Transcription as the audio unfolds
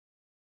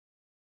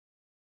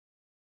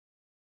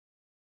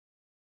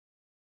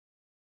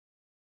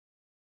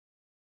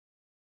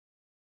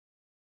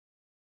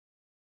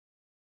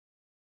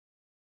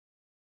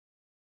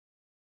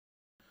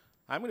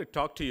I'm going to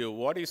talk to you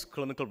what is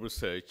clinical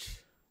research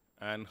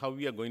and how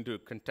we are going to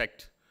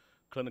conduct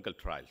clinical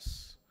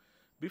trials.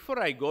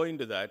 Before I go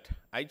into that,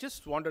 I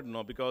just wanted to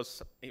know,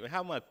 because I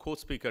have my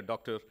co-speaker,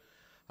 Dr.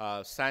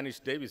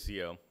 Sanish Davis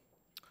here.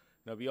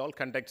 Now, we all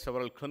conduct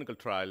several clinical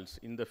trials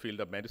in the field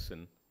of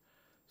medicine.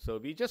 So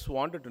we just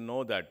wanted to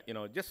know that,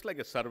 just like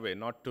a survey,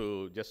 not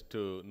to just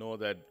to know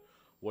that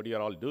what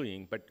you're all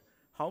doing, but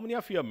how many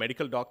of you are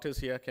medical doctors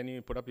here? Can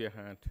you put up your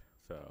hand?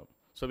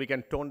 So we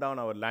can tone down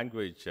our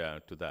language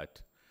to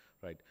that,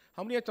 right?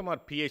 How many of them are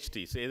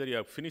PhDs? Either you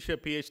have finished your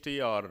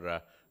PhD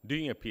or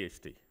doing a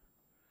PhD.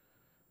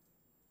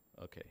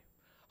 Okay.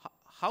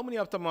 How many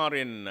of them are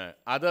in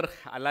other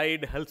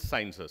allied health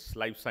sciences,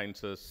 life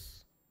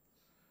sciences,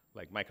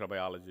 like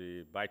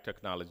microbiology,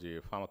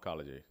 biotechnology,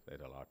 pharmacology?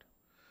 There are a lot.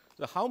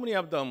 So how many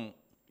of them,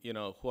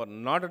 who are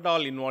not at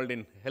all involved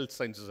in health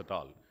sciences at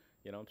all?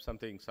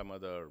 Some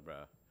other,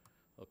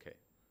 okay.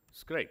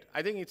 It's great.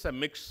 I think it's a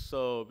mix,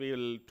 so we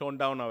will tone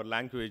down our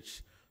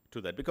language to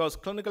that. Because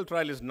clinical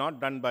trial is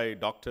not done by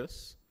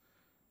doctors,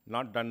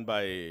 not done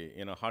by,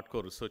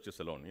 hardcore researchers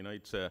alone.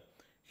 It's a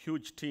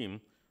huge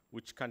team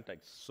which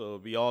contacts,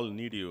 so we all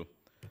need you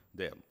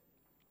there.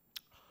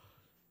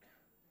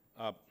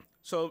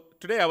 So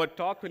today our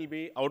talk will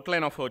be,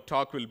 outline of our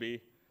talk will be,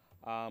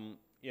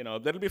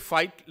 there will be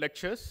 5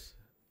 lectures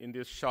in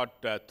this short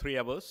 3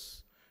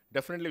 hours.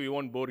 Definitely we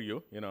won't bore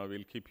you,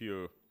 we'll keep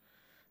you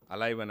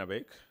alive and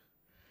awake.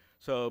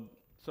 So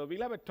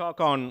we'll have a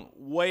talk on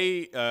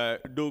why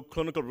do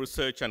clinical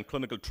research and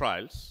clinical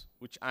trials,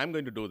 which I'm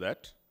going to do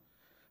that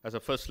as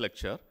a first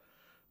lecture,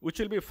 which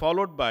will be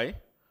followed by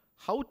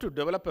how to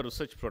develop a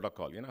research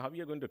protocol. How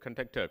you're going to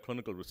conduct a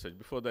clinical research.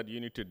 Before that, you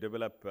need to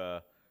develop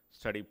a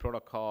study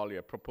protocol,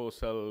 a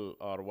proposal,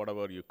 or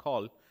whatever you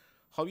call.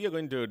 How you're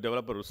going to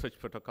develop a research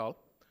protocol.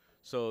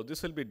 So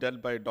this will be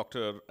dealt by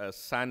Dr.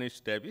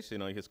 Sanish Davis.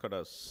 He's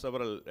got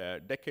several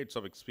decades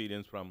of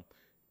experience from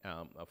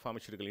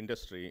pharmaceutical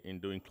industry in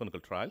doing clinical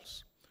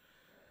trials.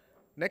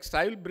 Next,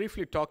 I will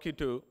briefly talk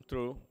you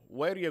through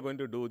where you're going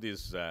to do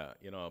this,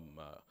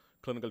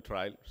 clinical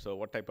trial. So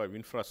what type of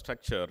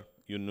infrastructure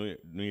you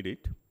need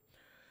it.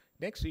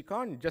 Next, you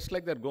can't just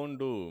like that go and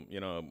do,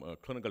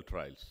 clinical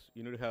trials.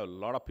 You need to have a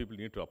lot of people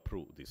need to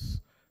approve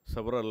this.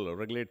 Several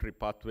regulatory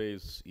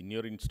pathways in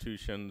your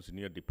institutions, in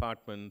your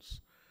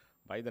departments,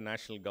 by the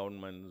national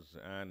governments,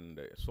 and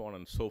so on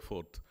and so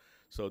forth.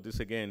 So this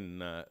again,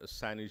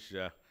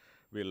 Sanish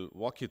will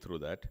walk you through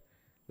that.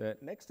 The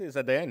next is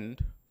at the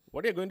end,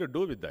 what are you going to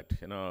do with that?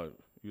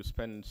 You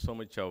spend so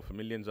much of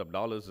millions of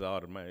dollars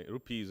or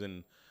rupees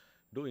in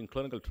doing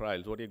clinical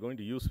trials. What are you going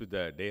to use with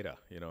the data?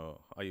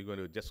 Are you going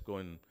to just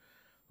go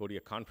to a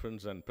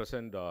conference and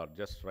present, or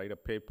just write a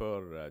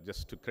paper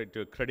just to create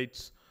your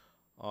credits,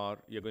 or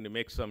you're going to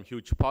make some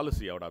huge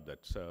policy out of that?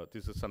 So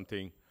this is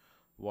something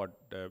what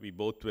we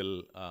both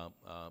will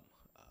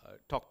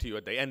talk to you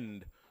at the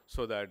end,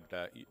 so that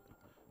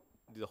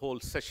the whole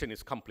session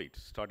is complete,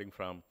 starting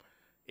from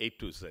A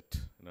to Z,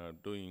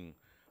 doing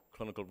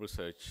clinical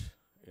research,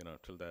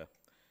 till the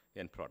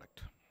end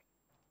product.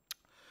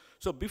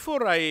 So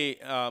before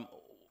I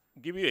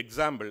give you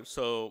example,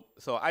 so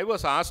I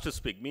was asked to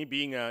speak. Me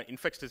being an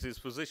infectious disease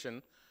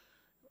physician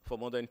for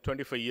more than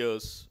 25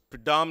 years,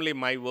 predominantly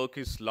my work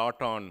is a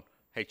lot on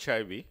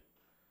HIV,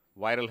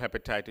 viral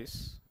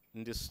hepatitis.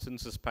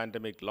 Since this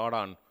pandemic, a lot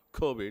on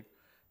COVID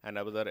and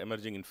other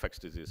emerging infectious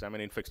disease. I'm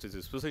an infectious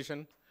disease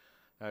physician,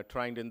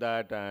 trained in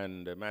that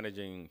and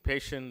managing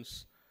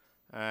patients,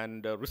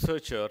 and a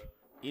researcher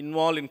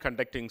involved in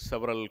conducting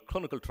several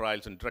clinical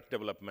trials in drug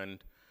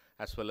development,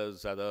 as well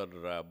as other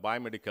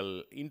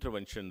biomedical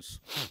interventions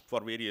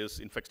for various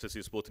infectious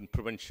diseases, both in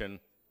prevention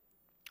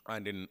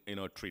and in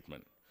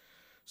treatment.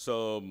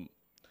 So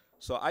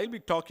I'll be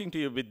talking to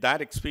you with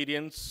that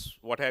experience,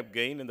 what I've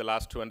gained in the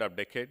last 2.5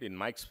 decades in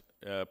my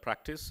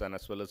practice, and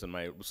as well as in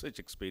my research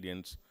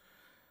experience,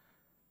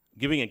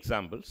 giving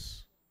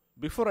examples.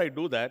 Before I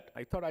do that,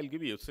 I thought I'll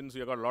give you, since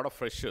you've got a lot of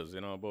freshers,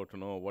 about to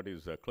know what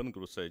is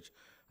clinical research,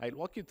 I'll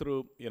walk you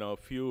through, a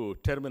few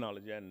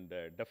terminology and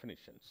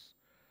definitions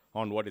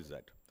on what is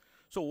that.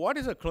 So what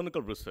is a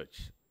clinical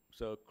research?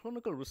 So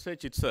clinical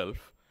research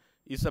itself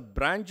is a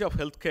branch of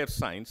healthcare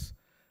science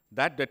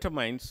that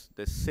determines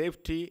the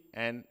safety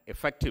and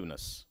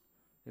effectiveness.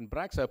 In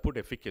brackets, I put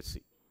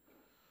efficacy.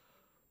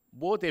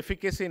 Both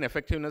efficacy and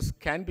effectiveness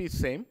can be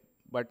same,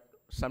 but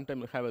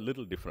sometimes have a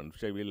little difference,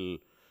 which you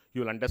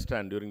will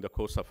understand during the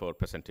course of our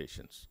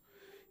presentations.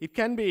 It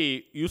can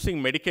be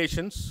using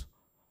medications,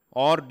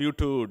 or due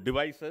to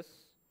devices,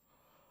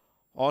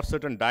 or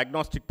certain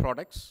diagnostic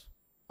products,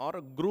 or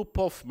a group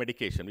of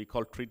medication we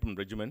call treatment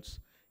regimens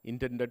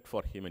intended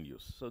for human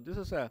use. So this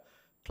is a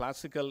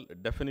classical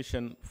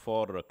definition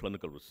for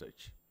clinical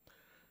research.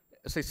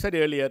 As I said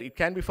earlier, it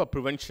can be for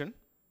prevention,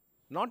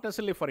 not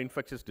necessarily for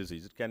infectious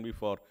disease. It can be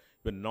for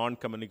even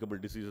non-communicable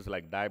diseases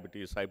like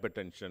diabetes,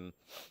 hypertension,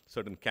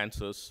 certain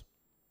cancers.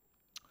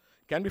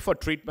 It can be for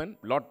treatment.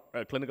 A lot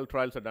clinical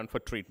trials are done for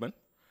treatment.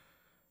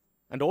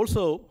 And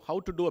also how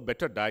to do a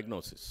better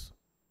diagnosis.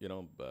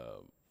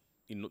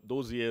 in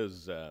those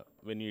years,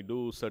 when you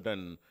do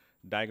certain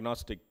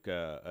diagnostic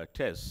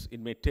tests, it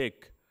may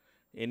take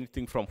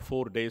anything from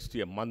 4 days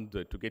to a month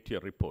to get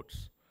your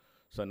reports.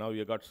 So now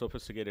you got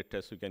sophisticated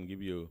tests we can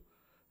give you,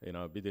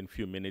 within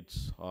few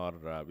minutes or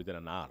within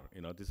an hour.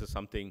 This is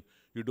something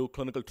you do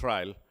clinical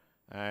trial,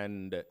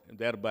 and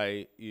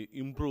thereby you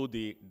improve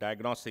the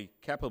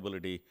diagnostic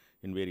capability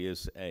in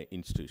various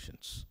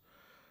institutions.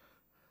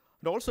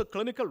 And also,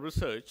 clinical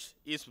research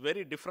is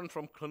very different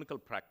from clinical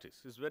practice.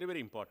 It's very, very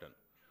important.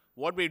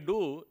 What we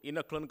do in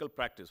a clinical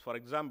practice, for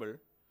example,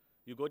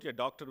 you go to a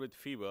doctor with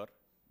fever,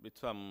 with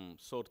some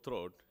sore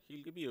throat,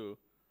 he'll give you,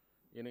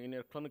 in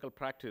your clinical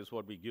practice,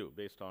 what we give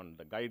based on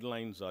the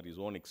guidelines or his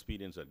own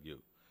experience that give.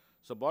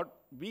 So what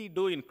we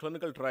do in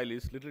clinical trial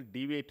is little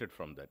deviated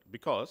from that,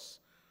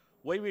 because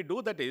why we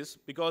do that is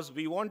because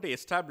we want to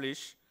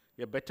establish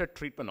a better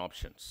treatment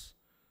options.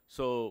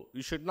 So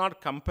you should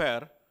not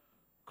compare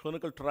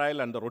clinical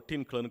trial and the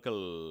routine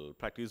clinical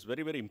practice. Is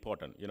very, very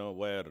important,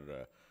 where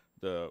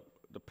the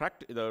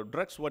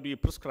drugs what you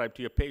prescribe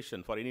to your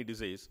patient for any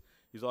disease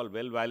is all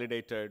well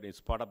validated.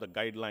 It's part of the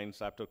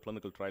guidelines after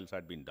clinical trials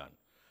had been done.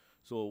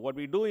 So what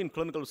we do in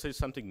clinical research is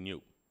something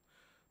new.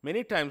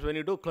 Many times when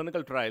you do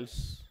clinical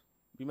trials,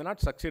 we may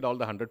not succeed all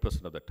the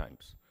 100% of the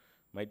times.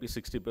 Might be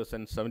 60%,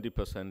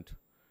 70%.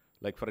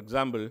 Like for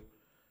example,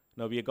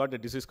 now we got a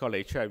disease called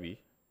HIV,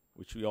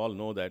 which we all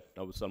know that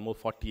now it's almost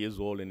 40 years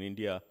old in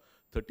India,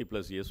 30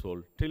 plus years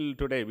old. Till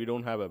today, we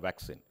don't have a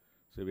vaccine.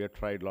 So we have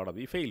tried a lot of,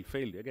 we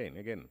failed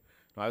again.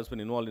 Now, I've been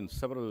involved in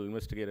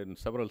investigated in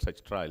several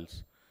such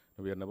trials.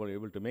 We are never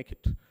able to make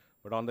it.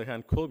 But on the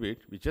hand, COVID,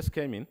 we just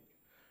came in.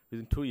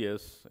 Within 2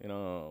 years,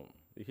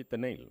 we hit the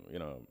nail.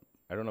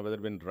 I don't know whether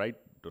it went right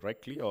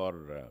directly or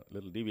a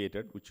little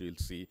deviated, which we'll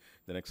see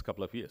the next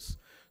couple of years.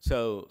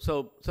 So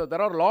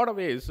there are a lot of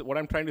ways. What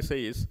I'm trying to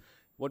say is,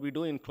 what we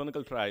do in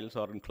clinical trials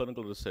or in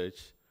clinical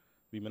research,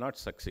 we may not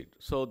succeed.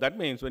 So that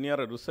means when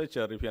you're a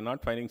researcher, if you're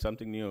not finding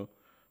something new,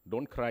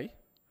 don't cry,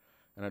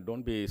 and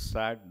don't be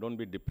sad, don't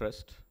be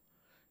depressed.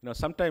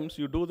 Sometimes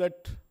you do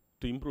that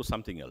to improve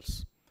something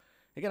else.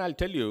 Again, I'll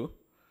tell you,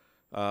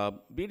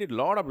 we did a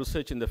lot of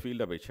research in the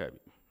field of HIV.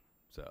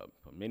 So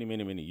for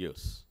many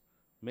years.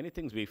 Many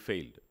things we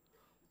failed.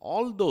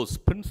 All those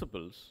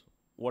principles,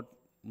 what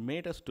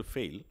made us to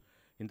fail,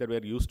 in that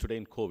we're used today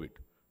in COVID,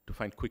 to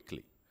find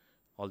quickly.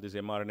 All these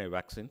mRNA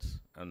vaccines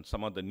and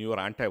some of the newer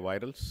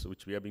antivirals,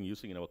 which we have been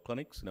using in our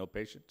clinics, in our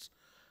patients,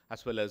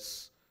 as well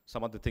as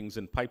some of the things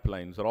in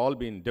pipelines are all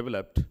being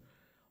developed,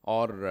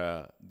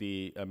 or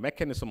the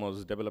mechanism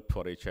was developed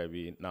for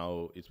HIV,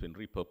 now it's been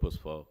repurposed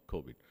for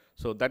COVID.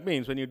 So that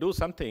means when you do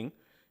something,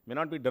 may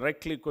not be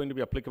directly going to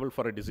be applicable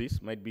for a disease,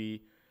 might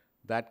be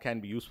that can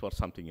be used for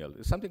something else.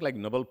 It's something like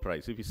Nobel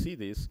Prize. If you see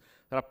this,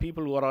 there are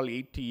people who are all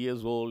 80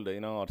 years old, or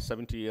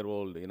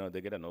 70-year-old,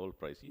 they get a Nobel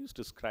Prize. He used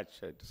to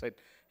scratch it, said,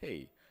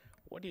 hey,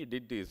 what he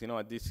did is,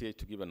 at this age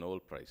to give a Nobel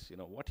Prize.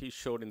 What he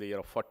showed in the year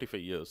of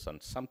 45 years on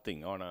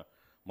something on a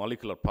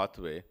molecular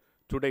pathway,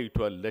 today it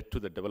will lead to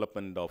the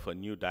development of a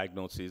new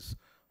diagnosis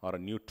or a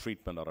new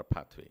treatment or a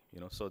pathway.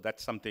 So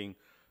that's something,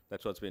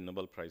 that's what's been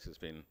Nobel Prize has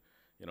been,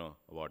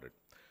 awarded.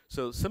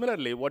 So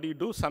similarly, what you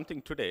do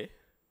something today,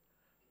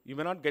 you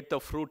may not get the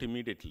fruit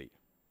immediately.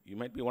 You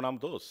might be one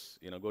of those,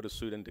 go to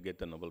Sweden to get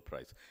the Nobel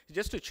Prize.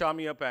 Just to charm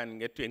you up and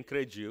get to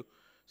encourage you,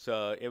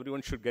 so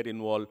everyone should get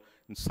involved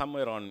in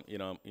somewhere on,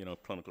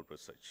 clinical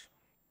research.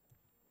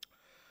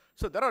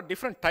 So there are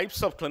different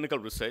types of clinical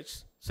research.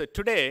 So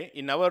today,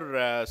 in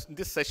our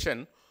this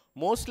session,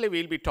 mostly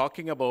we'll be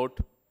talking about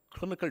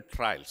clinical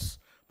trials.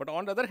 But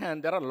on the other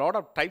hand, there are a lot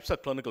of types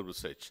of clinical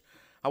research.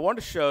 I want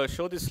to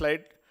show this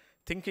slide,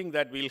 thinking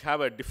that we'll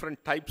have a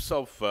different types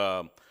of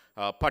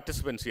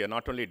participants here,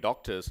 not only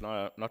doctors,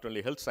 not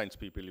only health science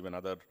people, even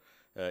other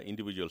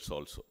individuals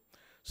also.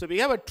 So we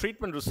have a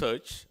treatment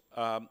research,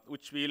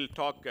 which we'll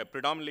talk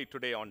predominantly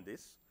today on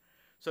this.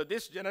 So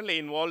this generally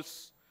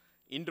involves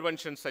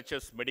interventions such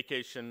as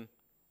medication,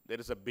 there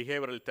is a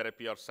behavioral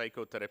therapy or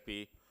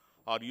psychotherapy,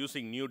 or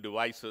using new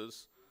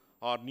devices,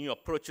 or new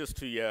approaches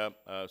to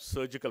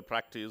surgical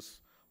practice,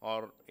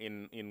 or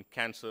in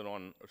cancer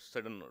on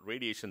certain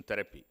radiation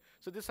therapy.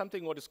 So this is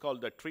something what is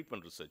called the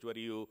treatment research, where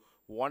you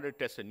want to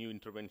test a new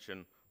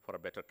intervention for a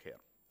better care.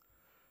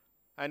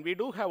 And we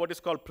do have what is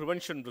called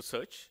prevention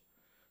research.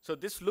 So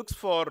this looks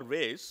for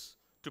ways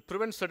to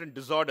prevent certain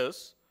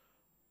disorders,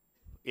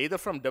 either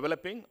from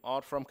developing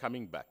or from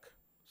coming back.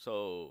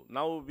 So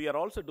now we are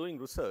also doing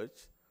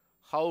research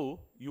how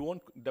you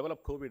won't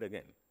develop COVID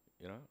again,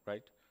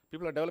 right?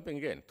 People are developing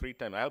again 3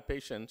 times. I have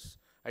patients,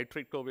 I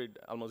treat COVID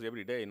almost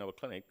every day in our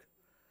clinic.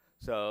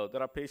 So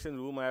there are patients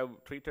whom I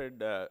have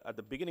treated at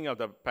the beginning of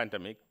the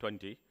pandemic,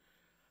 20,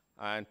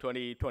 and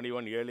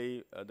 2021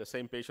 yearly, the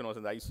same patient was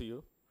in the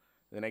ICU.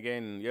 Then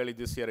again, early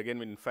this year, again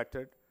been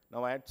infected.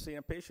 Now I had seen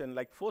a patient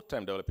like 4th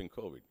time developing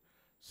COVID.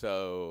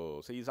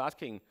 So he's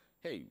asking,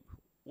 hey,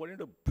 what do you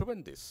do to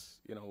prevent this?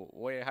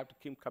 Why I have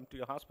to come to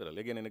your hospital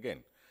again and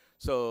again?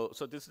 So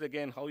this is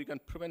again how you can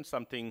prevent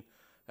something,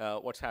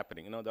 what's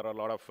happening. There are a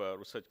lot of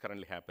research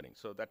currently happening.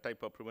 So that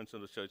type of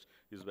prevention research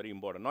is very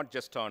important, not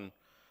just on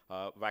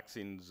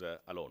vaccines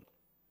alone.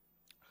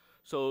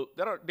 So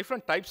there are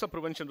different types of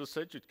prevention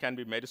research. It can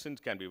be medicines,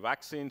 can be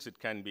vaccines, it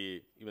can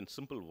be even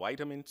simple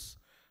vitamins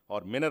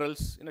or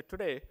minerals.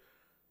 Today,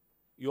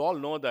 you all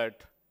know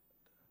that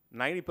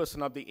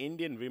 90% of the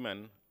Indian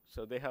women,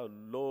 so they have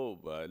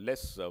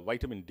less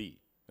vitamin D.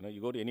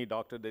 You go to any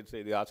doctor,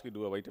 they ask you to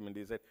do a vitamin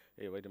D, they say,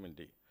 hey, vitamin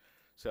D.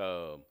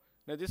 So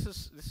this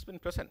has been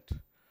present.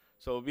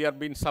 So we have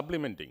been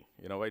supplementing,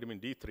 vitamin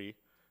D3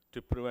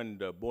 to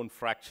prevent bone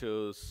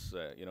fractures,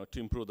 to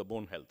improve the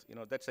bone health.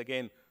 That's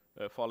again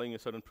following a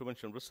certain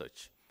prevention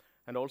research,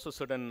 and also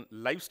certain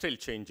lifestyle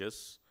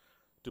changes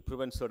to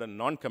prevent certain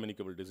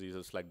non-communicable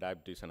diseases like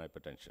diabetes and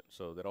hypertension.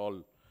 So they're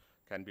all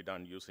can be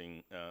done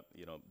using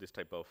this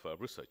type of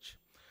research.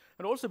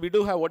 And also we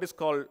do have what is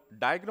called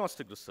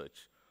diagnostic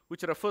research,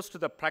 which refers to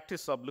the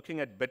practice of looking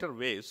at better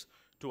ways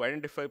to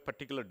identify a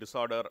particular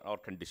disorder or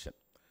condition.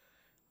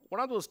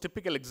 One of those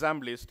typical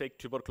examples is take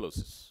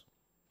tuberculosis.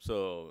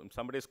 So if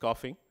somebody is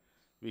coughing,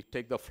 we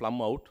take the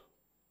phlegm out,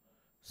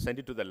 send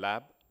it to the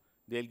lab.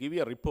 They'll give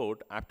you a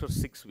report after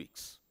 6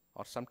 weeks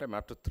or sometime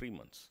after 3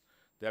 months.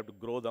 They have to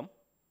grow them,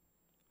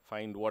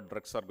 find what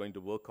drugs are going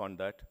to work on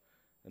that,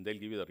 and they'll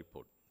give you the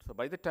report. So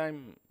by the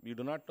time, you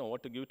do not know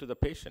what to give to the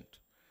patient.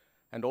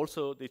 And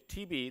also the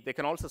TB, they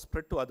can also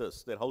spread to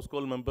others, their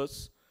household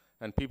members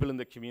and people in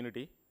the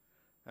community.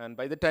 And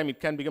by the time, it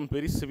can become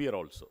very severe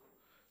also.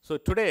 So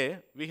today,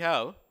 we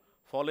have,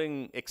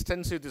 following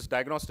extensive this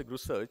diagnostic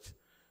research,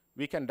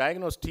 we can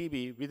diagnose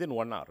TB within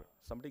 1 hour.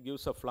 Somebody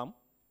gives a phlegm.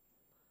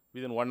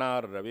 Within 1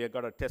 hour, we have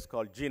got a test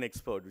called Gene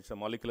Expert, which is a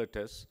molecular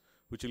test,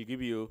 which will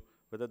give you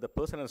whether the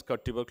person has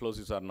got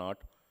tuberculosis or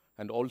not,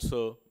 and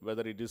also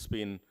whether it has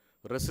been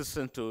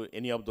resistant to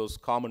any of those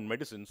common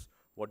medicines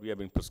what we have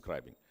been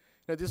prescribing.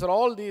 These are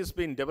all these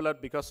been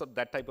developed because of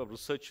that type of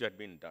research that had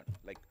been done,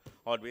 like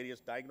our various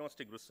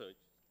diagnostic research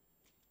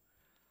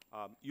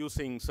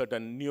using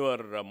certain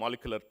newer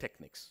molecular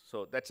techniques.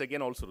 So that's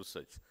again also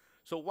research.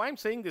 So why I'm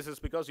saying this is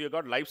because you've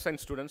got life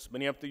science students.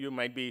 Many of you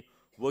might be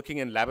working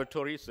in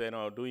laboratories,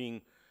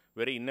 doing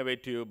very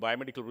innovative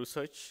biomedical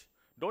research.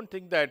 Don't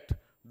think that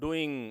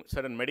doing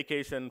certain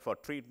medication for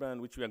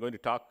treatment, which we are going to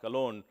talk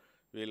alone,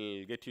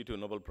 will get you to a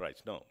Nobel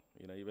Prize. No,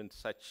 even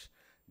such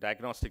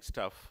diagnostic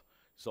stuff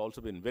has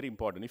also been very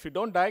important. If you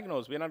don't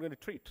diagnose, we're not going to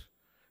treat.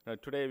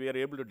 Today, we are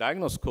able to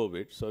diagnose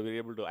COVID, so we're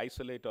able to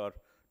isolate or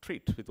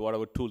treat with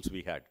whatever tools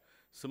we had.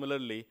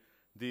 Similarly,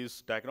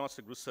 this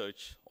diagnostic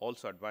research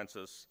also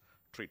advances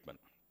treatment.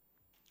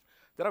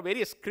 There are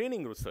various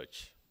screening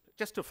research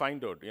just to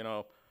find out,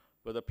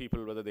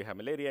 whether they have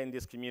malaria in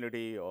this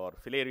community, or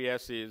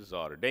filariasis,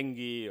 or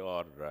dengue,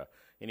 or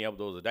any of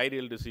those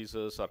diarrheal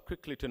diseases, or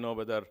quickly to know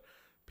whether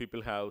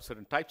people have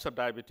certain types of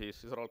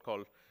diabetes. These are all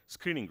called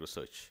screening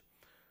research.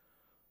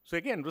 So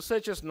again,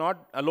 research is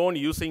not alone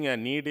using a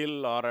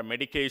needle or a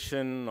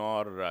medication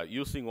or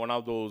using one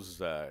of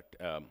those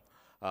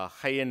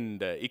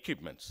high-end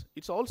equipments.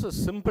 It's also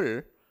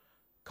simple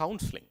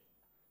counseling.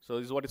 So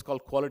this is what is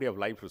called quality of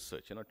life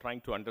research,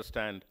 trying to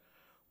understand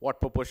what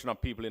proportion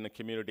of people in a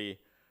community,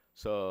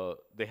 so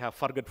they have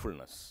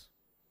forgetfulness,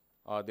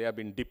 or they have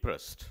been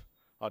depressed,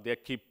 or they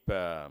keep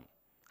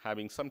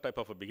having some type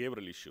of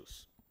behavioral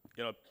issues.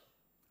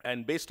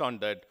 And based on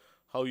that,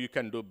 how you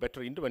can do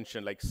better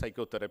intervention like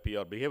psychotherapy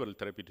or behavioral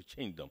therapy to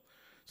change them.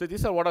 So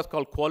these are what is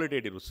called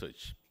qualitative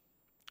research.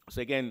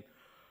 So again,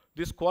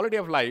 this quality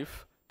of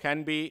life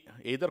can be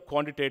either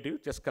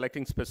quantitative, just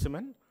collecting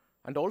specimen,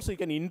 and also you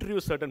can interview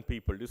certain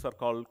people. These are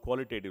called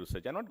qualitative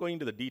research. I'm not going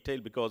into the detail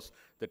because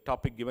the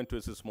topic given to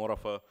us is more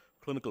of a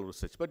clinical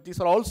research. But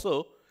these are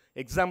also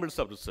examples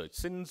of research.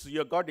 Since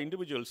you've got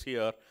individuals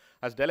here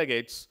as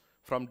delegates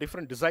from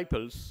different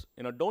disciples,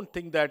 don't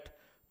think that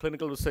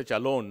clinical research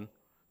alone,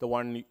 the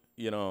one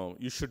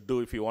you should do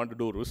if you want to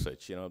do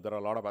research. There are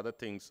a lot of other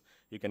things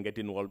you can get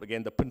involved.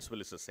 Again, the principle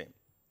is the same.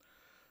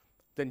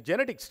 Then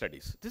genetic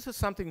studies. This is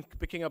something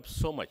picking up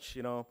so much.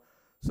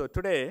 So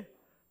today,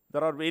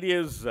 there are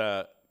various,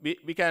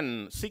 we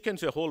can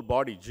sequence your whole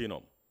body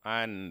genome,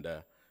 and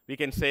we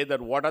can say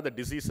that what are the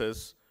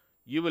diseases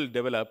you will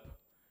develop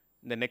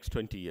in the next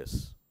 20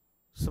 years.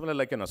 Similar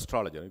like an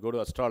astrologer. You go to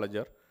an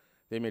astrologer,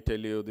 they may tell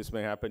you this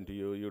may happen to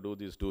you, you do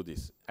this, do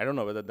this. I don't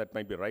know whether that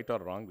might be right or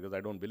wrong because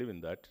I don't believe in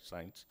that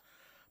science,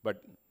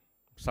 but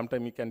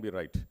sometimes it can be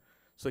right.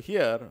 So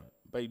here,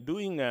 by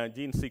doing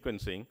gene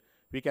sequencing,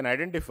 we can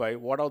identify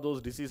what are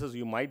those diseases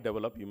you might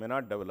develop, you may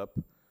not develop.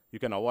 You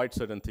can avoid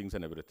certain things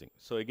and everything.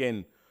 So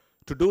again,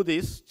 to do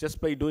this,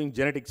 just by doing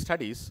genetic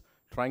studies,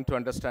 trying to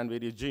understand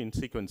various gene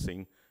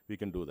sequencing, we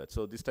can do that.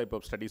 So this type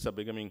of studies are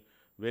becoming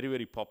very,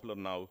 very popular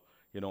now,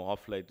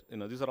 of late.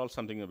 These are all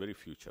something in the very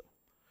future.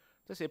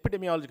 This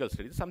epidemiological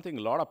studies is something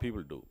a lot of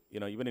people do.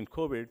 Even in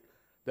COVID,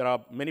 there are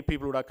many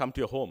people who have come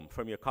to your home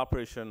from your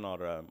corporation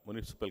or a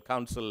municipal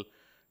council,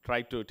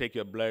 try to take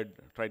your blood,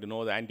 try to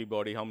know the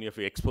antibody, how many of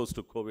you are exposed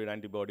to COVID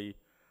antibody,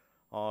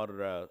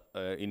 or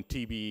in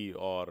TB,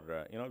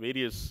 or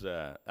various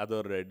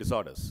other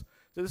disorders.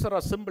 So these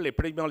are simple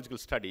epidemiological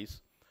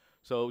studies,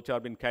 so which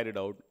have been carried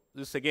out.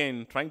 This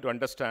again trying to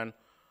understand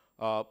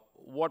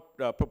what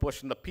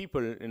proportion of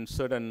people in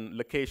certain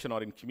location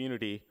or in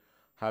community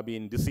have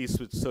been diseased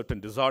with certain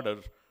disorder,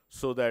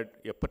 so that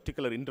a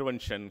particular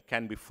intervention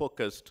can be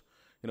focused,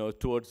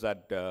 towards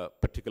that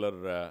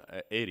particular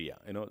area.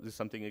 This is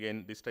something,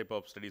 again, this type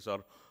of studies are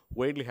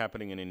widely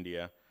happening in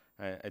India.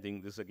 I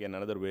think this is, again,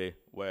 another way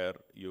where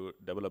you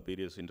develop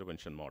various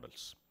intervention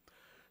models.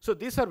 So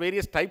these are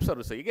various types of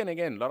research.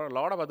 Again, a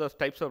lot of other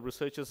types of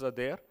researches are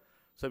there,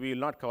 so we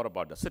will not cover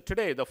about that. So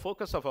today, the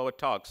focus of our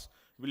talks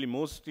will be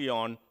mostly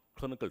on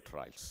clinical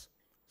trials.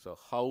 So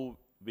how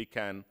we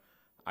can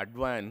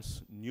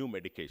advance new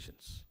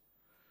medications.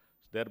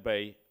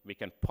 Thereby, we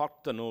can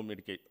park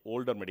the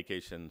older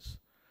medications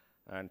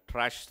and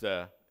trash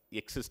the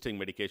existing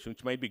medication,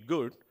 which might be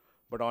good,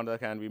 but on the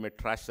other hand, we may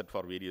trash that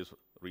for various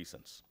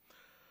reasons.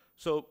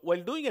 So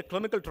while doing a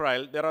clinical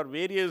trial, there are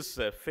various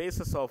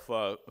phases of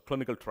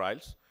clinical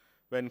trials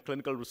when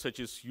clinical research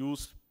is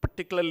used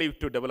particularly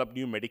to develop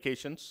new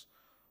medications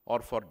or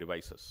for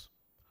devices.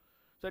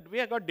 So we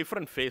have got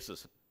different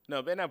phases.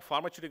 Now, when a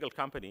pharmaceutical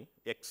company,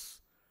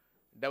 X,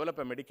 develop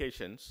a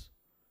medications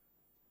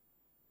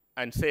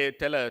and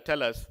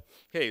tell us,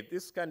 hey,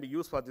 this can be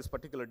used for this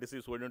particular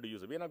disease, we're going to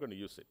use it. We're not going to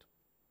use it.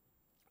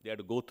 They have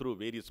to go through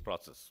various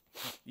processes.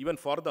 Even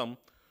for them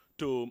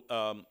to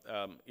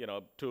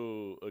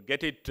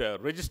get it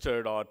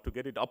registered or to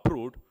get it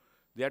approved,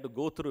 they have to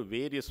go through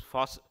various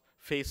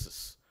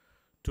phases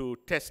to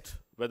test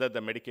whether the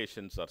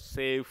medications are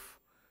safe,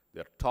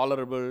 they're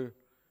tolerable,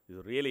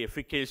 is really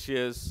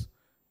efficacious,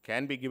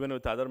 can be given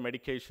with other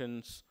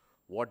medications,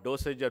 what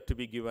dosage are to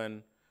be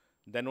given.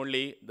 Then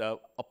only the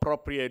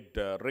appropriate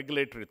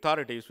regulatory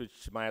authorities,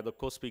 which my other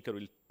co-speaker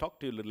will talk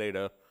to you a little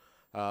later,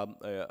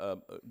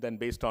 then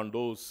based on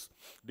those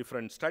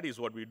different studies,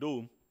 what we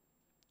do,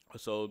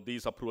 so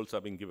these approvals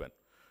are being given.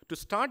 To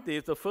start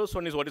this, the first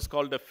one is what is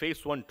called the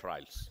phase 1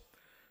 trials.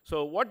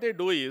 So what they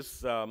do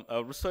is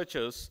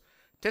researchers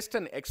test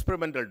an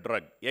experimental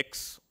drug,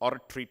 X, or a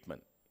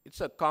treatment. It's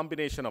a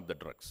combination of the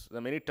drugs.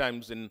 Many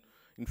times in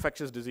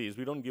infectious disease,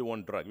 we don't give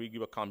one drug. We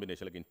give a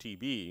combination, like in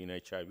TB, in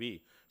HIV,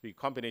 we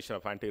combination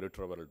of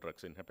antiretroviral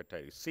drugs in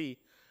hepatitis C.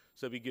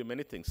 So we give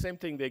many things. Same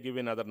thing they give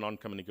in other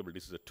non-communicable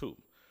diseases too.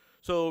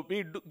 So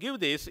we give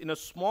this in a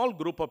small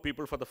group of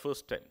people for the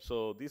first time.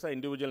 So these are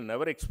individuals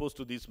never exposed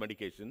to these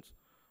medications,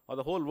 or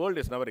the whole world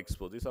is never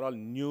exposed. These are all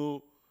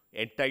new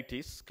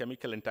entities,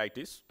 chemical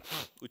entities,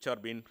 which are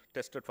being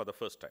tested for the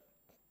first time.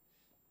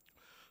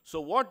 So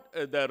what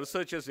the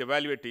researchers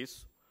evaluate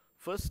is,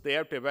 first they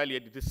have to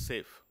evaluate it is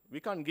safe. We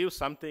can't give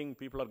something,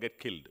 people get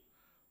killed.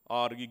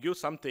 Or you give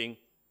something,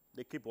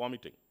 they keep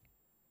vomiting.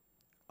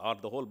 Or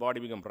the whole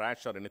body becomes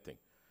rash or anything.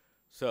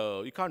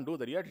 So you can't do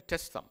that, you have to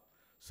test them.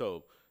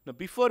 So now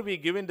before we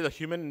give in to the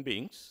human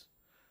beings,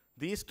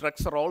 these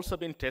drugs are also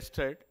being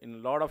tested in a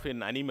lot of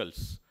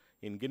animals,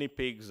 in guinea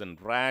pigs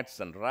and rats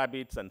and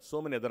rabbits and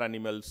so many other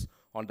animals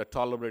on the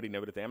tolerability and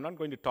everything. I'm not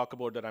going to talk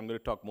about that, I'm going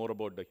to talk more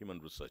about the human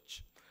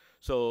research.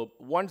 So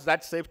once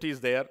that safety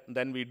is there,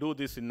 then we do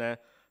this in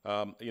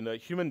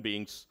human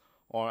beings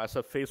or as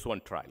a phase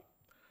 1 trial.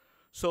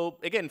 So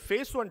again,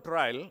 phase 1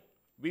 trial,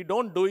 we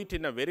don't do it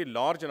in a very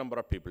large number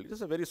of people. It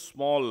is a very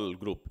small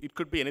group. It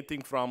could be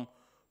anything from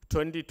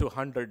 20 to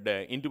 100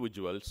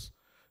 individuals.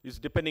 It's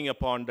depending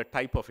upon the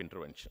type of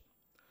intervention.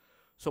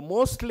 So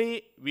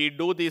mostly we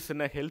do this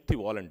in a healthy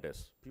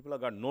volunteers. People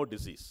have got no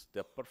disease.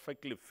 They're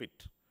perfectly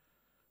fit.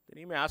 Then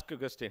you may ask a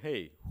question,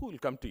 hey, who will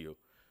come to you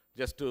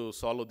just to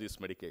swallow this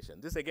medication?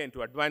 This again,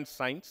 to advance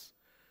science,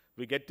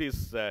 we get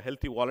these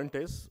healthy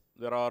volunteers.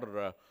 There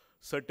are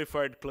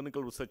certified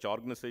clinical research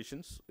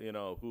organizations,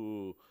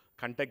 who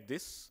conduct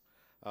this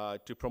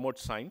to promote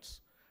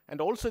science. And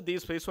also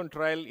these phase 1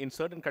 trial in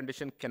certain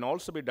conditions can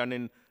also be done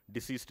in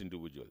deceased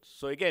individuals.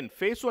 So again,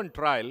 phase 1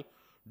 trial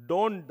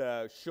don't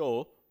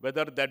show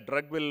whether that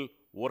drug will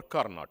work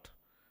or not.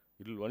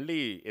 It will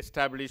only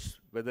establish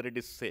whether it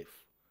is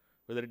safe,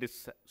 whether it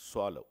is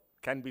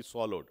can be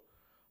swallowed,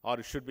 or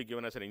it should be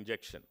given as an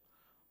injection,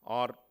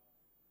 or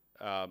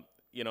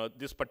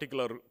this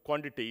particular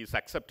quantity is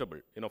acceptable.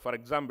 For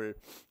example,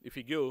 if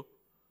you give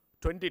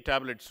 20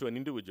 tablets to an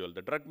individual,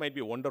 the drug might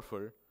be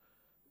wonderful.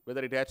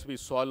 Whether it has to be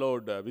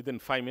swallowed within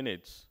 5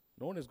 minutes,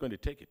 no one is going to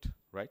take it,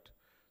 right?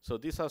 So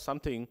these are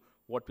something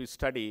what we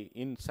study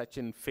in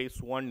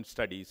phase 1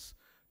 studies,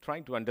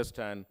 trying to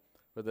understand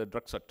whether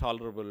drugs are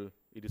tolerable,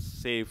 it is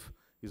safe,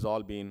 is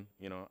all being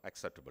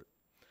acceptable.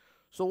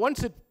 So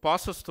once it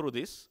passes through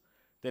this,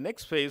 the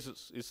next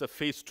phase is a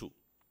phase 2.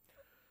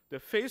 The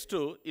phase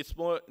 2 is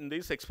more, in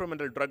this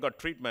experimental drug or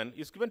treatment,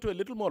 is given to a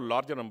little more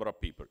larger number of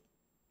people.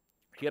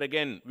 Here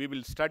again, we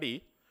will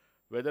study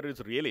whether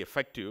it's really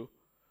effective,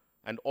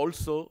 and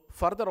also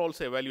further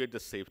also evaluate the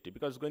safety,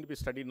 because it's going to be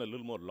studied in a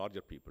little more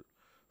larger people.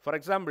 For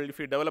example, if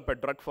you develop a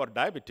drug for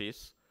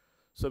diabetes,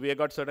 so we have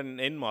got certain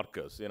end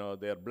markers,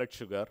 their blood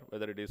sugar,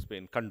 whether it is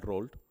being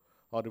controlled,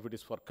 or if it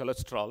is for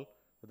cholesterol,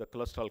 the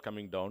cholesterol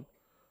coming down,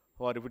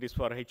 or if it is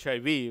for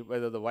HIV,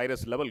 whether the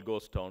virus level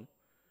goes down.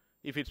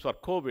 If it's for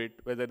COVID,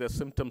 whether the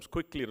symptoms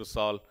quickly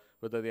resolve,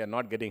 whether they are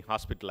not getting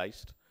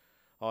hospitalized,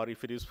 or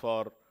if it is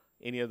for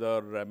any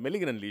other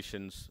malignant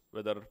lesions,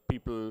 whether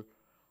people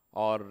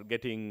are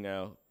getting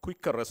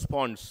quicker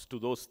response to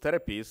those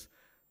therapies,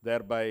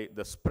 thereby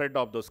the spread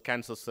of those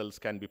cancer cells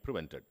can be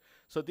prevented.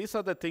 So these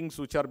are the things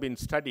which are being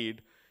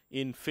studied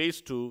in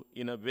phase 2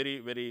 in a very,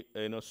 very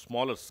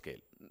smaller scale.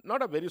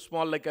 Not a very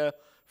small like a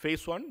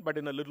phase 1, but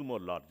in a little more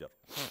larger.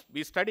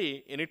 We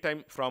study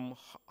anytime from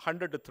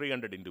 100 to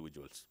 300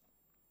 individuals.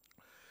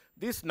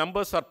 These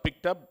numbers are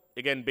picked up,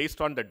 again,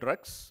 based on the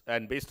drugs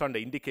and based on the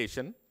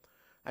indication,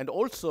 and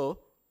also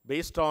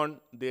based on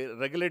the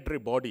regulatory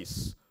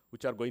bodies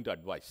which are going to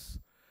advise.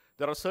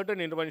 There are certain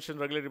intervention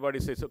regulatory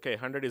bodies say, okay,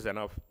 100 is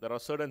enough. There are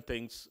certain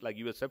things like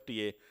US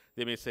FDA,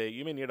 they may say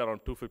you may need around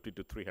 250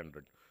 to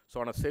 300.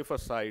 So on a safer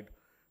side,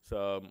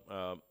 so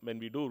when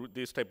we do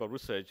this type of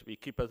research, we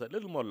keep us a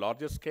little more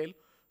larger scale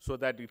so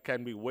that it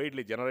can be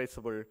widely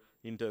generalizable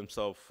in terms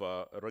of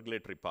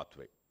regulatory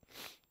pathway.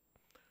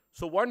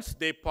 So once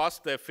they pass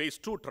the phase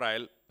 2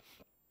 trial,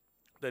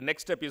 the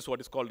next step is what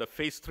is called a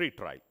phase 3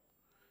 trial.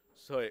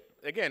 So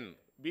again,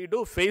 we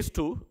do phase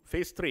 2,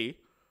 phase 3,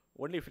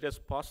 only if it has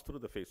passed through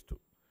the phase 2.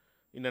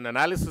 In an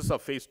analysis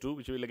of phase 2,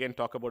 which we will again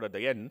talk about at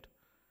the end,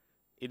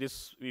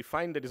 we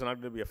find that it's not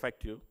going to be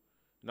effective,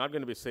 not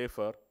going to be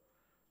safer.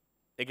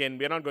 Again,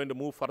 we are not going to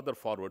move further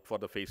forward for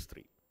the phase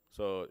 3.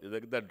 So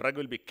the drug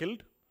will be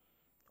killed,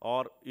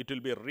 or it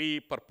will be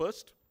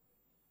repurposed,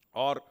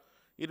 or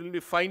it will be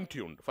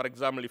fine-tuned. For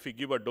example, if you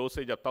give a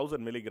dosage of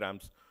 1,000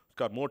 milligrams, it's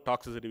got more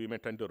toxicity, we may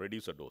tend to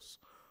reduce the dose.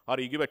 Or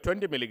you give a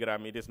 20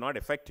 milligram, it is not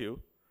effective,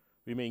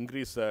 we may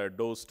increase the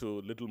dose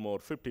to little more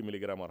 50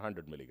 milligram or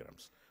 100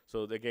 milligrams.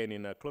 So again,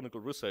 in clinical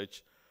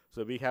research,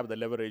 so we have the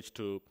leverage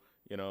to,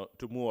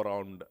 to move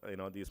around,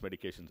 these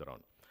medications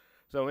around.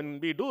 So when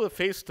we do a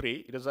phase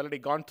 3, it has already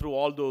gone through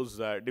all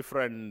those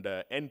different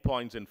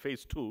endpoints in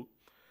phase 2.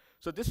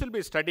 So this will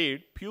be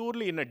studied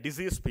purely in a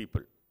diseased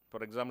people.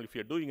 For example, if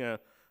you're doing a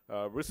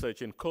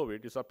research in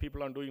COVID, these are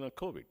people are doing on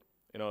COVID.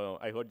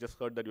 I just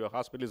heard that your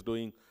hospital is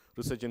doing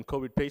research in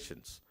COVID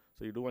patients.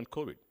 So you do on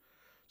COVID.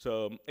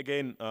 So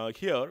again,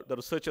 here the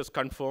researchers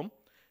confirm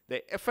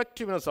the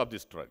effectiveness of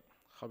this drug,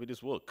 how it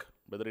is work,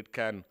 whether it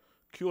can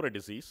cure a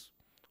disease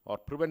or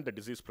prevent the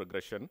disease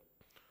progression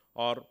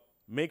or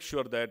make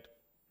sure that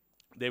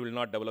they will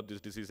not develop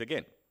this disease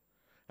again.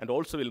 And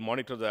also will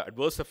monitor the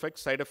adverse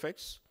effects, side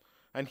effects.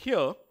 And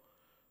here,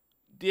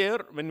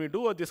 when we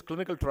do this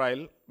clinical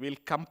trial, we'll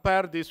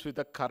compare this with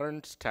the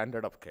current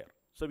standard of care.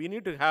 So we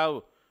need to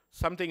have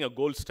something, a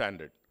gold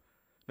standard.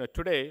 Now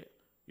today,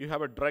 you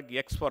have a drug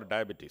X for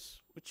diabetes,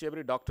 which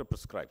every doctor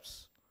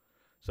prescribes.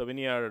 So when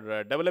you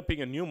are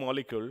developing a new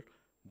molecule,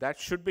 that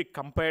should be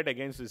compared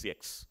against this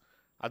X.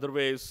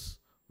 Otherwise,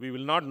 we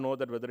will not know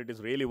that whether it is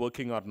really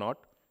working or not,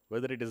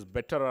 whether it is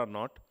better or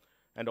not,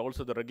 and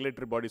also the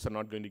regulatory bodies are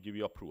not going to give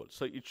you approval.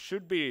 So it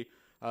should be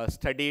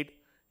studied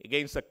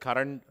against the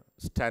current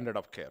standard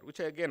of care, which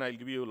again, I'll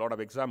give you a lot of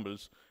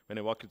examples when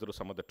I walk you through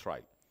some of the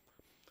trial.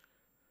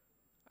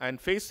 And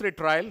phase 3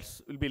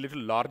 trials will be a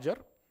little larger.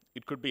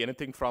 It could be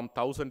anything from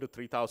 1,000 to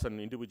 3,000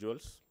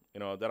 individuals.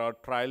 There are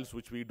trials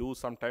which we do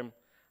sometime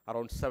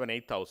around 7,000,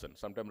 8,000.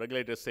 Sometimes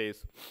regulator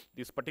says,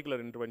 this particular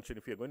intervention,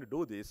 if you're going to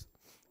do this,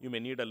 you may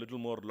need a little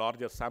more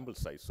larger sample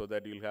size so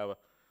that you'll have a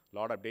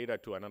lot of data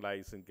to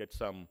analyze and get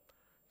some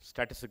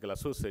statistical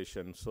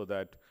association so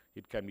that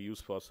it can be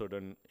used for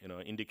certain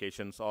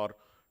indications or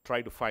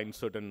try to find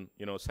certain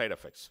side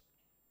effects.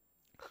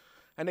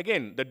 And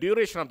again, the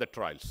duration of the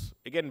trials,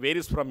 again,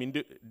 varies from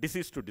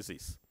disease to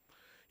disease.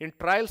 In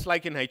trials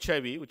like in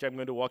HIV, which I'm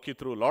going to walk you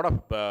through a lot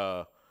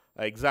of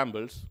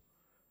examples,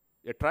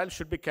 a trial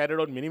should be carried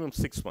out minimum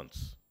 6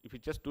 months. If you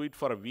just do it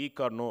for a week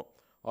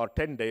or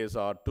 10 days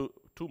or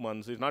two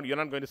months, you're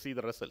not going to see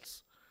the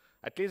results.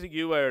 At least you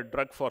give a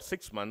drug for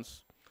 6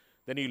 months,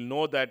 then you'll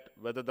know that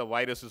whether the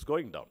virus is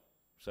going down.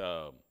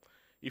 So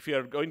if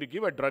you're going to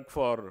give a drug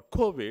for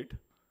COVID,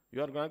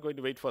 you are not going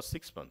to wait for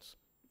 6 months.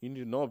 You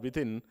need to know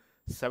within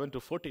 7 to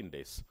 14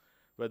 days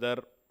whether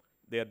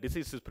their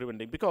disease is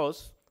preventing,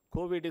 because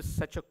COVID is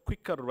such a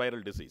quicker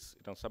viral disease.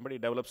 Somebody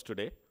develops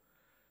today,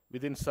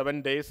 within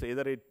 7 days,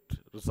 either it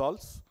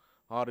resolves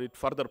or it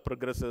further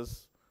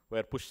progresses,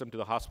 where push them to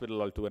the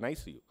hospital or to an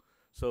ICU.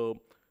 So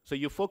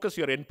you focus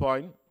your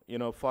endpoint,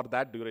 for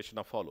that duration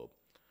of follow-up.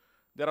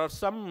 There are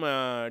some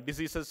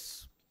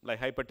diseases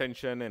like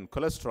hypertension and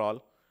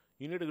cholesterol.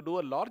 You need to do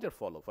a larger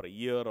follow-up for a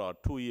year or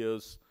 2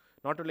 years,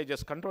 not only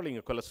just controlling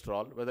your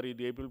cholesterol, whether you'll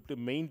be able to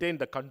maintain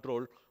the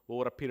control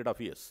over a period of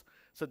years.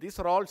 So these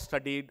are all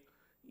studied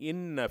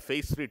in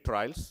phase 3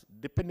 trials.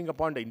 Depending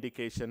upon the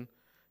indication,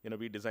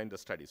 we design the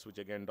studies, which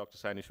again, Dr.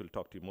 Sanish will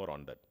talk to you more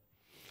on that.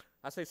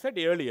 As I said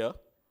earlier,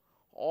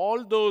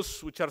 all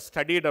those which are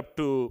studied up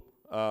to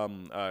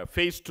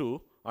phase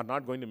 2 are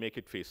not going to make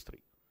it phase 3.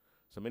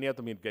 So many of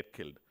them will get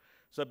killed.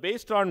 So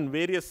based on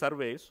various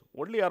surveys,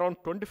 only around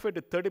 25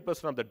 to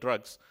 30% of the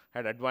drugs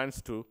had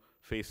advanced to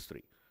phase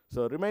 3.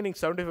 So remaining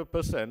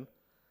 75%,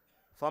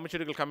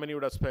 pharmaceutical company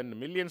would have spent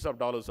millions of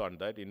dollars on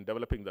that in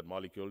developing that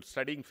molecule,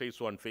 studying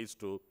phase 1, phase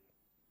 2.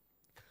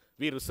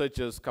 We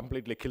researchers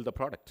completely killed the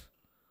product,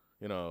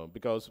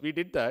 because we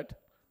did that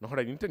not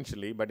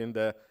unintentionally, but in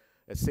the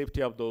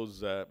safety of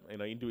those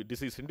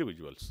diseased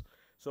individuals.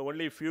 So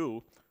only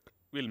few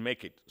will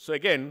make it. So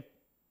again,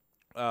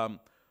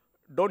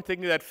 don't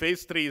think that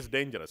phase 3 is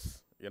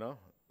dangerous.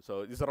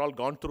 So these are all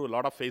gone through a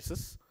lot of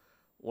phases.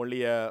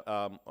 Only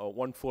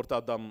 1/4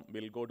 of them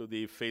will go to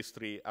the phase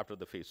 3 after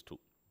the phase 2.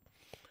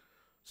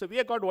 So we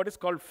have got what is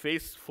called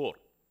phase 4.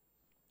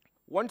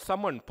 Once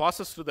someone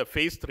passes to the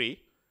phase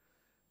 3,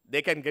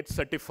 they can get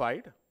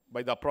certified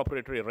by the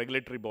appropriate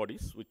regulatory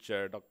bodies, which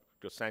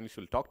Dr. Sanish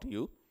will talk to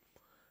you,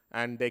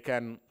 and they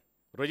can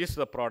register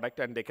the product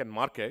and they can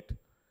market,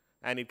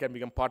 and it can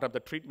become part of the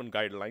treatment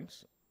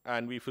guidelines,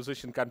 and we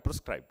physician can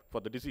prescribe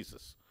for the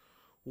diseases.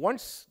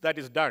 Once that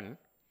is done,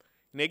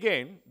 and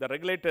again, the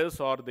regulators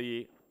or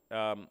the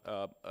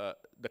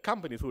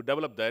companies who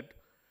develop that,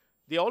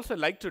 they also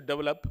like to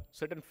develop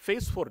certain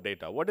phase 4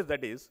 data. What is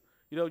that is?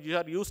 You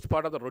are used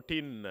part of the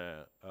routine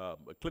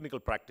clinical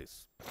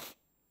practice.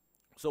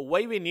 So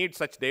why we need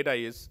such data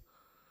is,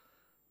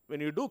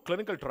 when you do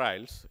clinical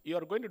trials, you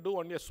are going to do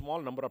only a small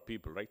number of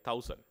people, right?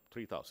 1,000,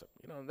 3,000.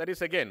 That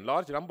is again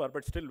large number,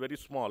 but still very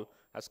small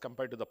as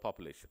compared to the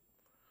population.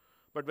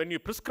 But when you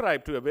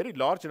prescribe to a very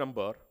large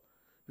number,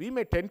 we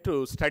may tend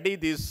to study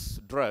this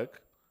drug,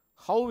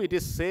 how it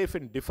is safe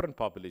in different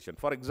population.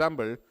 For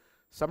example,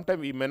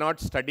 sometimes we may not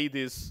study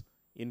this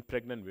in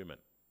pregnant women,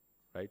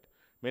 right?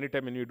 Many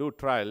times when you do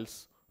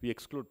trials, we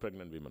exclude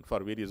pregnant women for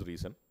various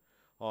reasons,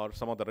 or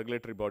some of the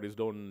regulatory bodies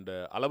don't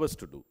allow us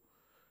to do.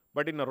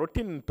 But in a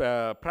routine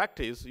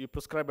practice, you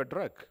prescribe a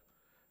drug.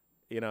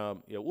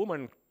 A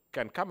woman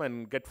can come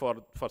and get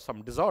for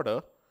some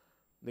disorder,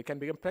 they can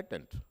become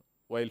pregnant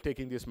while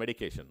taking this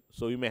medication.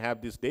 So you may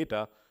have this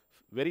data,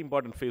 very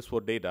important phase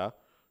 4 data,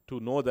 to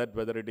know that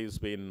whether it has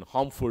been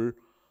harmful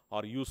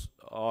or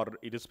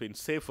it has been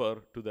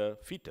safer to the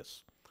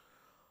fetus.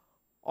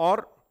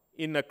 Or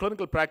in a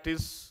clinical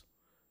practice,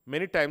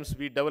 many times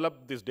we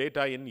develop this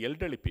data in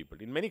elderly people.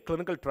 In many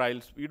clinical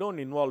trials, we don't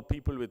involve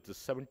people with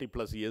 70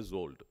 plus years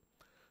old.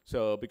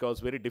 So because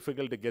very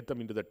difficult to get them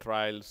into the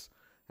trials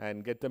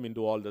and get them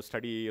into all the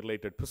study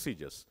related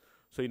procedures.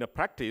 So in a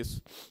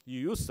practice, you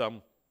use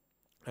them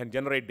and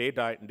generate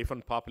data in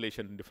different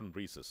population in different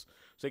reasons.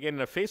 So again,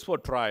 in a phase 4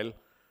 trial,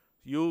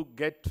 you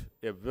get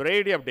a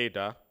variety of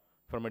data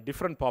from a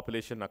different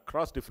population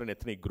across different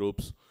ethnic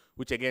groups,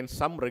 which again,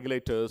 some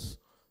regulators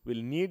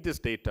will need this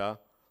data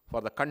for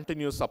the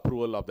continuous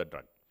approval of the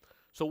drug.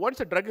 So once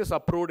a drug is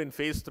approved in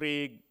phase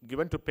 3,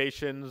 given to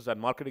patients and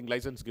marketing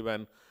license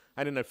given,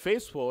 and in a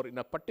phase 4, in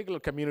a particular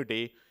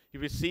community,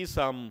 if you see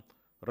some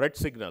red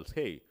signals,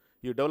 hey,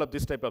 you develop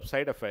this type of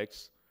side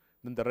effects,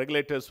 then the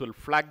regulators will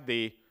flag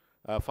the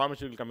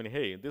pharmaceutical company,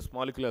 hey, this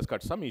molecule has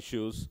got some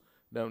issues,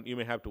 then you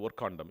may have to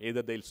work on them.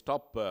 Either they'll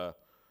stop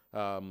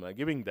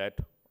giving that,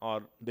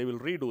 or they will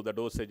redo the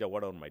dosage or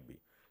whatever it might be.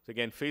 So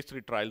again, phase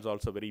 3 trials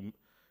also very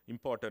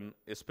important,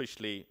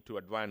 especially to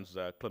advance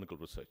clinical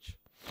research.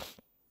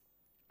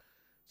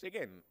 So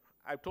again,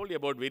 I've told you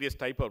about various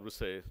types of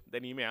research.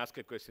 Then you may ask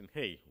a question,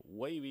 hey,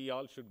 why we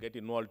all should get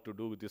involved to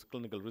do with this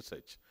clinical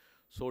research?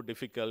 So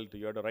difficult,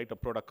 you have to write a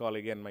protocol.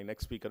 Again, my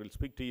next speaker will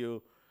speak to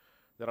you.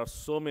 There are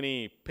so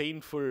many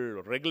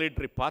painful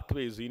regulatory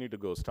pathways you need to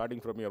go, starting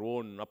from your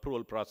own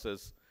approval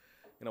process.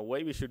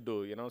 Why we should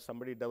do,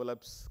 somebody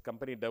develops,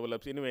 company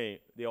develops, anyway,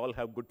 they all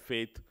have good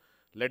faith.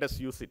 Let us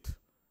use it,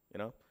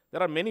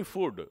 There are many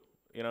food,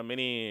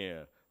 many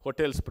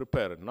hotels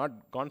prepare,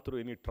 not gone through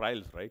any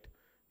trials, right?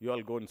 You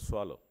all go and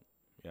swallow,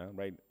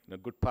 right?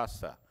 Good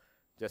pasta,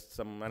 just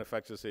some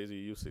manufacturer says you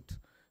use it.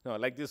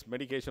 Like this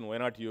medication, why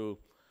not you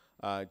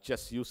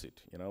just use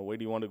it? Why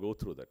do you want to go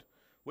through that?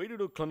 Why do you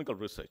do clinical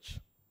research?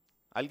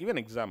 I'll give you an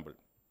example.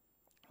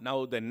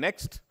 Now, the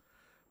next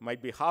might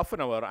be half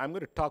an hour. I'm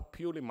going to talk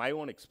purely my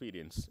own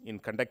experience in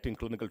conducting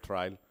clinical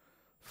trial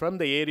from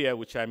the area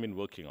which I've been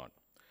working on.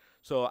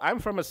 So I'm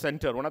from a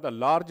center, one of the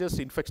largest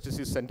infectious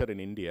disease center in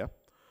India.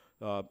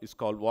 It's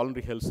called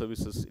Voluntary Health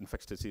Services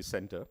Infectious Disease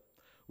Center,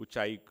 which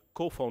I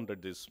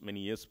co-founded this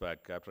many years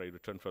back after I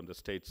returned from the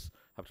States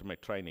after my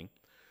training.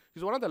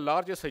 It's one of the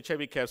largest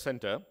HIV care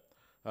center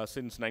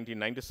since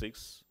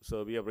 1996.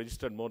 So we have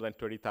registered more than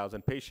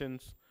 20,000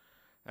 patients.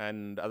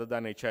 And other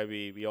than HIV,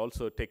 we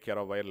also take care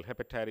of viral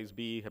hepatitis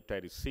B,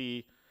 hepatitis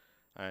C,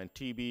 and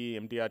TB,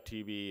 MDR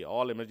TB,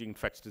 all emerging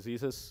infectious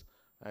diseases.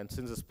 And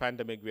since this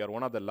pandemic, we are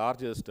one of the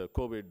largest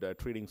COVID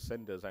treating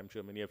centers. I'm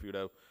sure many of you would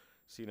have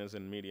seen us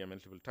in media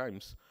multiple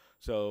times,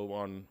 so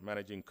on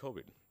managing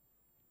COVID.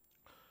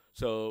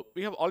 So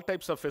we have all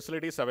types of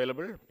facilities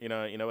available in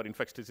our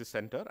infectious disease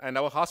center, and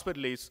our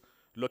hospital is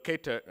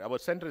located, our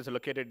center is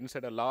located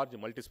inside a large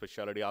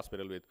multi-specialty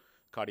hospital with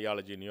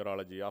cardiology,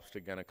 neurology,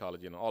 obstetric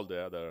gynecology, and all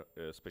the other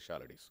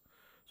specialties.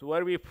 So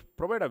where we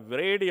provide a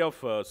variety of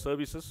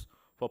services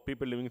for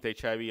people living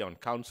with HIV on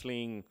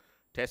counseling,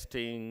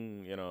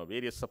 testing,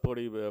 various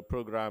supportive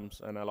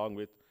programs, and along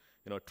with,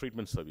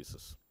 treatment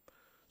services.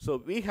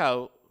 So we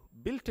have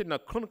built in a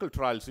clinical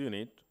trials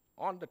unit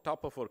on the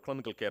top of our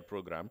clinical care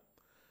program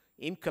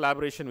in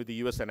collaboration with the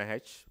US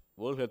NIH,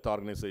 World Health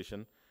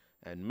Organization,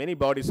 and many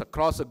bodies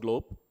across the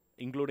globe,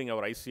 including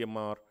our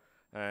ICMR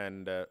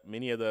and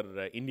many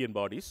other Indian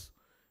bodies,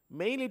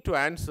 mainly to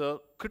answer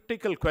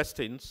critical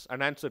questions,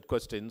 unanswered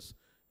questions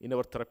in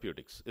our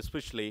therapeutics,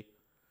 especially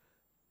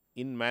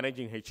in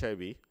managing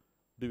HIV.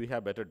 Do we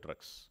have better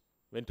drugs?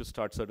 When to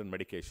start certain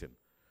medication?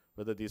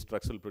 Whether these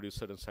drugs will produce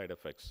certain side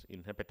effects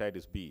in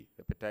hepatitis B,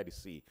 hepatitis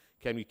C.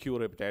 Can we cure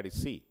hepatitis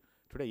C?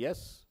 Today,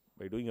 yes.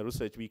 By doing a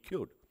research, we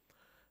cured.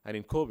 And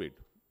in COVID,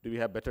 do we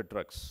have better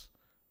drugs?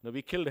 Now,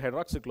 we killed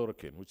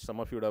hydroxychloroquine, which some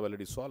of you would have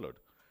already swallowed.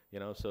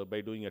 So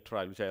by doing a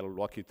trial, which I will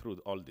walk you through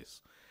all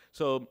this.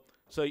 So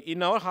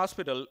in our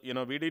hospital,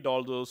 we did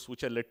all those,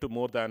 which have led to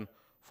more than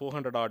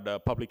 400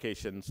 odd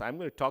publications. I'm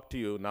going to talk to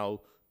you now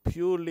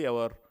purely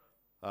our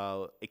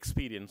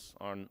experience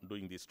on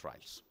doing these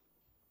trials.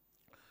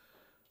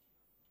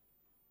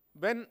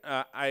 When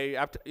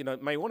after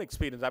my own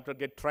experience, after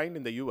get trained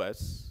in the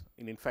U.S.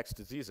 in infectious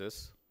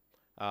diseases,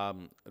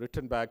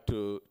 returned back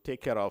to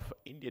take care of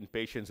Indian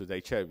patients with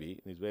HIV.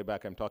 This way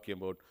back, I'm talking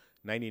about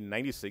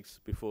 1996,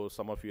 before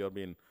some of you have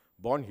been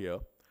born here.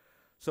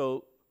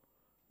 So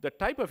the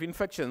type of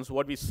infections,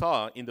 what we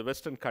saw in the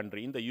Western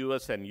country, in the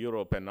US and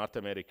Europe and North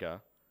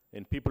America,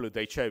 in people with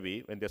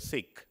HIV, when they're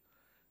sick,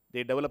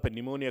 they develop a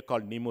pneumonia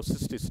called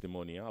pneumocystis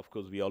pneumonia. Of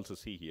course, we also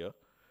see here.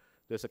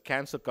 There's a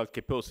cancer called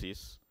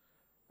Kaposis,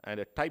 and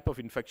a type of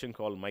infection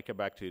called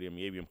Mycobacterium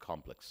avium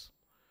complex.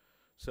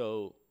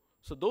 So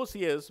those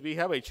years, we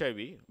have HIV.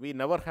 We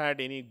never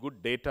had any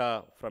good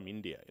data from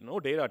India. No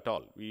data at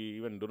all. We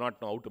even do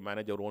not know how to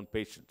manage our own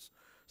patients.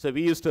 So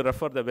we used to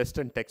refer the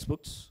Western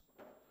textbooks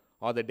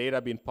or the data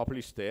being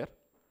published there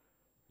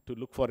to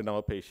look for in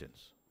our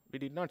patients. We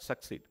did not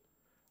succeed.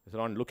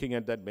 So on looking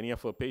at that, many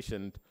of our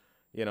patients,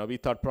 we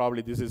thought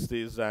probably this is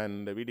this,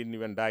 and we didn't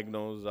even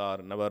diagnose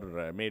or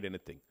never made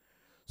anything.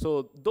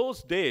 So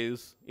those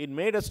days, it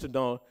made us to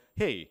know,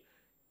 hey,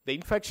 the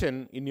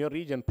infection in your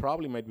region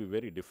probably might be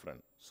very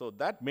different. So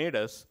that made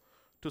us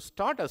to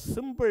start a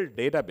simple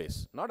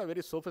database, not a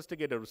very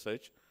sophisticated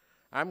research.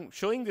 I'm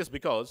showing this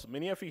because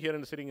many of you here in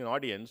the sitting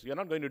audience, you're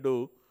not going to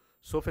do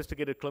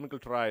sophisticated clinical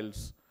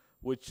trials,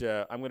 which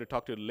I'm going to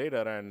talk to you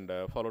later and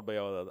followed by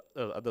our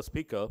other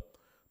speaker,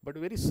 but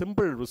very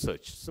simple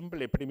research, simple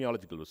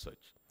epidemiological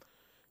research.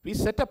 We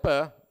set up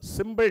a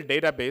simple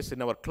database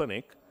in our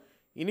clinic.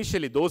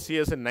 Initially, those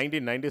years in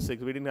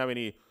 1996, we didn't have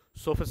any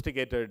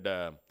sophisticated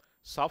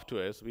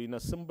softwares. We in a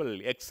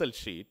simple Excel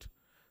sheet.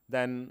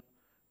 Then,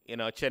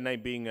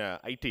 Chennai being an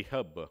IT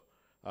hub,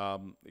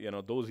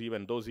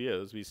 those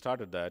years, we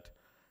started that.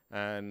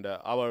 And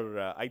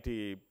our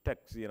IT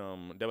techs,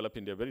 developed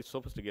into a very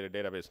sophisticated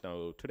database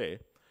now today.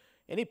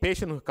 Any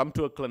patient who come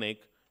to a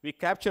clinic, we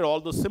capture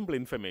all the simple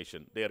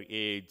information, their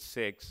age,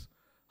 sex,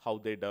 how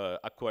they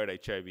acquired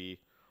HIV,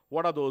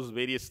 what are those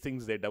various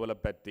things they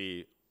develop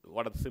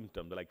what are the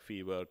symptoms, like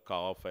fever,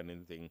 cough, and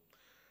anything.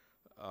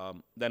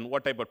 Then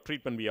what type of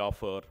treatment we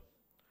offer,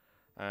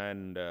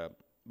 and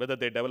whether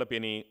they develop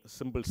any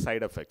simple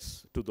side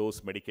effects to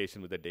those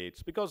medication with the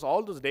dates. Because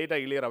all those data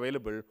earlier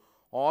available,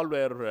 all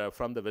were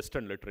from the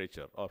Western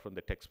literature or from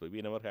the textbook.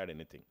 We never had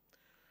anything.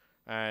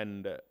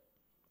 And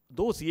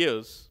those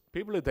years,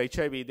 people with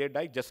HIV, they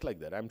died just like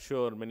that. I'm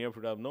sure many of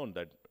you have known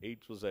that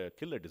AIDS was a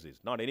killer disease.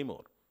 Not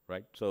anymore,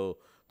 right? So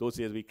those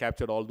years, we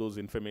captured all those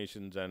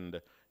informations and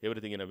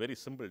everything in a very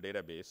simple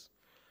database.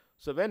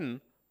 So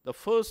when the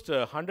first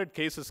 100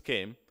 cases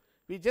came,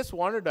 we just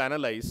wanted to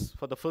analyze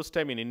for the first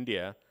time in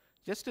India,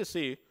 just to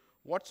see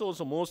what's those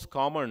most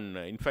common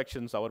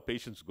infections our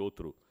patients go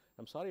through.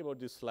 I'm sorry about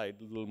this slide,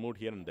 a little moved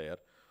here and there.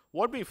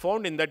 What we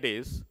found in that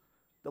is,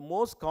 the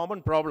most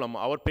common problem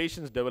our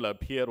patients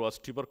developed here was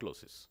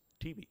tuberculosis,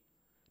 TB.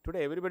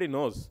 Today, everybody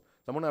knows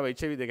someone have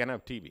HIV, they can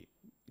have TB.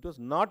 It was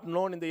not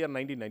known in the year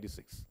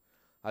 1996.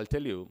 I'll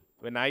tell you,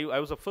 when I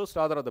was the first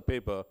author of the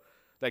paper,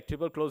 like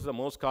tuberculosis is the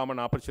most common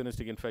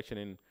opportunistic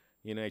infection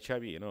in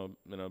HIV,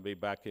 way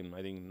back in,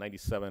 I think,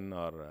 97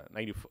 or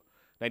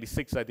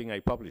 96, I think I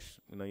published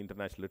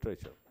international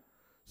literature.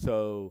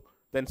 So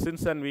then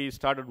since then, we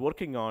started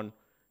working on,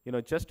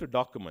 just to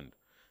document.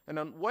 And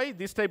on why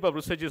this type of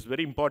research is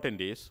very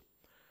important is,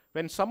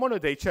 when someone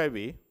with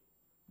HIV,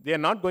 they are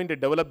not going to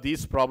develop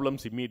these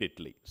problems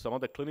immediately. Some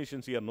of the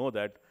clinicians here know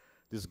that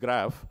this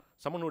graph,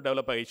 someone who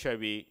develop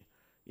HIV,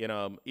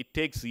 it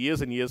takes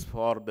years and years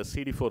for the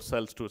CD4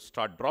 cells to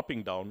start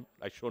dropping down,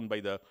 as shown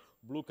by the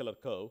blue color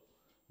curve.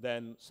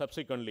 Then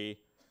subsequently,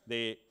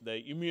 the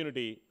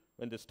immunity,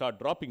 when they start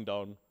dropping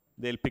down,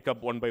 they'll pick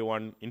up one by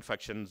one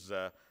infections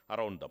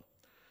around them.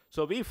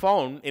 So we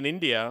found in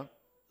India,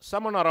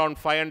 someone around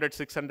 500,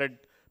 600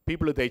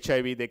 people with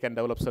HIV, they can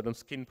develop certain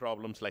skin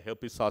problems like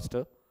herpes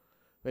zoster.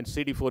 When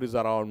CD4 is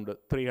around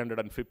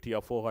 350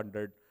 or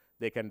 400,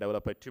 they can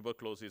develop a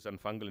tuberculosis and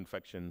fungal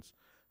infections.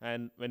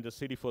 And when the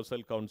CD4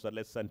 cell counts are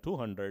less than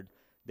 200,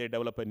 they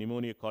develop a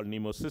pneumonia called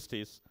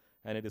pneumocystis,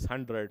 and it is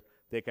 100,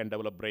 they can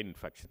develop brain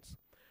infections.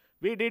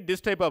 We did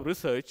this type of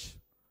research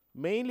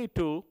mainly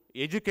to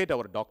educate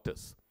our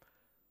doctors.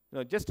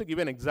 Just to give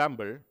an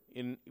example,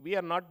 we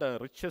are not the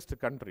richest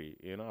country.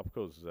 Of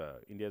course,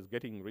 India is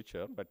getting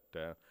richer, but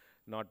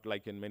not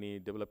like in many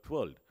developed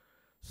world.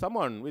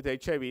 Someone with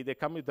HIV, they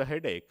come with a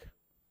headache.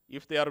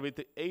 if they are with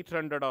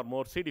 800 or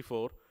more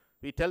CD4,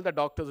 we tell the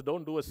doctors,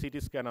 don't do a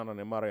CT scan or an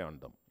MRI on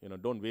them.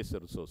 Don't waste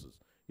your resources.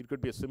 It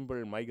could be a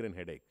simple migraine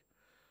headache.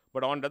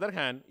 But on the other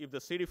hand, if the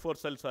CD4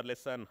 cells are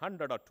less than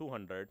 100 or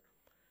 200,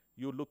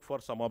 you look for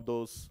some of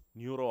those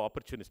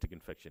neuro-opportunistic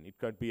infection. It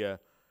could be a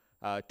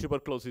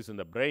tuberculosis in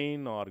the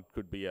brain, or it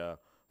could be a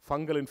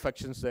fungal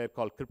infections there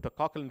called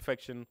cryptococcal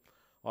infection,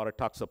 or a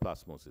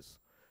toxoplasmosis.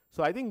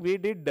 So I think we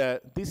did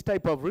this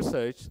type of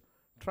research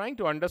trying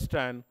to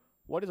understand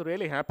what is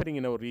really happening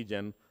in our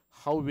region,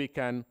 how we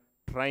can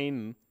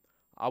train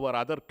our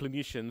other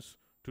clinicians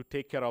to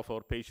take care of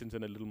our patients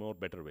in a little more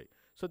better way.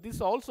 So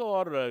these also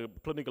are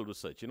clinical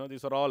research.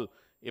 These are all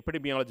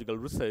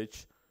epidemiological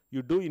research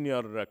you do in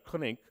your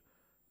clinic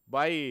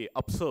by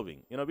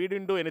observing. We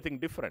didn't do anything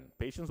different.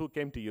 Patients who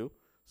came to you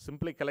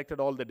simply collected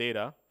all the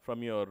data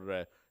from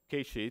your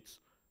case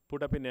sheets,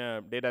 put up in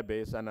a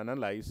database and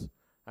analyze,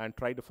 and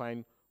try to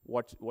find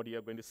what you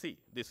are going to see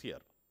this year.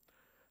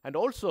 And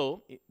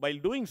also, while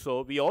doing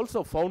so, we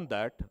also found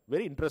that,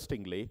 very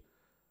interestingly,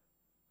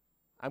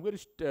 I'm going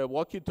to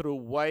walk you through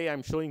why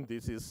I'm showing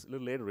this is a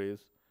little later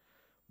is,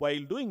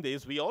 while doing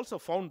this, we also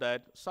found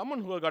that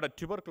someone who got a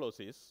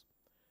tuberculosis,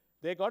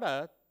 they got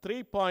a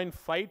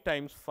 3.5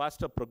 times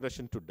faster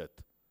progression to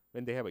death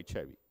when they have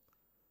HIV.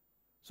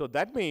 So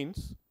that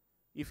means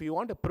if you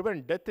want to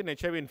prevent death in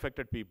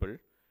HIV-infected people,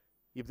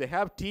 if they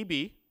have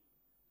TB,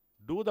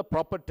 do the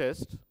proper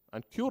test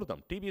and cure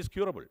them. TB is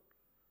curable.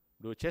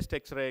 Do a chest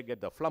X-ray,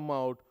 get the phlegm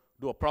out,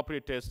 do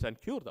appropriate test, and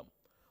cure them.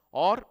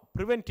 Or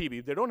prevent TB.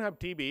 If they don't have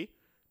TB,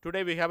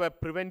 today we have a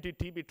preventive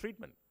TB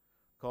treatment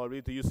called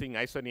with using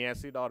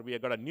isoniazid, or we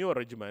have got a newer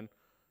regimen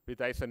with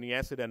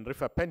isoniazid and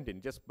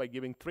rifampicin. Just by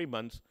giving 3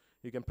 months,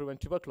 you can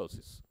prevent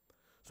tuberculosis.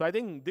 So I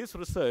think this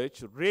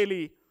research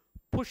really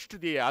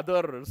pushed the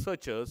other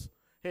researchers,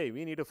 hey,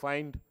 we need to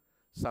find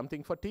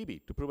something for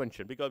TB to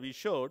prevention, because we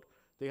showed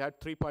they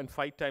had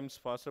 3.5 times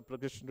faster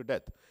progression to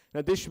death.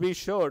 Now this we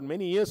showed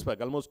many years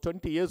back, almost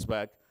 20 years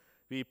back,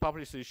 we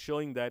published this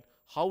showing that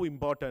how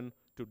important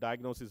to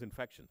diagnose these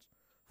infections.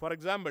 For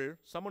example,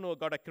 someone who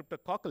got a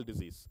cryptococcal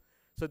disease.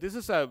 So this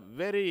is a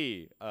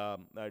very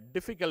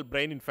difficult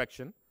brain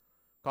infection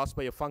caused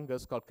by a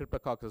fungus called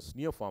Cryptococcus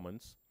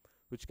neoformans,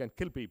 which can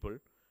kill people.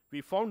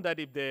 We found that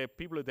if the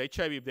people with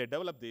HIV, if they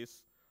develop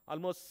this,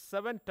 almost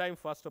 7 times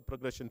faster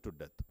progression to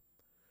death.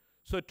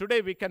 So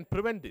today we can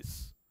prevent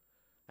this.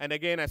 And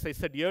again, as I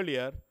said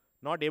earlier,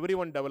 not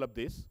everyone develop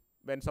this.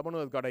 When someone who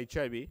has got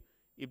HIV,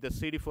 if the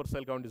CD4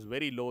 cell count is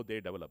very low, they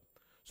develop.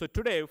 So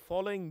today,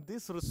 following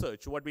this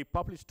research, what we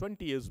published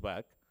 20 years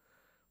back,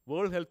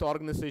 World Health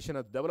Organization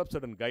has developed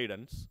certain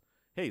guidance.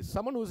 Hey,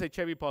 someone who is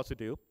HIV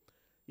positive,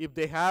 if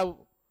they have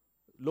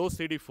low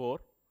CD4,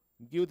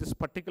 give this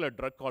particular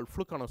drug called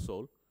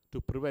fluconazole to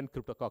prevent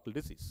cryptococcal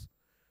disease.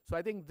 So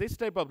I think this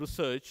type of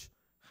research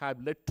have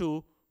led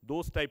to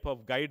those type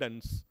of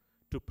guidance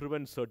to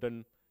prevent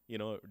certain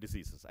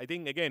diseases. I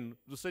think, again,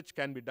 research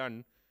can be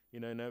done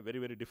in a very,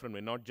 very different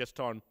way, not just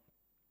on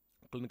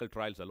clinical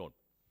trials alone.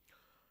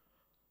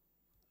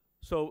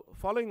 So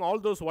following all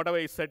those, whatever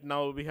I said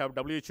now, we have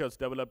WHO has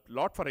developed a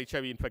lot for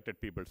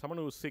HIV-infected people. Someone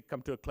who is sick,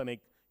 come to a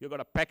clinic, you've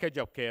got a package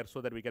of care so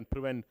that we can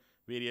prevent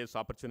various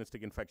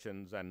opportunistic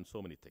infections and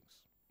so many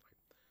things.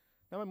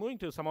 Now I'm moving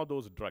to some of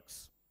those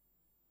drugs.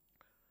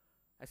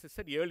 As I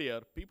said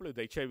earlier, people with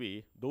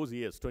HIV, those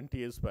years, 20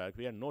 years back,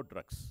 we had no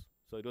drugs.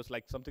 So it was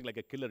like something like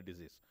a killer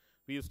disease.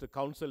 We used to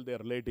counsel their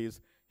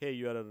relatives, hey,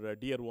 your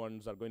dear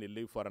ones are going to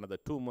live for another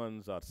 2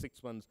 months or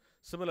 6 months,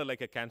 similar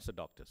like a cancer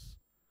doctors.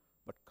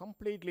 But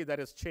completely that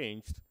has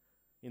changed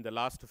in the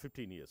last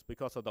 15 years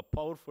because of the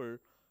powerful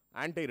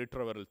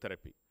antiretroviral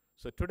therapy.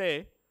 So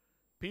today,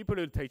 people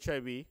with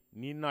HIV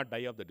need not die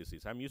of the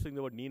disease. I'm using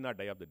the word need not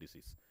die of the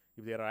disease.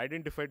 If they are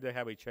identified they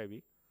have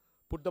HIV,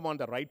 put them on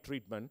the right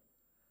treatment,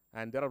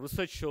 and there are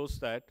research shows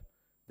that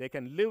they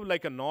can live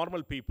like a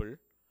normal people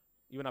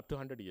even up to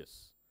 100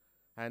 years.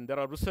 And there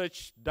are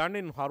research done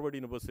in Harvard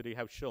University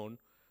have shown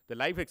the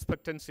life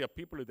expectancy of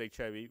people with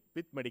HIV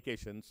with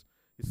medications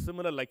is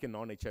similar like in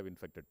non-HIV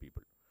infected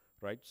people,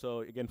 right? So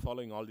again,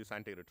 following all these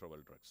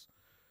antiretroviral drugs.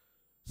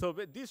 So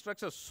these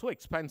drugs are so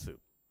expensive.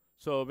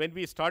 So when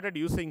we started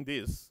using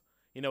this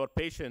in our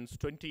patients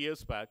 20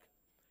 years back,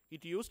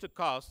 it used to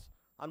cost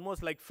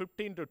almost like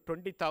 15 to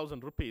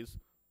 20,000 rupees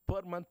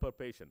per month per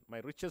patient. My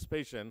richest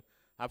patient,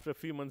 after a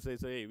few months, they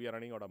say, hey, we are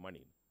running out of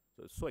money.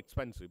 So it's so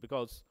expensive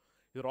because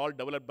they're all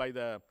developed by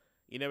the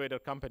innovator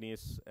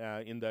companies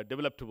in the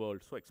developed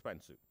world, so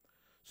expensive.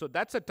 So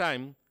that's a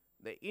time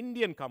the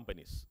Indian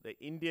companies, the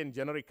Indian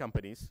generic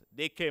companies,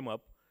 they came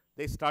up,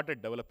 they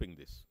started developing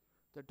this.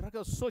 The drug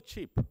was so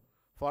cheap.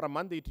 For a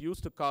month, it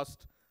used to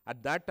cost,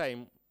 at that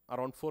time,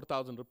 around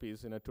 4,000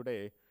 rupees.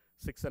 Today,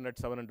 600,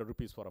 700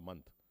 rupees for a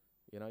month.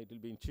 It will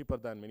be cheaper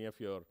than many of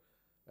your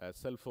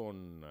cell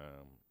phone,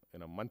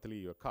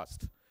 monthly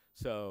cost.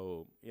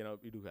 So,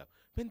 we do have.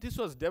 When this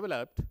was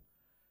developed,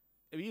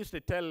 we used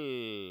to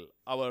tell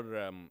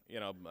our,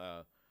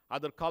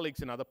 other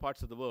colleagues in other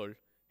parts of the world,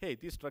 hey,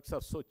 these drugs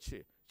are so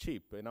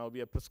cheap,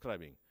 we are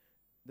prescribing.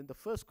 Then the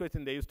first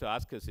question they used to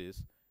ask us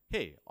is,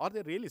 hey, are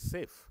they really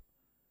safe?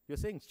 You're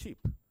saying it's cheap.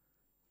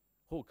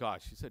 Oh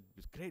gosh, he said,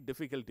 with great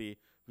difficulty,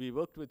 we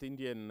worked with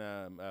Indian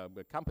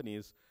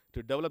companies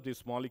to develop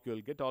this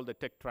molecule, get all the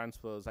tech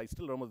transfers. I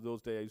still remember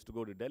those days I used to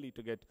go to Delhi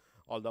to get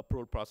all the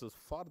approval process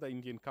for the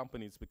Indian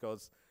companies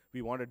because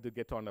we wanted to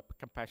get on a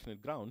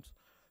compassionate grounds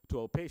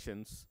to our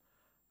patients.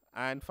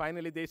 And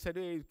finally they said,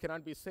 hey, it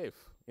cannot be safe.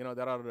 You know,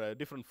 there are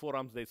different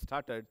forums they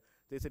started.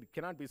 They said it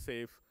cannot be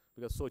safe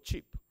because it's so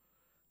cheap.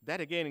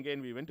 That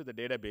again, we went to the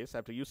database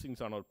after using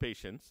it on our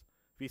patients.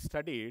 We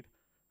studied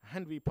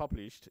and we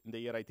published in the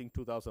year, I think,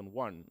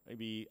 2001.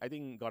 We, I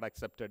think, got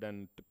accepted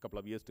and took a couple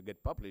of years to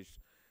get published,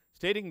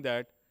 stating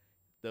that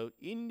the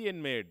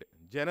Indian-made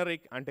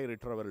generic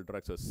antiretroviral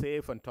drugs are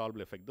safe and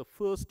tolerable effect. The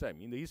first time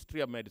in the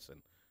history of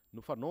medicine,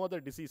 for no other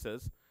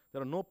diseases,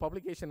 there are no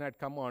publication had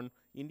come on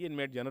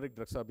Indian-made generic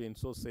drugs are being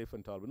so safe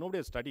and tolerable. Nobody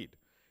has studied.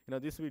 You know,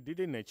 this we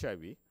did in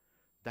HIV.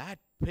 That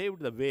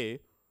paved the way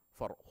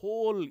for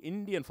whole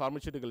Indian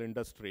pharmaceutical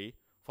industry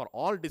for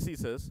all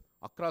diseases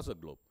across the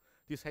globe.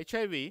 This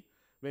HIV,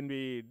 when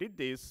we did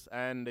this,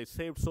 and they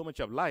saved so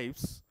much of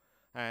lives,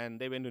 and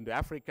they went into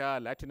Africa,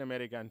 Latin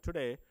America, and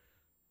today,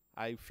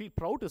 I feel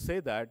proud to say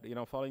that, you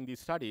know, following these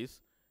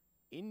studies,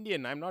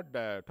 Indian, I'm not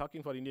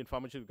talking for Indian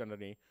pharmaceutical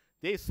company,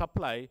 they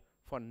supply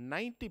for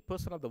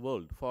 90% of the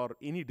world for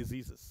any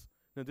diseases.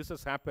 Now, this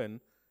has happened,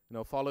 you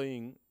know,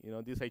 following, you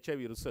know, this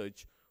HIV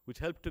research, which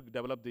helped to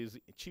develop these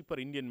cheaper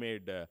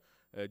Indian-made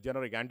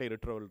generic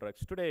antiretroviral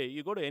drugs. Today,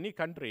 you go to any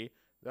country,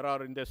 there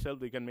are in their shelf,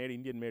 they can made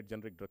Indian-made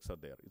generic drugs are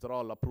there. It's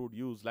all approved,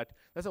 used. That's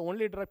the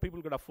only drug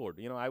people could afford.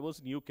 You know, I was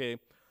in UK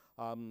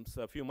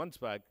a few months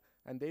back,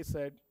 and they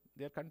said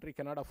their country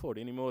cannot afford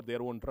anymore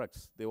their own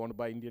drugs. They want to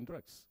buy Indian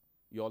drugs.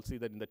 You all see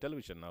that in the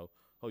television now,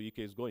 how UK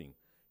is going.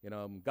 You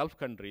know, Gulf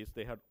countries,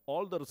 they had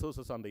all the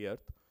resources on the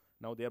earth.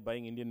 Now they are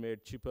buying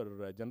Indian-made cheaper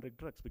generic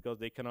drugs because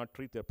they cannot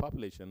treat their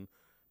population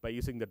by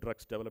using the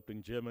drugs developed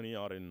in Germany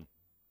or in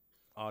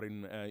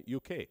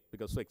UK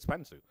because it's so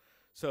expensive.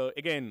 So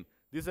again,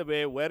 this is a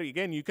way where,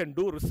 again, you can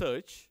do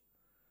research,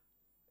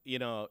 you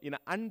know, in an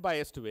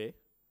unbiased way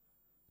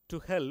to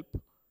help,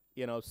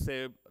 you know,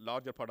 save a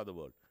larger part of the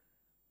world.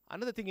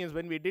 Another thing is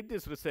when we did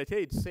this research,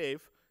 hey, it's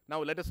safe,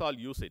 now let us all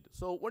use it.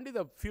 So only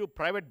the few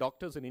private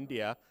doctors in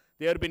India,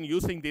 they have been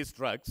using these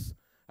drugs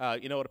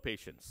in our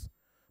patients.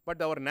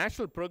 But our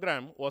national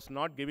program was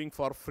not giving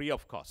for free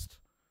of cost,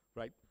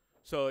 right?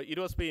 So it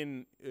was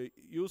being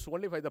used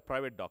only by the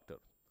private doctor.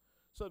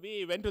 So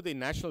we went to the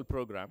national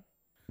program.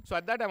 So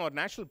at that time, our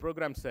national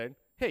program said,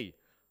 hey,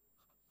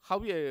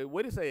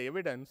 where is the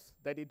evidence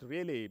that it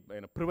really,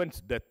 you know,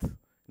 prevents death? You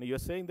know, you're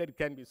saying that it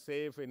can be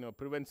safe, you know,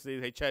 prevents the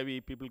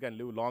HIV, people can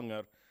live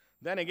longer.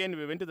 Then again,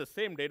 we went to the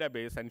same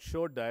database and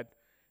showed that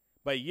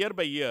by year,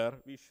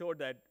 we showed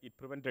that it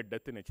prevented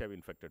death in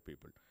HIV-infected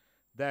people.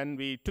 Then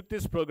we took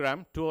this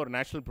program to our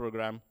national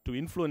program to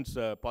influence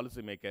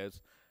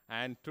policymakers.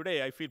 And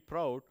today, I feel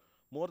proud,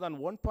 more than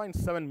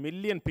 1.7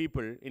 million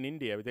people in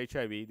India with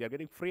HIV, they are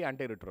getting free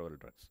antiretroviral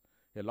drugs.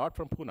 A lot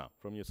from Pune,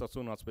 from your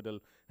Sassoon Hospital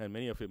and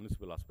many of your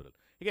municipal hospitals.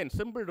 Again,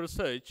 simple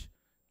research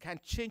can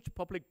change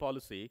public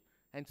policy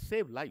and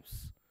save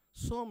lives.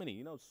 So many,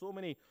 you know,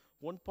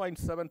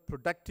 1.7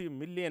 productive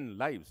million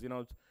lives, you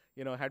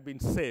know, had been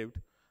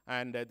saved,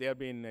 and they have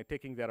been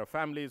taking their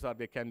families, or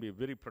they can be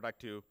very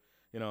productive,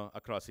 you know,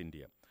 across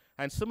India.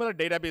 And similar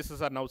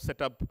databases are now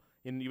set up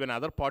in even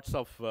other parts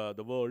of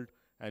the world,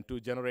 and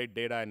to generate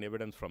data and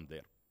evidence from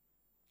there.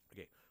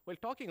 Okay, well,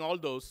 talking all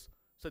those,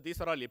 so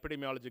these are all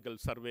epidemiological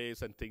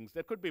surveys and things.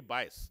 There could be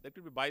bias. There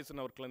could be bias in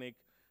our clinic.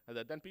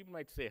 Then people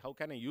might say, how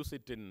can I use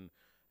it in,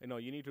 you know,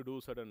 you need to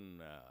do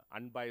certain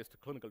unbiased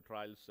clinical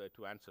trials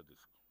to answer this.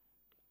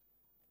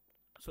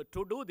 So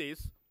to do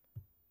this,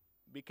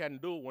 we can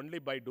do only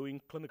by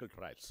doing clinical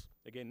trials.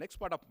 Again, next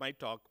part of my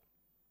talk,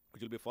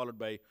 which will be followed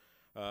by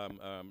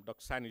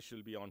Dr. Sanish,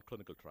 will be on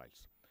clinical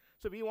trials.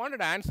 So we wanted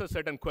to answer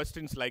certain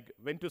questions like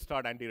when to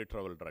start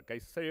antiretroviral drug. I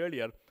said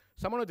earlier,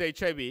 someone with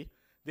HIV,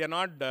 they are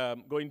not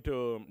going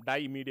to die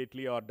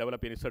immediately or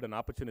develop any certain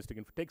opportunistic.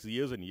 It takes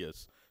years and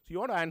years. So you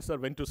want to answer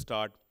when to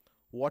start,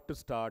 what to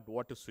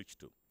switch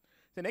to.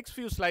 The next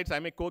few slides I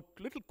may go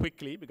a little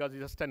quickly because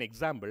it's just an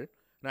example.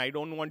 Now I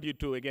don't want you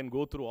to again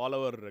go through all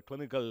our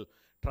clinical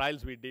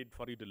trials we did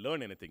for you to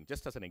learn anything,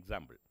 just as an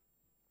example.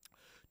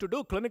 To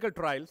do clinical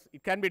trials,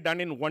 it can be done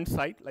in one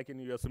site, like in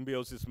your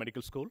Symbiosis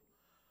Medical School,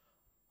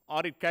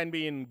 or it can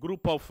be in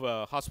group of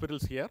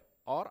hospitals here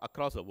or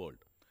across the world.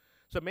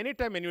 So many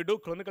times when you do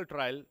clinical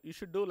trial, you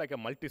should do like a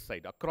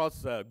multi-site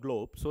across the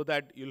globe so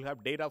that you'll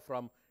have data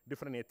from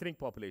different ethnic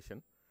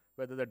population,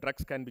 whether the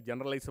drugs can be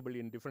generalizable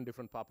in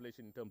different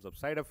population in terms of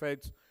side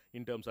effects,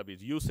 in terms of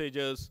its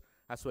usages,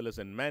 as well as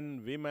in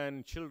men,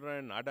 women,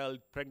 children, adult,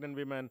 pregnant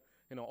women,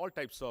 you know, all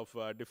types of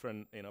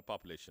different, you know,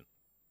 population.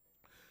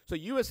 So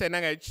US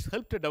NIH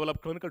helped to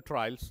develop clinical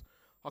trials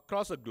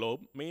across the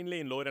globe,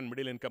 mainly in lower and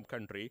middle income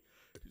country,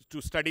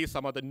 to study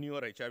some of the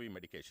newer HIV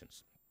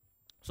medications.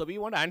 So we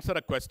want to answer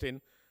a question,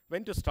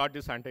 when to start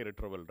this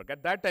antiretroviral drug.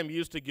 At that time, we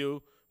used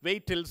to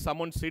wait till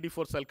someone's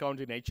CD4 cell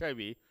count in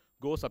HIV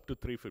goes up to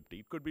 350.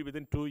 It could be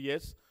within 2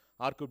 years,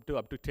 R-cube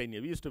up to 10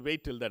 years. We used to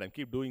wait till that and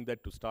keep doing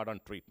that to start on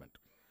treatment.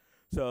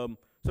 So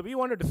we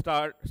wanted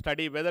to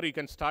study whether you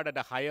can start at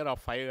a higher of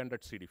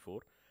 500 CD4.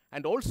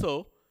 And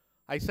also,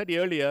 I said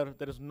earlier,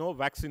 there is no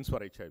vaccines for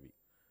HIV.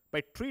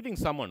 By treating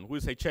someone who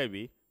is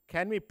HIV,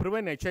 can we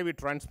prevent HIV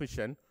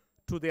transmission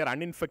to their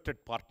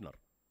uninfected partner?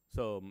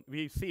 So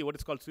we see what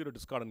is called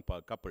serodiscordant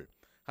couple.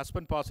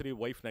 Husband positive,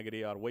 wife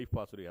negative, or wife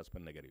positive,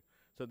 husband negative.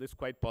 So this is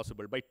quite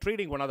possible. By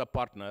treating one other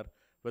partner,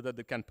 whether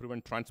they can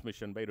prevent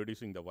transmission by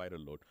reducing the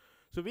viral load.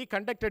 So we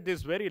conducted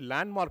this very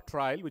landmark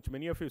trial, which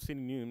many of you have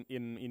seen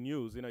in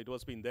news. It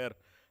was been there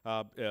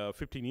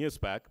 15 years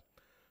back.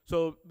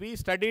 So we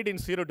studied in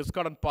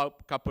serodiscordant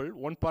couple,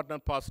 one partner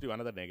positive,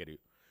 another negative.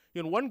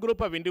 In one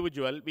group of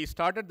individual, we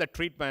started the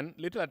treatment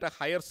little at a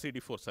higher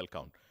CD4 cell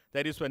count.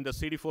 That is when the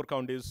CD4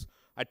 count is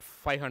at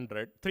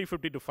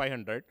 350 to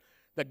 500.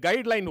 The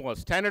guideline was,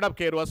 standard of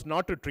care was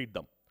not to treat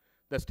them.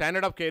 The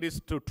standard of care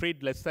is to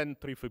treat less than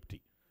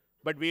 350.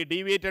 But we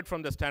deviated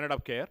from the standard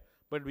of care,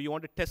 but we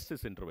want to test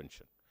this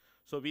intervention.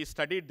 So we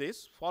studied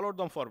this, followed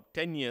them for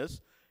 10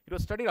 years. It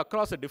was studied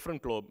across a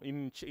different globe.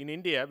 In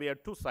India, we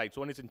had two sites.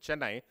 One is in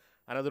Chennai,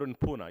 another in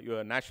Pune,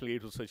 your National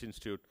AIDS Research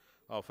Institute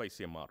of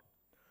ICMR.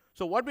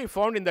 So what we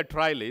found in the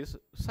trial is,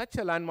 such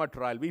a landmark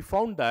trial, we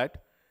found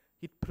that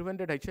it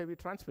prevented HIV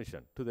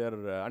transmission to their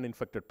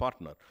uninfected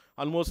partner.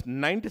 Almost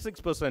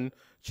 96%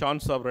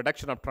 chance of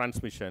reduction of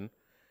transmission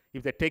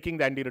if they're taking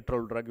the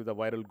antiretroviral drug if the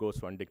viral goes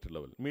to undetected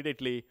level.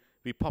 Immediately,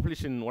 we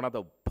published in one of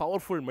the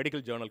powerful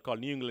medical journal called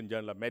New England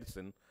Journal of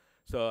Medicine,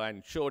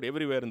 and showed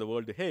everywhere in the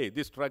world, hey,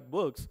 this drug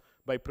works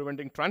by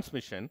preventing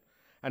transmission.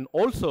 And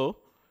also,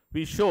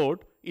 we showed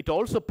it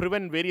also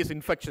prevents various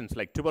infections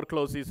like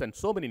tuberculosis and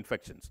so many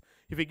infections.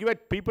 If you give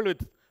it people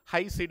with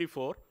high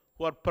CD4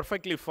 who are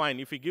perfectly fine,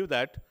 if you give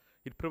that,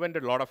 it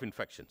prevented a lot of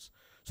infections.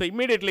 So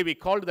immediately we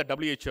called the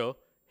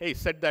WHO,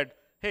 said that,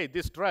 hey,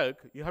 this drug,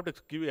 you have to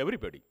give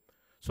everybody.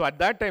 So at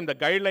that time, the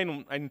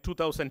guideline in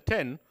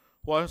 2010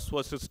 was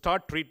to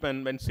start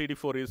treatment when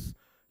CD4 is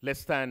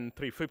less than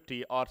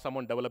 350 or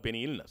someone develop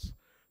any illness.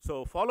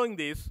 So following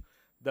this,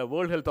 the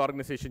World Health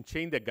Organization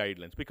changed their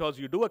guidelines because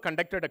you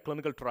conducted a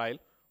clinical trial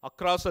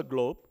across the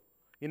globe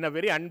in a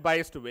very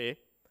unbiased way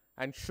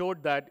and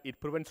showed that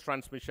it prevents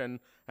transmission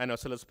and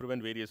as well as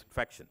prevent various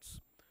infections.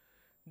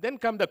 Then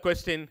come the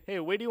question, hey,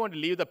 why do you want to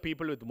leave the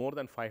people with more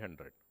than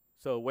 500?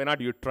 So why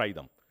not you try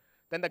them?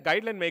 Then the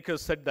guideline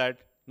makers said that,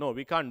 no,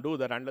 we can't do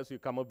that unless you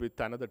come up with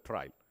another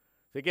trial.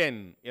 So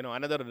again,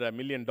 another $1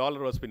 million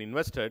has been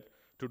invested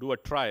to do a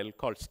trial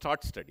called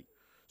START study.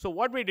 So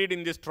what we did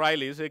in this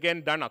trial is,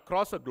 again, done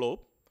across the globe.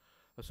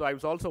 So I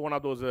was also one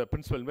of those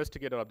principal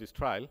investigators of this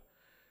trial.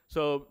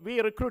 So we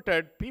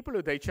recruited people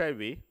with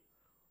HIV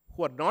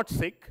who are not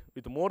sick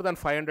with more than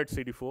 500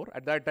 CD4.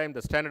 At that time,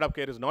 the standard of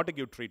care is not to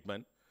give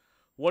treatment.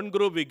 One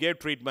group we gave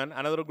treatment,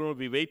 another group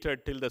we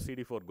waited till the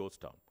CD4 goes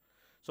down.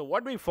 So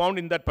what we found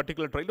in that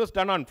particular trial, it was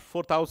done on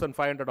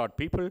 4,500 odd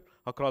people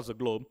across the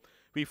globe.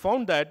 We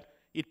found that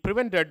it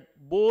prevented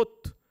both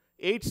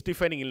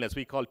AIDS-defining illness,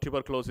 we call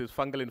tuberculosis,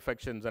 fungal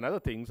infections, and other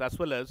things, as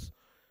well as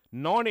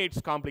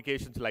non-AIDS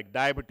complications like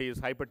diabetes,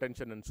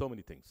 hypertension, and so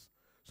many things.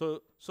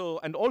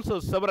 And also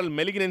several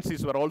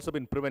malignancies were also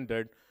been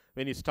prevented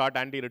when you start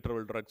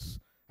antiretroviral drugs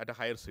at a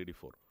higher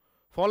CD4.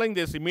 Following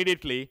this,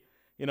 immediately,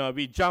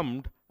 we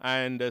jumped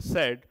and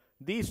said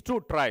these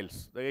two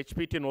trials, the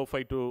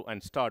HPTN-052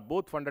 and START,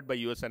 both funded by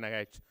US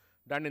NIH,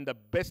 done in the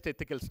best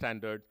ethical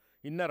standard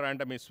in a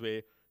randomized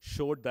way,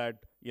 showed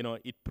that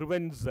it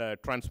prevents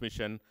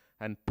transmission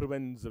and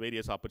prevents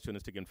various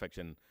opportunistic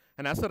infection.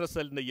 And as a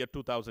result, in the year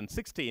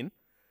 2016,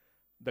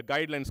 the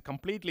guidelines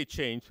completely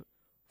changed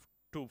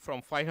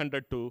from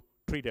 500 to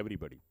treat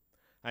everybody.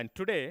 And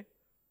today,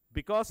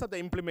 because of the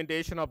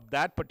implementation of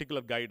that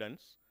particular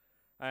guidance,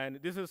 and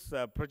this is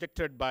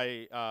projected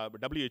by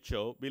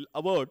WHO, will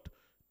avert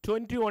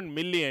 21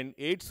 million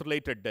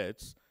AIDS-related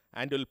deaths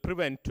and will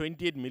prevent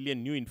 28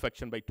 million new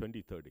infection by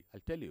 2030. I'll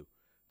tell you,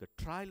 the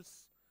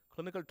trials,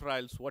 clinical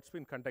trials, what's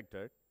been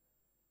conducted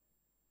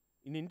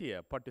in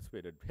India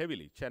participated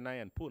heavily.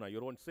 Chennai and Pune,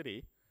 your own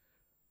city,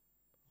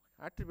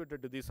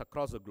 attributed to this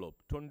across the globe,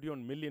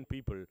 21 million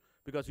people,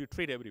 because you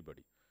treat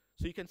everybody.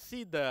 So you can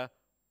see the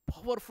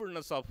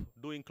powerfulness of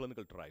doing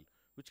clinical trial,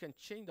 which can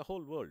change the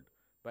whole world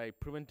by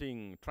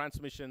preventing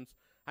transmissions.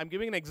 I'm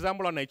giving an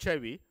example on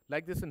HIV.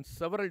 Like this in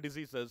several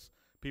diseases,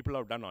 people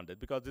have done on it.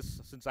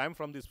 Because since I'm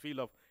from this field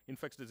of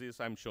infectious disease,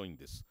 I'm showing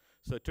this.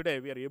 So today,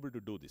 we are able to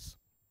do this.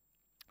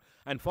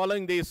 And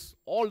following this,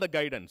 all the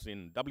guidance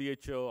in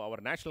WHO, our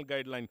national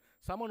guideline,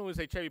 someone who is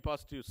HIV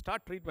positive,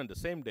 start treatment the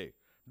same day.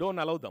 Don't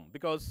allow them,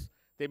 because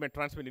they may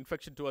transmit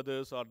infection to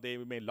others, or they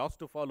may lose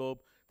to follow-up,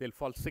 they'll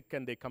fall sick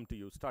and they come to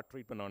you. Start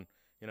treatment on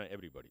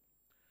everybody.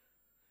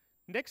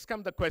 Next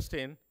comes the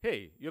question,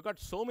 hey, you got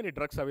so many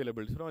drugs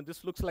available.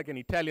 This looks like an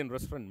Italian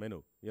restaurant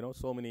menu.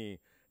 So many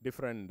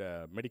different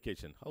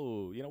medication.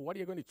 What are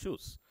you going to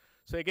choose?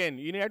 So again,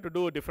 you need to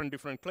do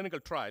different clinical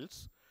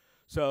trials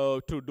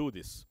to do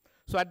this.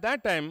 So at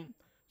that time,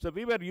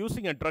 we were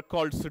using a drug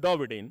called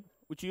Sidovudine,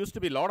 which used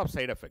to be a lot of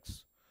side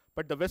effects.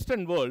 But the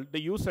Western world, they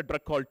use a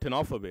drug called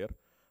tenofovir,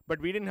 but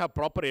we didn't have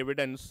proper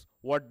evidence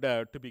what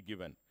to be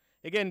given.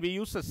 Again, we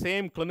use the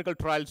same clinical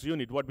trials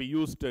unit, what we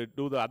used to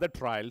do the other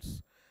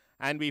trials,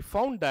 and we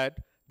found that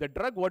the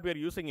drug what we're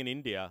using in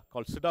India,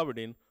 called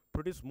sidavudine,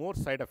 produced more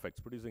side effects,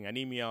 producing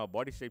anemia,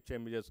 body shape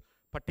changes,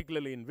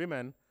 particularly in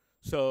women.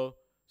 So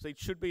it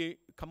should be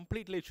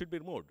completely, it should be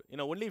removed.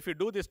 Only if you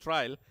do this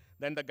trial,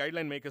 then the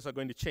guideline makers are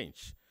going to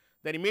change.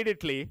 Then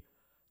immediately,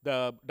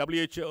 the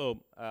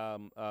WHO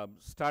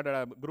started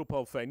a group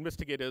of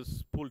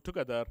investigators pulled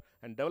together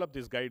and developed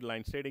this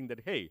guideline stating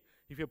that, hey,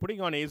 if you're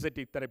putting on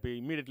AZT therapy,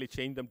 immediately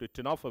change them to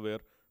tenofovir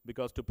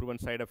because to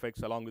prevent side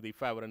effects along with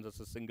efavirenz as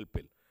a single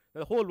pill.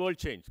 The whole world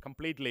changed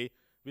completely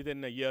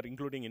within a year,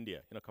 including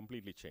India,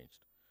 completely changed.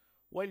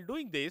 While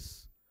doing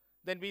this,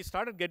 then we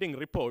started getting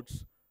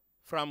reports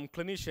from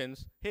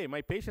clinicians, hey,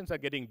 my patients are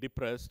getting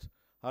depressed,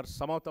 or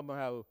some of them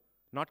have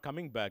not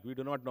coming back. We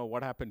do not know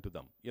what happened to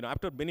them.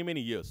 After many,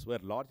 many years, where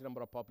large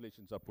number of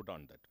populations are put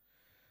on that.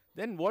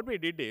 Then what we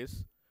did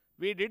is,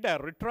 we did a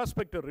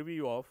retrospective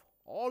review of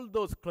all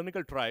those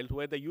clinical trials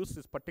where they use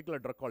this particular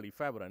drug called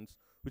efavirenz,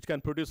 which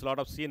can produce a lot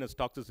of CNS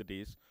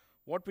toxicities.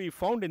 What we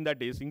found in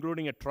that is,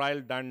 including a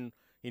trial done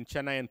in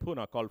Chennai and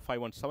Pune called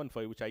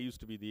 5175, which I used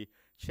to be the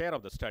chair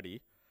of the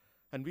study,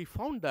 and we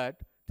found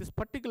that this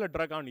particular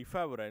drug on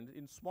efavirenz,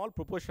 in small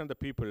proportion of the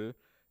people,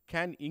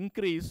 can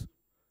increase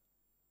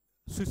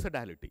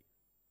suicidality.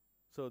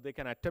 So they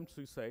can attempt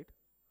suicide,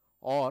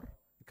 or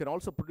it can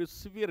also produce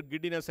severe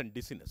giddiness and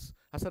dizziness.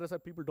 As a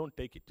result, people don't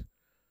take it.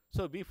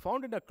 So we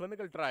found in a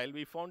clinical trial,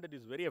 we found it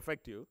is very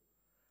effective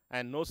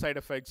and no side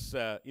effects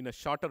in a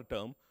shorter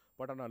term,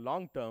 but on a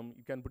long term,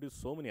 it can produce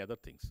so many other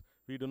things.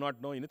 We do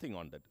not know anything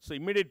on that. So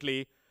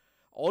immediately,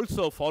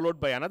 also followed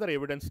by another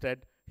evidence that,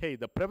 hey,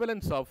 the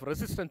prevalence of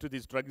resistance to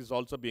this drug is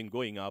also being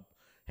going up.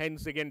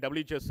 Hence, again,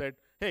 WHO said,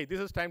 hey, this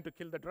is time to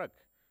kill the drug.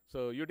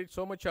 So you did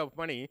so much of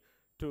money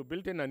to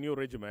build in a new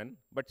regimen,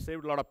 but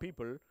saved a lot of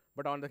people,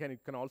 but on the hand,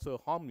 it can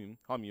also harm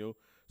you.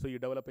 So you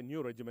develop a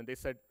new regimen. They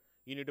said,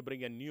 you need to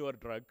bring a newer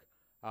drug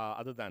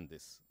other than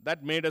this.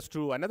 That made us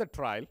to another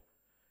trial,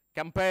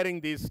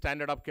 comparing the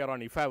standard of care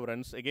on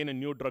efavirenz, again a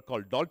new drug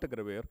called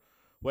dolutegravir,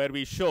 where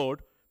we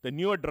showed the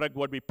newer drug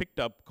what we picked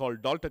up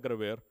called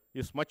dolutegravir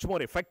is much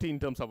more effective in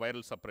terms of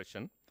viral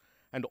suppression,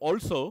 and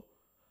also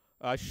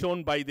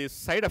shown by these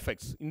side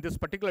effects. In this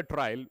particular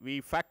trial,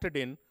 we factored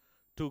in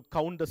to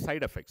count the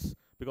side effects,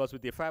 because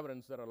with the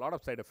efavirenz, there are a lot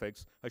of side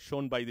effects, as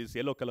shown by these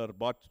yellow color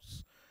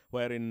box,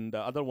 where in the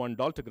other one,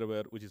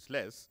 dolutegravir, which is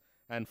less,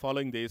 and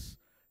following this,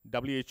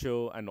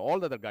 WHO and all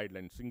the other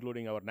guidelines,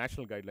 including our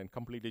national guideline,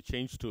 completely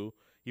changed to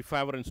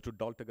efavirenz to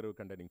dolutegravir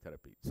containing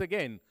therapy. So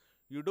again,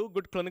 you do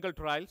good clinical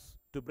trials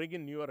to bring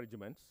in newer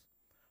regimens,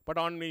 but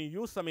when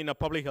you use them in a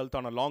public health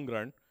on a long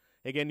run,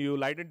 again, you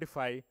will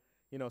identify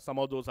some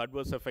of those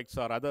adverse effects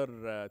or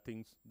other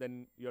things,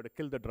 then you have to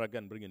kill the drug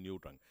and bring a new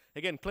drug.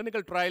 Again,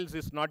 clinical trials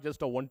is not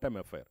just a one-time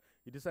affair.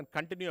 It is a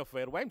continuous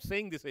affair. Why I'm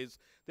saying this is,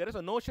 there is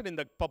a notion in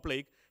the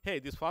public, hey,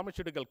 these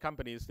pharmaceutical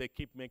companies, they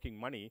keep making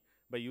money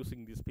by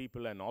using these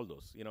people and all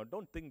those.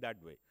 Don't think that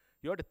way.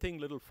 You have to think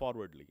a little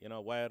forwardly,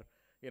 where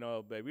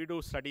we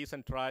do studies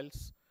and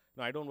trials.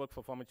 I don't work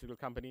for a pharmaceutical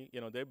company.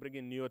 They bring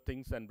in newer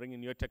things and bring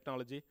in newer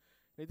technology.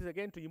 It is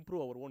again to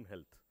improve our own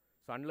health.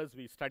 So unless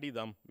we study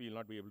them, we will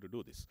not be able to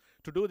do this.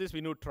 To do this,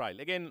 we need trial.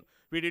 Again,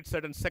 we did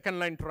certain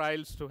second-line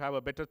trials to have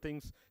a better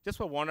things. Just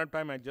for one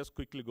time, I just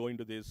quickly go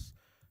into this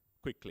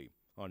quickly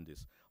on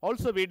this.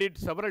 Also, we did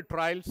several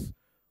trials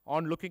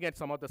on looking at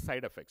some of the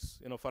side effects.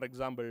 For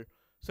example,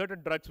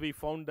 certain drugs we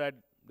found that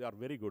they are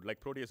very good, like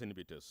protease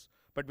inhibitors.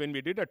 But when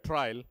we did a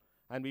trial,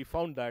 and we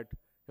found that,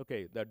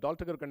 okay, the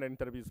dolutegravir containing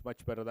therapy is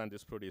much better than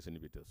this protease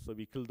inhibitors. So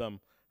we kill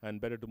them, and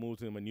better to move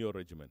them a newer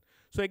regimen.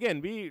 So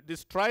again,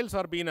 these trials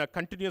are being a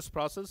continuous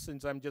process,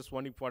 since I'm just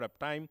running out of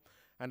time,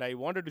 and I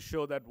wanted to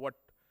show that what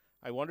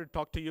I wanted to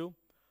talk to you.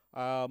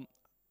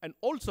 And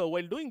also,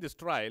 while doing this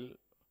trial,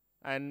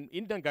 and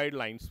in the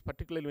guidelines,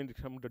 particularly when it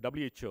comes to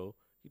WHO,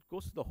 it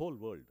goes to the whole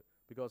world,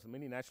 because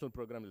many national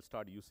programs will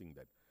start using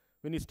that.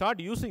 When you start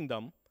using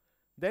them,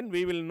 then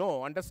we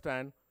will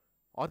understand,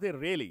 are they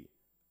really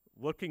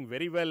working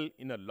very well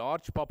in a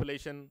large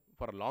population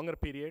for a longer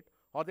period,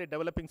 or they're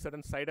developing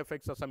certain side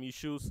effects or some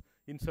issues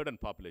in certain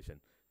population.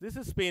 This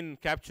has been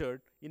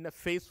captured in a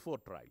phase 4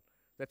 trial.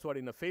 That's what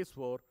in a phase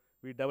 4,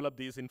 we develop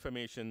these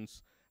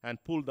informations and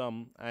pull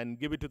them and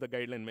give it to the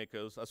guideline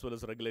makers as well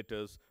as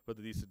regulators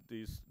whether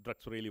these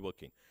drugs are really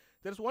working.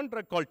 There's one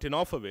drug called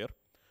tenofovir.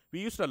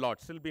 We used a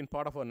lot, still been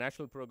part of our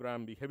national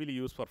program. We heavily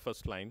use for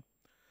first line.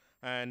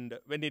 And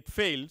when it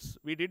fails,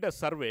 we did a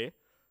survey,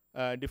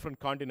 different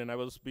continent. I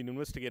was being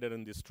investigated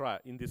in this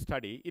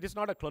study. It is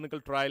not a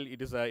clinical trial.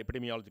 It is an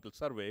epidemiological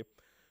survey.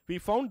 We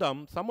found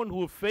someone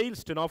who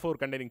fails tenofovir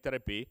containing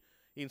therapy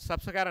in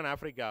sub-Saharan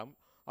Africa,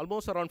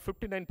 almost around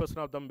 59%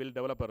 of them will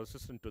develop a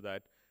resistance to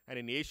that. And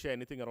in Asia,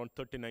 anything around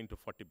 39 to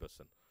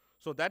 40%.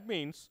 So that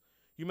means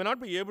you may not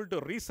be able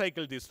to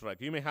recycle this drug.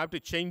 You may have to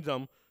change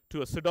them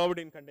to a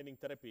sidavudine containing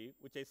therapy,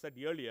 which I said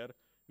earlier.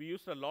 We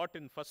used a lot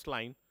in first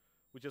line,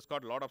 which has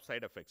got a lot of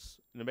side effects.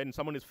 When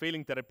someone is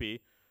failing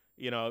therapy,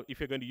 if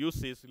you're going to use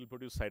this, it will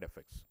produce side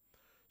effects.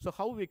 So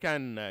how we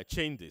can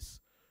change this?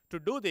 To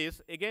do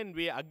this, again,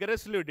 we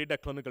aggressively did a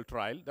clinical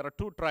trial. There are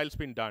 2 trials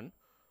being done,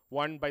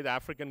 one by the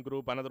African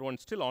group, another one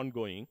still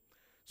ongoing.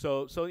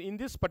 So in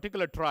this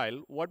particular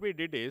trial, what we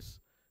did is,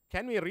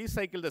 can we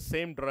recycle the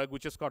same drug,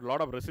 which has got a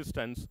lot of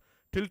resistance,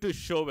 till to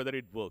show whether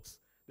it works?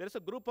 There is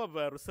a group of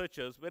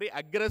researchers very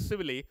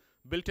aggressively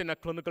built in a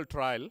clinical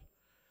trial.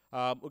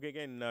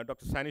 Again,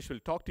 Dr. Sanish will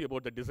talk to you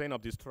about the design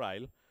of this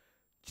trial,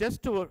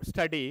 just to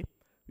study,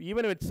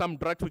 even with some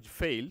drugs which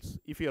fails,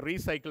 if you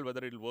recycle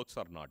whether it works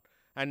or not.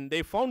 And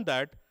they found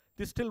that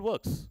this still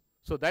works.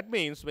 So that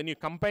means when you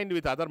combine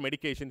with other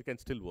medication, it can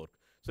still work.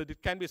 So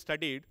it can be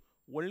studied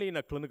only in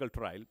a clinical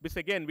trial. Because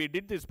again, we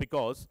did this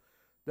because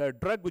the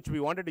drug which we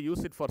wanted to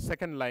use it for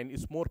second line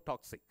is more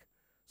toxic.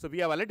 So we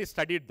have already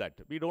studied that.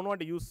 We don't want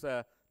to use,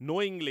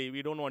 knowingly,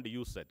 we don't want to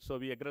use it. So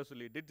we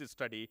aggressively did this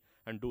study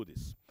and do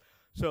this.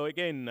 So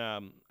again,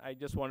 I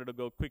just wanted to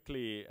go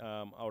quickly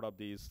out of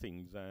these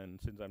things, and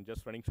since I'm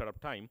just running short of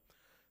time.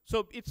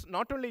 So it's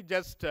not only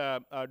just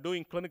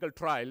doing clinical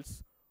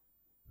trials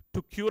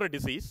to cure a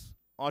disease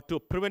or to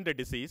prevent a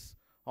disease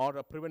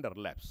or prevent a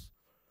relapse.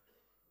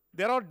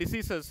 There are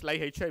diseases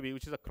like HIV,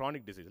 which is a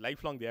chronic disease.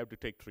 Lifelong, they have to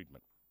take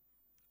treatment.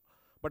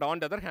 But on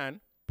the other hand,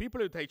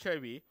 people with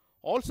HIV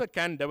also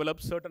can develop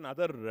certain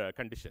other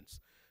conditions.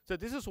 So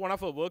this is one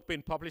of our work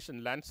being published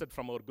in Lancet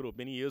from our group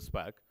many years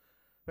back.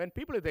 When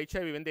people with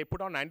HIV, when they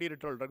put on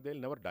antiretroviral drug, they'll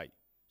never die.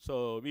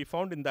 So we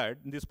found in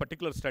this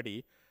particular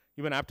study,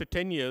 even after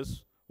 10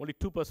 years, only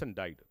 2%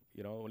 died.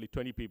 Only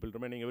 20 people,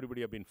 remaining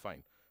everybody have been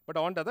fine. But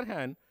on the other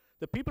hand,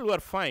 the people who are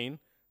fine,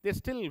 they're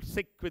still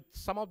sick with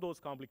some of those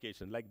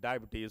complications like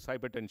diabetes,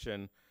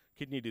 hypertension,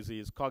 kidney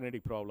disease,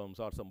 cognitive problems,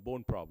 or some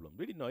bone problem.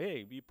 We didn't know,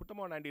 hey, we put them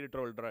on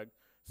antiretroviral drug,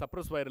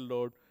 suppress viral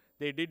load.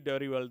 They did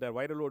very well. Their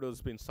viral load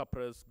has been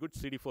suppressed, good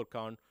CD4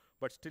 count,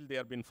 but still they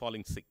have been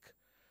falling sick.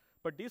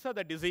 But these are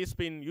the diseases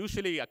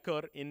usually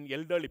occur in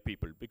elderly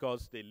people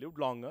because they live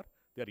longer,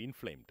 they are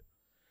inflamed.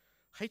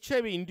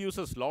 HIV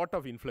induces a lot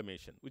of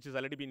inflammation, which has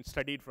already been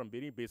studied from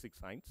very basic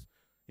science.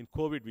 In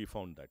COVID, we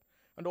found that.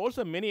 And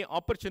also many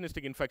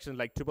opportunistic infections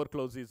like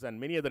tuberculosis and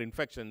many other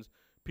infections,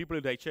 people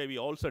with HIV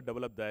also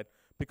develop that.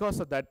 Because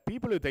of that,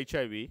 people with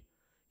HIV,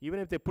 even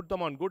if they put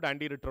them on good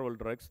antiretroviral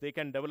drugs, they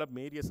can develop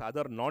various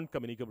other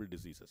non-communicable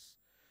diseases.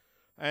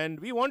 And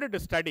we wanted to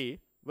study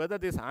whether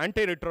these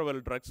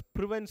antiretroviral drugs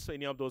prevents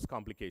any of those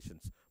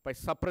complications by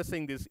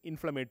suppressing these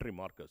inflammatory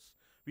markers.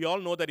 We all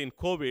know that in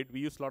COVID, we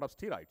use a lot of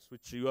steroids,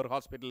 which your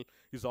hospital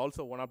is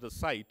also one of the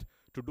sites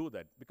to do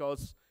that.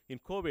 Because in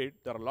COVID,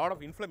 there are a lot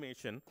of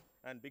inflammation,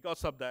 and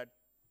because of that,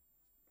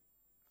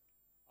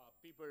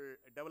 people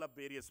develop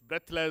various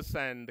breathless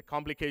and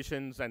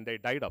complications, and they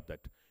died of that.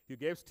 You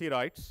gave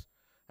steroids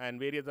and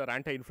various other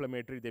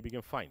anti-inflammatory, they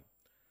became fine.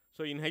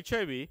 So in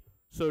HIV,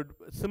 so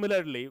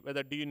similarly,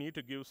 whether do you need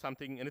to give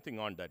anything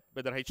on that,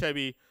 whether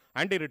HIV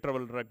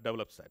antiretroviral drug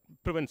develops that,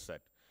 prevents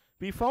that.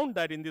 We found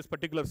that in this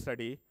particular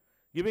study,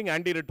 giving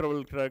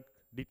antiretroviral drug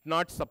did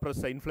not suppress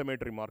the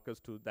inflammatory markers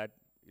to that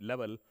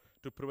level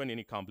to prevent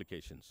any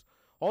complications.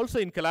 Also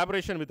in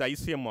collaboration with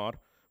ICMR,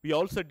 we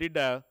also did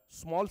a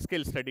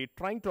small-scale study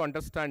trying to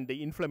understand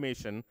the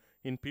inflammation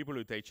in people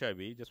with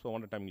HIV. Just for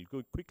one time,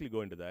 we'll quickly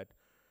go into that.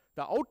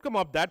 The outcome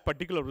of that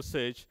particular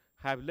research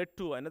have led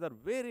to another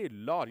very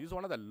large, this is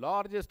one of the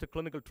largest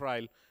clinical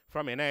trial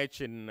from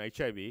NIH in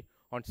HIV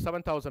on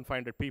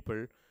 7,500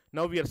 people.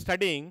 Now we are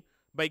studying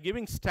by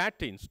giving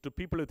statins to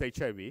people with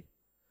HIV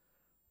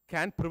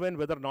can prevent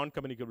whether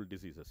non-communicable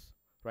diseases,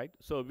 right?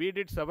 So we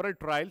did several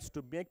trials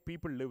to make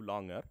people live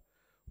longer.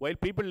 While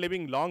people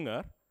living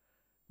longer,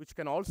 which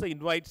can also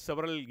invite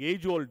several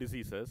age-old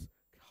diseases,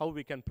 how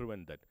we can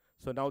prevent that.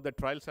 So now the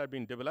trials have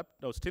been developed,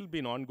 now still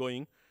been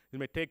ongoing. It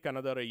may take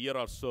another year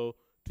or so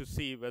to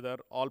see whether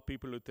all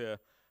people with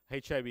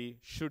HIV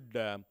should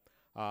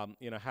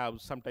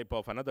have some type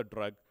of another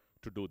drug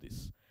to do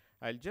this.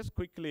 I'll just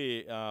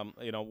quickly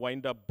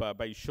wind up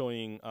by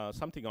showing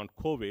something on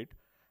COVID.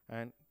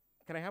 And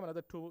can I have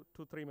another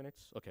 3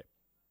 minutes? Okay.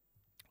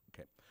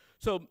 Okay.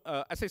 So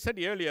as I said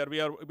earlier,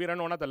 we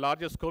run one of the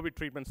largest COVID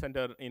treatment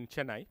center in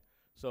Chennai.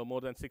 So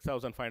more than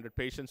 6,500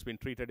 patients been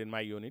treated in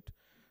my unit.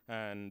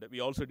 And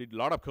we also did a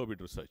lot of COVID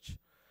research.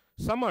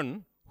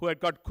 Someone who had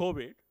got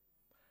COVID,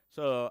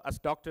 so as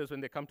doctors,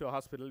 when they come to a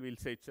hospital, we'll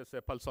say it's just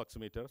a pulse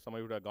oximeter. Some of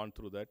you would have gone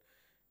through that.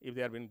 If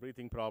they have been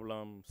breathing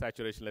problem,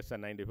 saturation less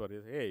than 94,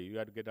 hey, you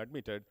have to get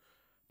admitted,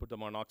 put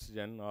them on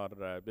oxygen, or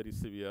very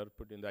severe,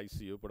 put in the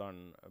ICU, put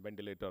on a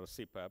ventilator or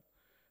CPAP.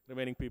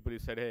 Remaining people, he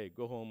said, hey,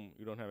 go home,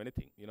 you don't have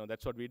anything.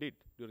 That's what we did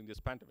during this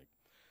pandemic.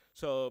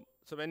 So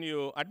when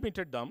you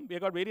admitted them, we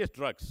got various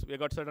drugs. We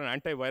got certain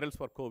antivirals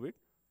for COVID.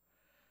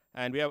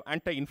 And we have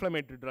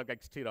anti-inflammatory drug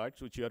like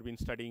steroids, which you have been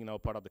studying now,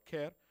 part of the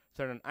care.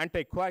 Certain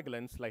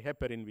anticoagulants like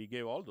heparin, we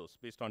gave all those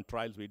based on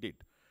trials we did.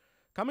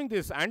 Coming to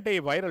these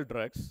antiviral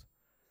drugs,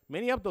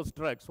 many of those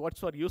drugs,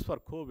 what were used for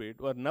COVID,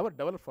 were never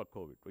developed for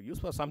COVID. Were used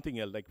for something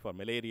else, like for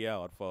malaria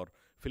or for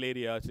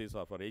filariasis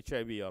or for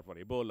HIV or for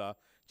Ebola,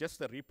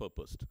 just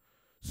repurposed.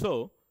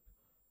 So,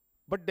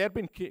 but they've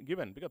been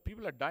given because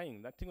people are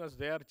dying. Nothing was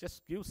there.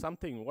 Just give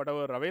something,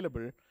 whatever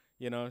available,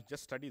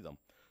 just study them.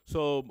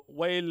 So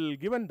while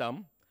given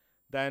them,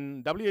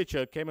 then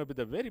WHO came up with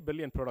a very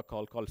brilliant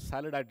protocol called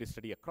solidarity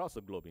study across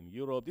the globe. In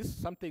Europe, this is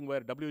something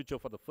where WHO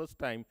for the first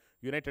time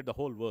united the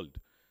whole world.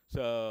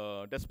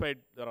 So despite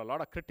there are a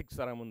lot of critics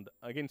around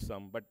against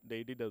them, but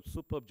they did a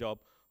superb job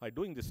by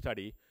doing this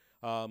study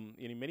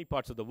in many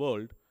parts of the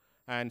world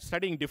and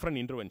studying different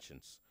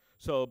interventions.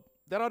 So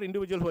there are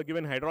individuals who are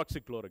given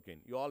hydroxychloroquine.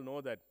 You all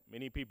know that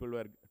many people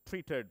were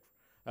treated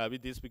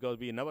with this because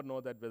we never know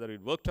that whether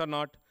it worked or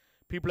not.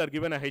 People are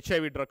given a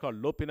HIV drug called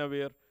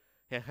lopinavir,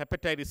 a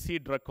hepatitis C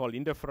drug called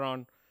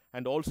interferon,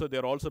 and also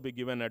they're also be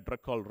given a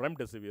drug called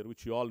remdesivir,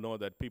 which you all know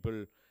that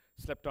people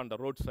slept on the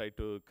roadside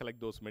to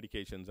collect those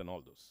medications and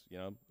all those.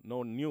 No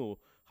one knew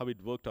how it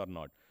worked or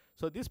not.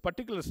 So this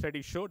particular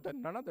study showed that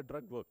none of the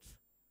drug works.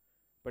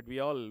 But we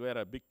all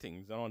were big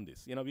things on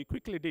this. We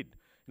quickly did.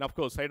 And of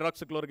course,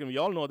 hydroxychloroquine, we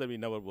all know that we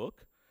never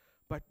work.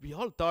 But we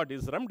all thought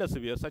is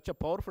remdesivir, such a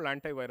powerful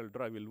antiviral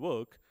drug, will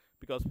work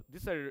because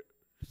this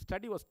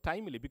study was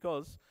timely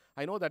because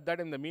I know that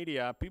in the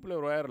media, people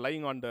were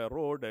lying on the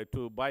road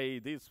to buy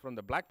this from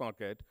the black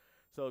market.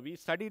 So we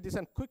studied this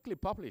and quickly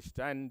published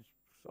and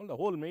on the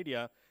whole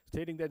media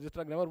stating that this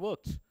drug never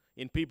works.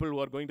 In people who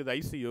are going to the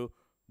ICU,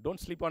 don't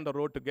sleep on the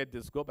road to get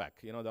this, go back.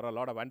 There are a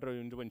lot of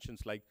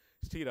interventions like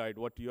steroid,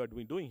 what you are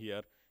doing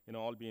here,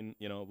 all being,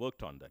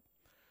 worked on that.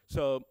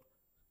 So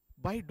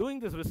by doing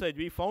this research,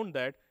 we found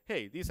that,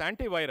 hey, these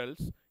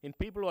antivirals in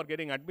people who are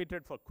getting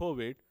admitted for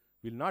COVID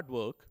will not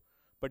work.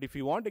 But if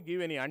you want to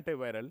give any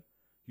antiviral,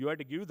 you have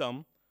to give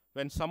them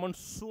when someone's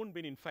soon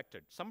been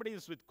infected. Somebody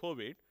is with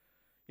COVID.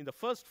 In the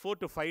first 4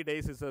 to 5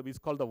 days is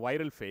called the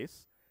viral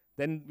phase.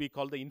 Then we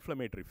call the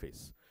inflammatory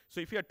phase.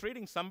 So if you are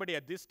treating somebody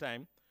at this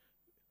time,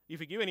 if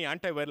you give any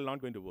antiviral,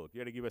 not going to work. You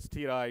have to give a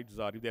steroids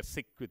or if they're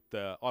sick with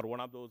or one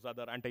of those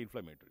other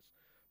anti-inflammatories.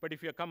 But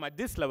if you come at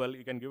this level,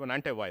 you can give an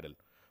antiviral.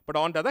 But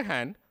on the other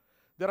hand,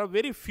 there are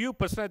very few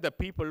percent of the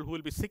people who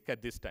will be sick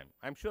at this time.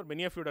 I'm sure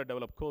many of you would have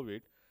developed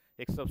COVID,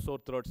 except sore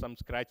throat, some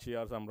scratchy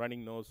or some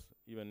running nose.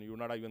 Even you would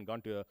not have even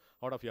gone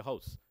out of your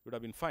house. You would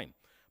have been fine.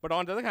 But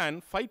on the other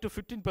hand, 5 to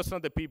 15%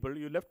 of the people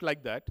you left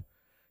like that.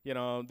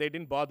 They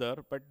didn't bother,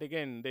 but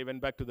again, they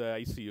went back to the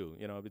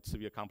ICU, with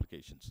severe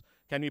complications.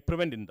 Can we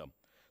prevent in them?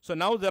 So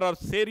now there are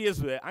serious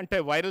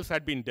antivirals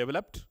had been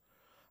developed,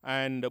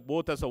 and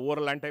both as a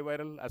oral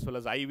antiviral as well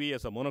as IV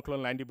as a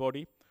monoclonal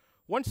antibody.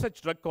 One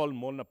such drug called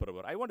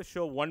molnupiravir. I want to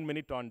show 1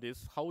 minute on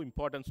this, how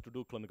important to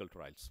do clinical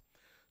trials.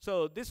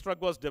 So this drug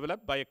was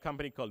developed by a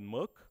company called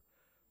Merck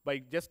by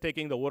just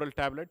taking the oral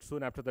tablet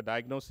soon after the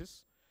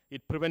diagnosis.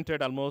 It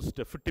prevented almost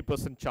a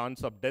 50%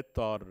 chance of death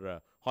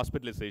or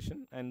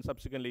hospitalization, and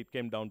subsequently it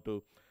came down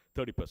to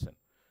 30%.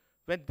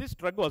 When this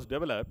drug was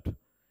developed,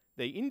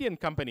 the Indian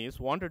companies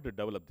wanted to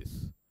develop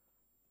this.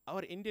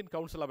 Our Indian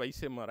Council of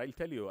ICMR, I'll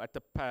tell you, at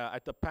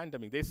the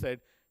pandemic, they said,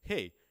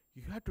 hey,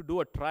 you have to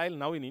do a trial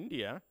now in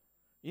India,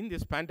 in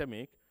this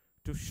pandemic,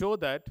 to show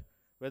that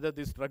whether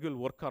this drug will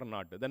work or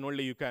not. Then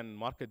only you can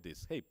market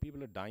this. Hey,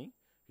 people are dying,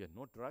 we have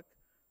no drug,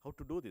 how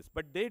to do this?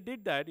 But they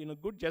did that in a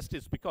good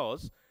justice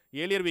because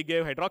earlier we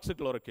gave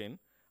hydroxychloroquine,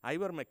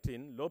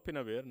 ivermectin,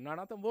 lopinavir, none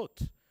of them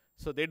worked.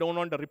 So they don't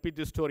want to repeat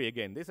this story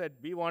again. They said,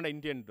 we want an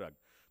Indian drug.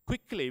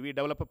 Quickly, we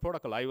developed a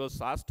protocol. I was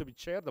asked to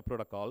chair the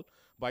protocol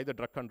by the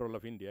Drug Control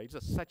of India.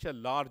 It's such a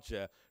large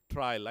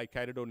trial I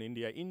carried on in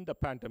India in the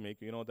pandemic.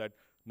 You know that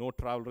no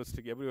travel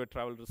everywhere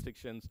travel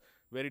restrictions,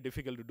 very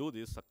difficult to do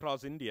this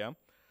across India.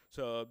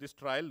 So this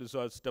trial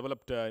was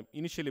developed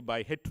initially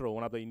by Hetero,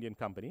 one of the Indian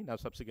company, now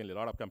subsequently a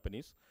lot of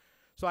companies.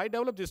 So I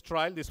developed this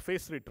trial, this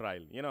phase 3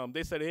 trial.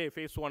 They said, hey,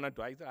 phase 1 and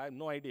 2. I said, I have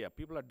no idea.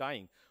 People are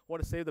dying.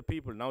 What to save the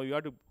people? Now you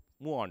have to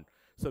move on.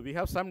 So we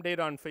have some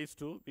data on phase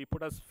 2. We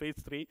put us phase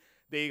 3.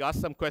 They asked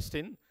some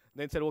question.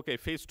 Then said, okay,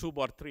 phase 2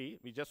 or 3.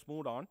 We just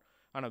moved on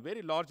a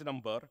very large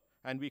number.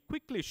 And we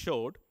quickly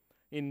showed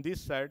in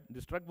this side,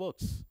 this drug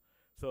works.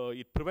 So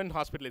it prevents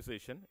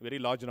hospitalization, very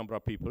large number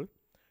of people.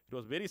 It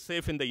was very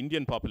safe in the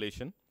Indian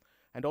population.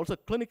 And also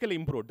clinically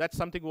improved. That's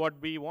something what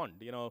we want.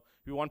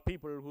 We want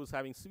people who's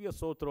having severe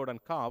sore throat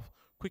and cough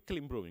quickly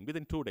improving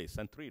within 2 days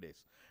and 3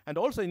 days. And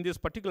also in this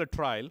particular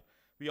trial,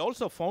 we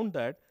also found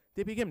that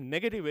they became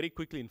negative very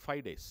quickly in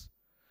 5 days.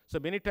 So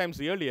many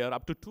times earlier,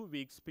 up to 2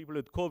 weeks, people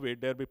with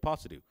COVID, they'll be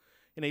positive.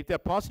 If they're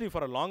positive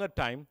for a longer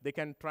time, they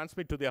can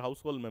transmit to their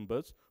household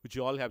members, which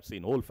you all have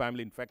seen, whole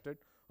family infected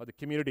or the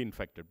community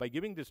infected. By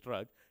giving this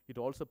drug, it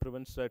also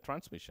prevents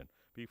transmission.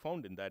 We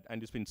found in that,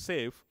 and it's been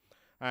safe.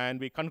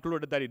 And we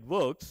concluded that it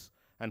works.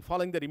 And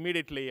following that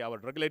immediately, our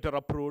regulator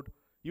approved,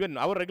 even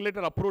our regulator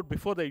approved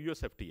before the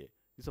US FDA.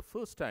 It's the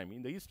first time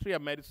in the history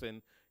of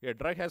medicine, a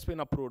drug has been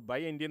approved by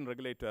an Indian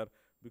regulator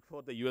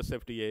before the US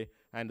FDA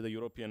and the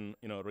European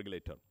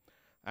regulator.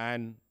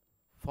 And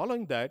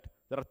following that,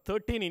 there are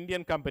 13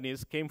 Indian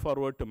companies came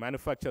forward to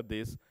manufacture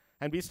this.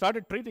 And we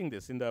started treating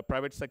this in the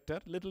private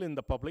sector, little in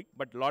the public,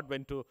 but a lot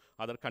went to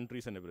other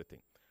countries and everything.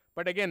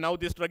 But again, now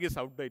this drug is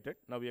outdated.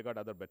 Now we have got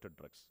other better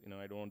drugs.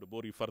 I don't want to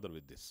bore you further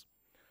with this.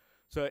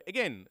 So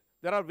again,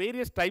 there are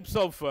various types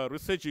of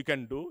research you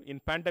can do. In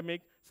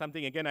pandemic,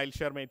 something again, I'll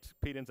share my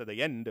experience at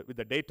the end with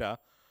the data.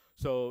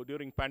 So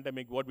during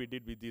pandemic, what we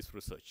did with this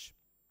research.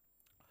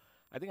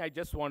 I think I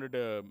just wanted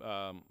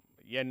to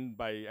end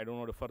by, I don't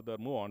want to further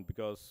move on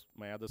because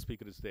my other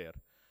speaker is there.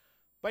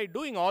 By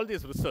doing all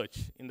this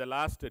research in the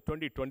last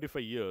 20,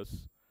 25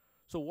 years,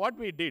 so what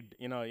we did,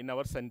 in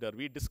our center,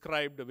 we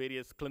described the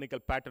various clinical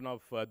pattern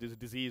of this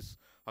disease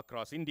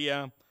across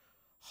India,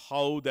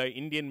 how the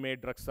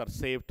Indian-made drugs are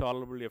safe,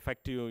 tolerable,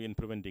 effective in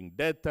preventing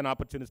death and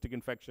opportunistic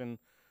infection.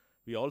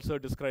 We also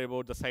describe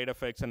about the side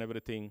effects and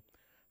everything.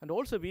 And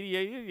also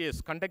we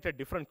conducted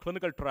different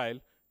clinical trial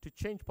to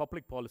change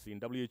public policy in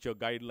WHO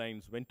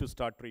guidelines, when to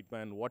start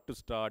treatment, what to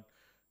start,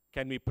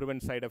 can we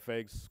prevent side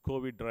effects,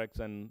 COVID drugs,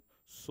 and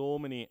so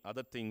many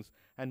other things.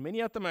 And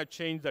many of them have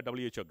changed the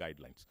WHO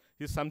guidelines.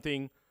 This is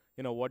something,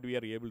 what we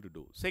are able to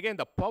do. So again,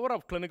 the power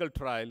of clinical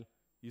trial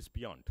is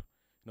beyond,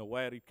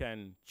 where it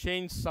can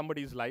change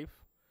somebody's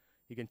life,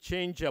 it can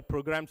change a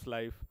program's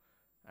life,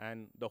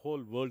 and the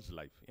whole world's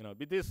life.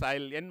 With this,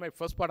 I'll end my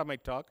first part of my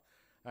talk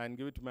and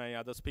give it to my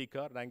other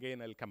speaker, and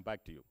again, I'll come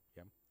back to you.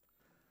 Yeah.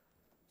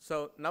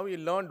 So now you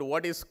learned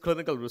what is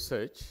clinical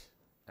research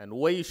and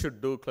why you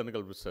should do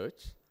clinical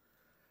research,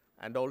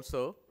 and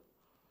also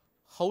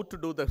how to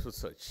do the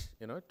research.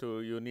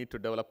 You need to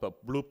develop a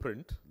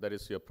blueprint, that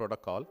is your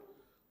protocol,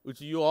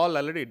 which you all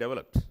already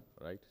developed,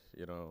 right?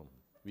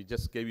 We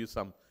just gave you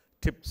some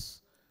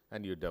tips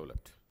and you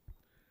developed.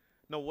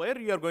 Now, where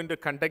you are going to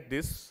conduct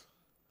this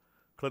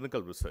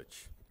clinical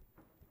research?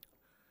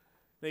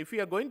 Now, if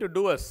you are going to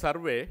do a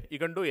survey, you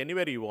can do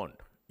anywhere you want.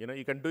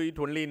 You can do it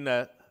only in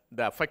the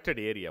affected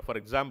area. For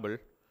example,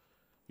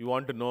 you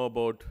want to know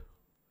about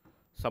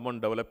someone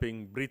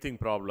developing breathing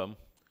problem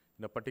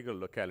in a particular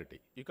locality.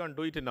 You can't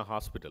do it in a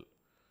hospital.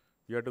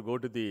 You have to go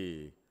to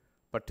the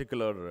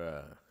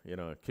particular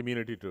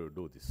community to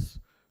do this.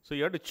 So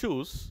you have to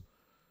choose.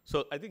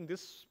 So I think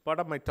this part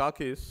of my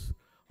talk is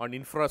on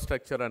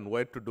infrastructure and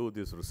where to do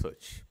this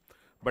research.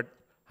 But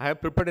I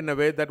have prepared in a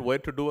way that where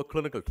to do a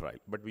clinical trial.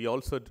 But we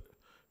also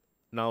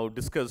now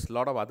discuss a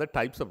lot of other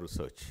types of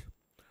research.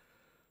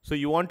 So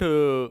you want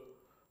to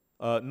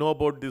know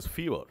about this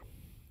fever.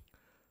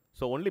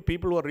 So only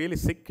people who are really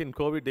sick in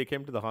COVID, they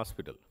came to the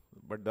hospital.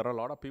 But there are a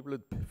lot of people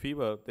with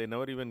fever, they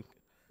never even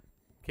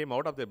came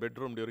out of their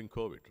bedroom during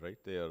COVID, right?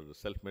 They are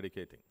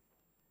self-medicating.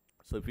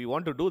 So if you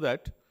want to do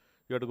that,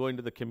 you have to go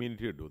into the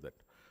community to do that.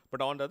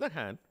 But on the other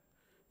hand,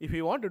 if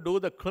you want to do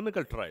the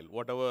clinical trial,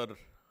 whatever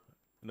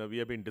we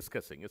have been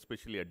discussing,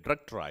 especially a drug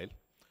trial,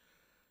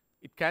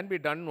 it can be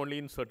done only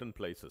in certain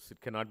places.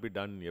 It cannot be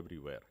done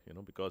everywhere,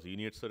 because you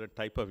need certain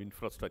type of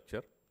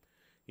infrastructure,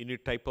 you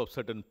need type of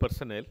certain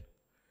personnel,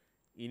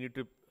 you need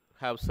to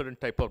have certain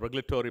type of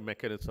regulatory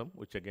mechanism,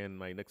 which again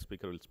my next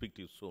speaker will speak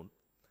to you soon.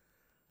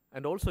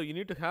 And also you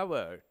need to have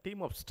a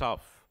team of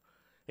staff.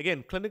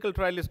 Again, clinical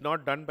trial is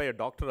not done by a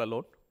doctor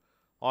alone,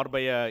 or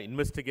by an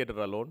investigator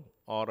alone,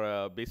 or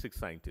a basic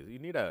scientist. You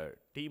need a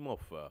team of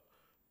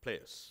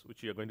players,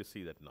 which you are going to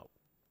see that now.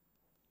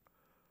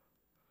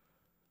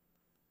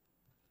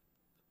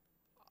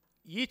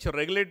 Each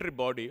regulatory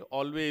body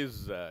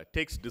always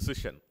takes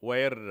decision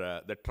where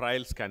the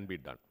trials can be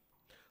done.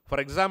 For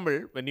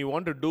example, when you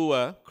want to do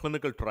a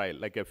clinical trial,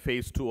 like a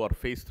phase 2 or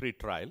phase 3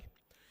 trial,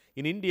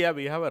 in India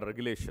we have a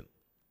regulation.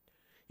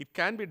 It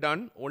can be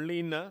done only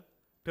in a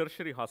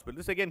tertiary hospital.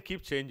 This again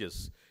keeps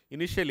changes.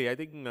 Initially, I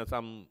think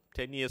some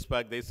 10 years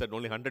back, they said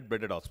only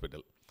 100-bedded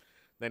hospital.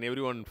 Then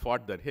everyone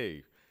fought that,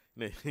 hey,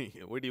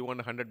 why do you want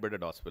a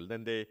 100-bedded hospital?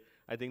 Then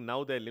I think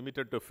now they're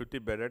limited to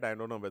 50-bedded. I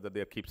don't know whether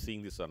they keep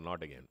seeing this or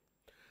not again.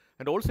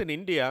 And also in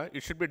India,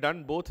 it should be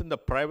done both in the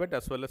private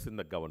as well as in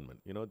the government.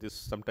 This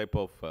some type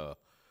of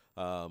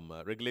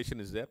regulation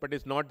is there, but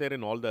it's not there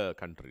in all the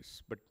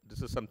countries. But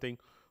this is something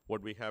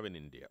what we have in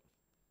India.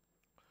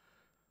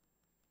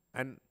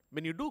 And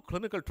when you do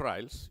clinical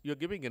trials, you're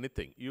giving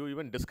anything. You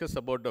even discuss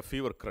about the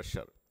fever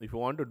crusher. If you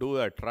want to do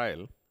a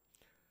trial,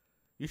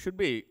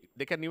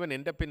 they can even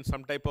end up in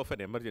some type of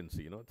an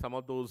emergency. Some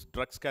of those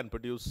drugs can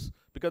produce,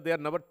 because they are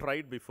never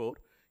tried before,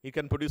 it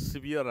can produce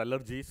severe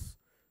allergies,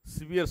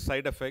 severe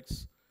side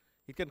effects.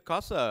 It can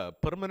cause a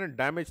permanent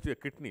damage to your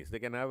kidneys. They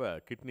can have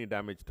a kidney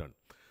damage done.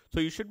 So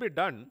you should be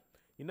done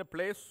in a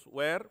place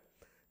where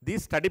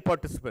these study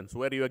participants,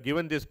 where you are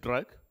given this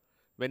drug,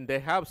 when they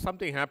have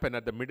something happen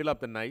at the middle of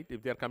the night,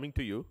 if they are coming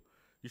to you,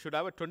 you should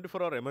have a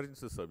 24-hour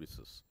emergency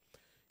services.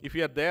 If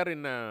you are there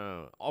in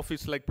an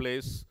office-like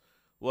place,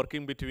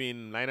 working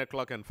between 9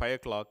 o'clock and 5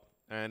 o'clock,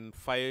 and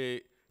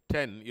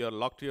 5:10, you are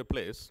locked to your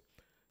place,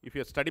 if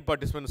your study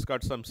participants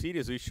got some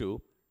serious issue,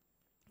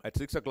 at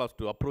 6 o'clock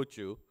to approach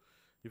you,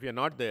 if you're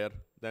not there,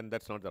 then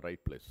that's not the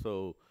right place.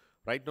 So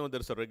right now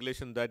there's a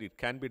regulation that it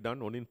can be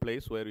done only in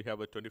place where you have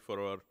a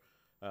 24-hour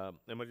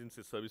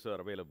emergency services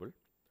are available.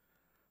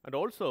 And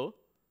also,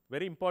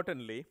 very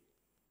importantly,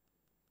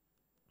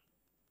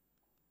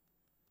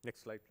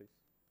 next slide please.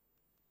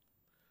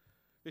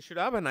 They should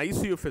have an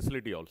ICU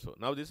facility also.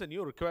 Now this is a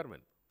new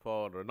requirement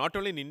for not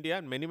only in India,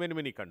 and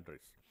many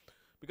countries.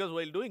 Because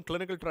while doing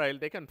clinical trial,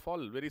 they can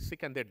fall very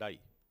sick and they die.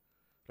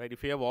 right?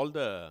 If you have all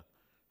the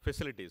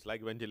facilities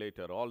like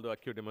ventilator, all the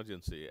acute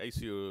emergency,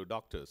 ICU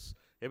doctors,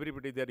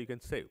 everybody there you can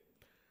save.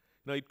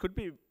 Now, it could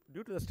be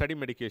due to the study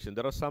medication.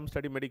 There are some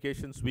study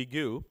medications we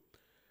give.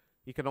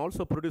 You can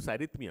also produce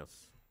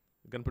arrhythmias.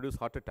 You can produce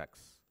heart attacks.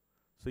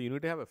 So you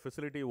need to have a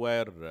facility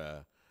where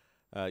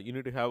you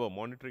need to have a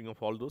monitoring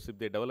of all those. If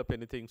they develop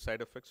anything,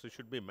 side effects, it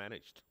should be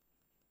managed.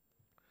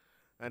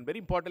 And very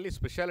importantly,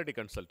 specialty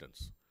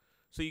consultants.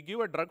 So you give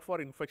a drug for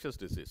infectious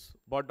disease,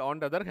 but on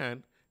the other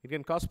hand, it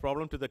can cause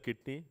problem to the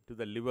kidney, to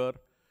the liver,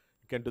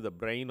 it can to the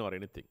brain or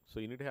anything. So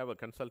you need to have a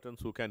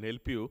consultants who can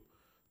help you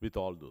with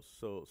all those.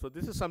 So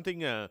this is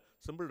something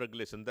simple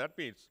regulation. That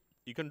means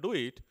you can do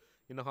it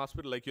in a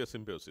hospital like your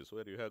Symbiosis,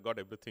 where you have got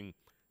everything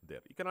there.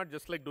 You cannot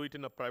just like do it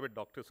in a private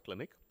doctor's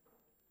clinic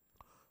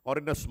or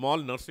in a small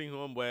nursing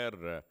home where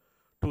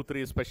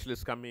 2-3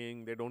 specialists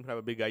coming, they don't have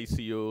a big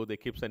ICU, they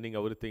keep sending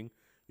everything.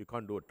 You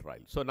can't do a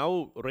trial. So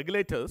now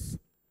regulators,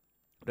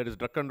 that is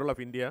Drug Control of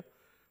India,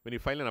 when you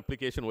file an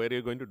application where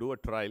you're going to do a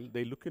trial,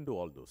 they look into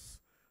all those,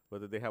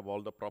 whether they have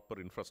all the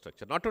proper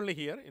infrastructure, not only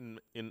here, in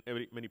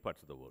many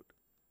parts of the world.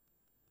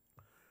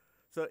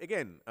 So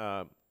again,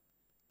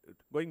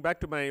 going back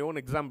to my own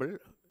example,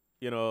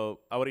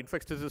 our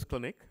infectious disease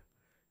clinic,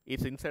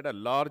 it's inside a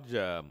large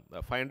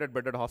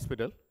 500-bedded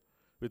hospital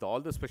with all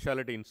the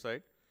specialty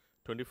inside,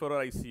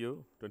 24-hour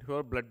ICU,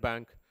 24-hour blood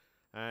bank,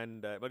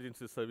 and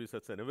emergency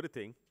services and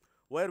everything,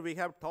 where we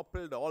have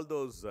toppled all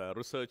those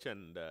research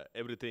and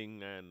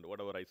everything and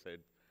whatever I said.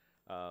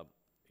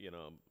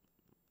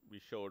 We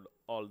showed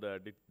all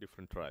the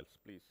different trials.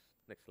 Please,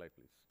 next slide,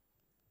 please.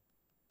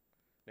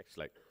 Next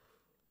slide.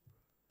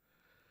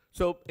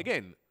 So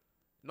again,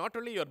 not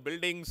only your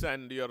buildings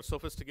and your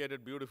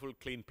sophisticated, beautiful,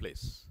 clean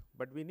place,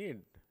 but we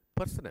need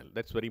personnel.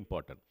 That's very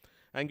important.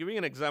 I'm giving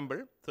an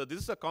example. So this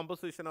is a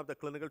composition of the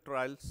clinical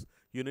trials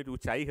unit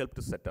which I helped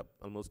to set up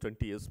almost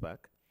 20 years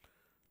back,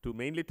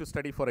 mainly to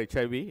study for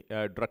HIV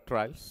drug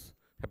trials,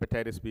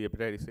 hepatitis B,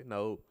 hepatitis C.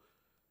 Now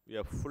we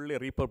have fully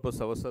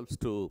repurposed ourselves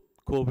to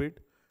COVID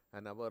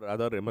and our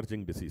other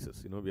emerging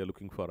diseases. We are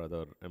looking for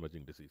other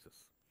emerging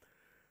diseases.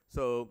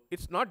 So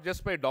it's not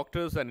just by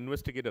doctors and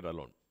investigator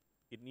alone.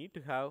 You need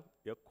to have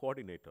a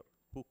coordinator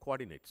who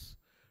coordinates.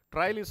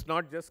 Trial is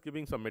not just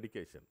giving some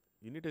medication.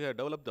 You need to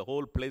develop the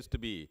whole place to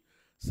be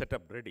set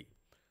up ready.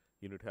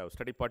 You need to have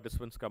study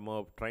participants come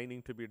up,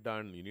 training to be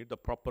done. You need the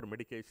proper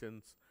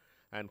medications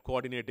and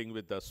coordinating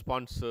with the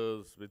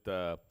sponsors, with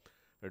the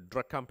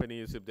drug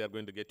companies if they are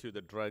going to get you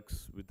the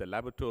drugs, with the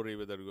laboratory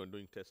whether you are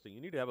doing testing. You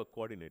need to have a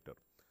coordinator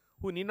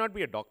who need not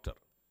be a doctor.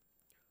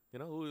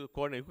 Who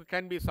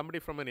can be somebody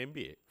from an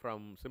MBA,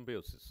 from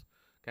Symbiosis,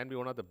 can be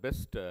one of the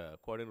best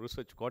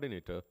research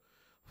coordinator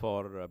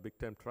for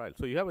big-time trials.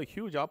 So you have a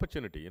huge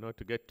opportunity,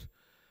 to get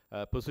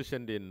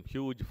positioned in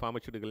huge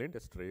pharmaceutical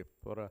industry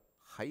for a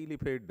highly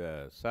paid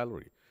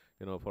salary,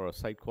 for a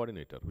site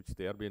coordinator, which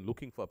they are been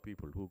looking for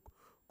people who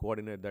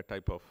coordinate that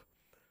type of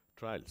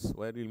trials,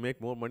 where you'll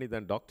make more money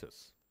than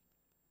doctors.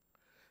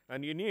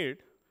 And you need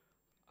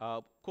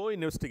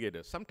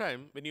co-investigators.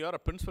 Sometimes when you are a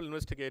principal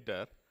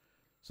investigator,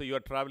 so you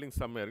are traveling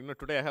somewhere.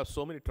 Today I have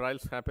so many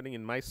trials happening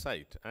in my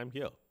site. I'm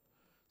here.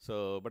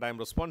 But I'm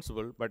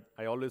responsible, but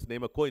I always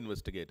name a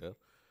co-investigator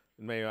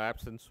in my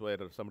absence where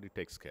somebody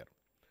takes care.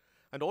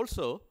 And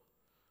also,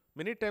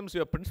 many times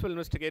your principal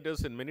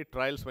investigators in many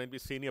trials might be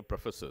senior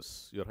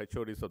professors, your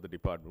HODs of the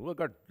department, who have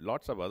got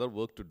lots of other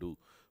work to do.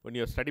 When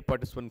your study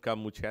participant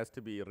come, which has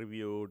to be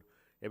reviewed,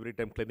 every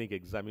time clinic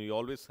exam, you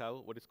always have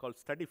what is called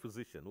study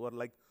physician, who are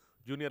like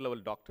junior level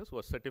doctors, who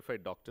are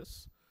certified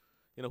doctors,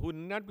 who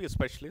need not be a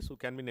specialist, who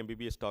can be an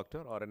MBBS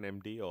doctor or an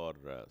MD or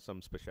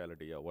some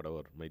specialty or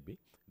whatever might be,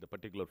 the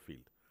particular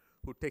field,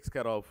 who takes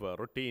care of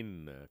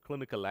routine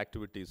clinical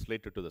activities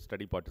related to the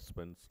study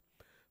participants,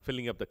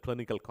 filling up the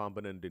clinical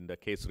component in the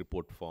case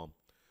report form.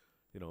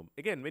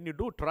 Again, when you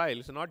do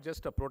trials, not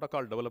just a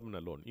protocol development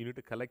alone, you need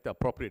to collect the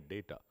appropriate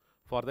data.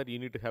 For that, you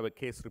need to have a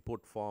case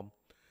report form,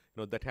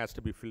 that has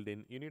to be filled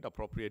in. You need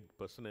appropriate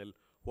personnel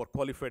who are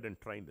qualified and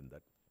trained in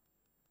that.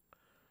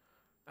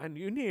 And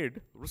you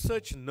need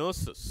research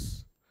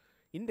nurses.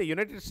 In the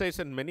United States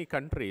and many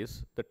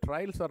countries, the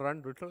trials are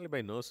run literally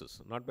by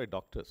nurses, not by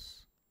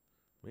doctors,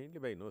 mainly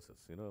by nurses,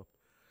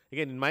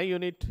 Again, in my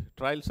unit,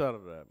 trials are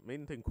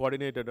main thing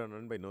coordinated and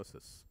run by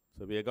nurses.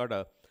 So we have got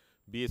a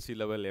BSc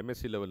level,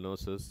 MSc level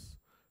nurses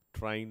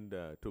trained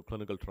to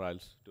clinical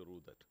trials to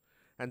do that.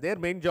 And their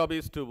main job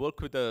is to work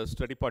with the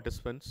study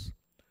participants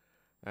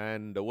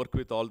and work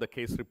with all the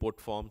case report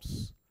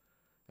forms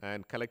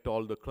and collect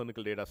all the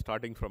clinical data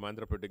starting from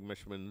anthropometric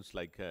measurements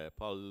like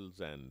pulse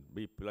and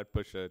blood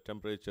pressure,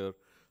 temperature,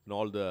 and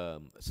all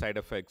the side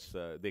effects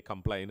they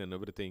comply in and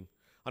everything.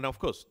 And of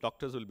course,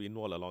 doctors will be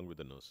involved along with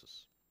the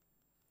nurses.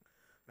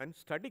 And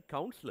study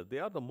counselors, they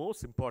are the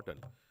most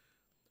important.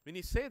 When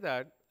you say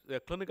that the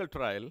clinical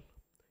trial,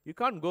 you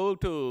can't go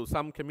to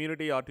some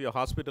community or to your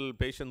hospital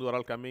patients who are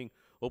all coming,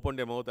 open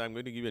their mouth, I'm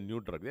going to give you a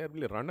new drug. They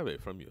will run away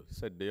from you.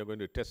 Said they are going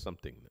to test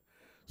something.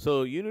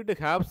 So you need to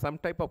have some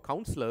type of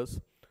counselors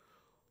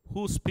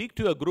who speak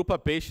to a group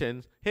of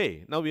patients.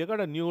 Hey, now we have got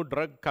a new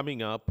drug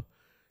coming up.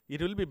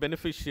 it will be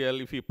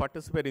beneficial if you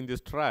participate in this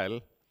trial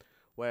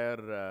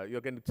where you're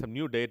getting some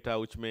new data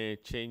which may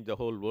change the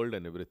whole world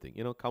and everything.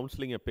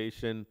 Counseling a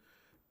patient,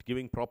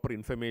 giving proper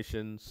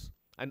informations,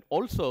 and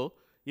also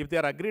if they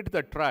are agreed to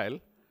the trial,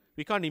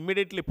 we can't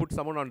immediately put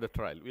someone on the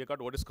trial. We have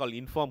got what is called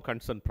informed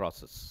consent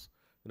process,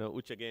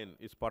 which again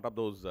is part of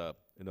those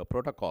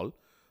protocol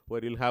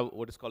where you'll have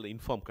what is called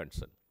informed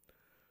consent.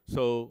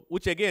 So,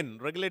 which again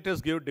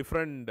regulators give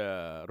different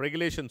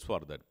regulations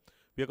for that.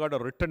 We have got a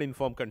written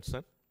informed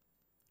consent.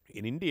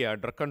 In India,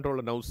 drug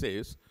controller now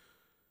says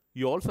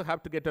you also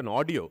have to get an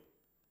audio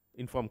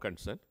informed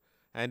consent.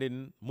 And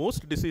in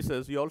most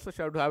diseases, you also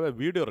have to have a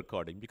video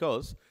recording,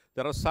 because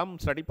there are some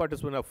study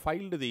participants who have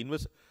filed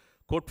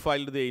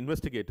the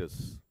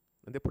investigators,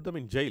 and they put them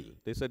in jail.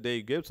 They said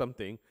they gave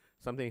something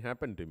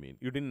happened to me.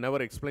 You didn't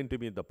never explain to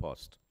me in the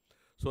past.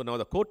 So now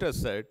the court has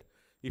said,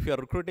 if you are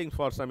recruiting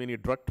for any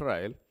drug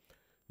trial,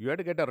 you have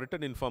to get a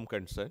written informed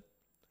consent,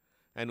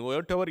 and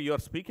whatever you are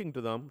speaking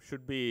to them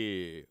should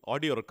be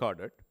audio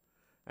recorded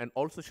and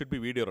also should be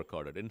video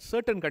recorded. In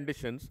certain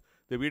conditions,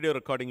 the video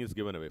recording is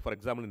given away. For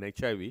example, in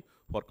HIV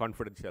for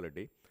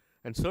confidentiality,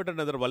 and certain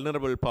other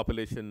vulnerable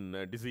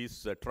population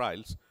disease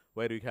trials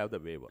where you have the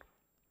waiver.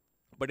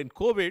 But in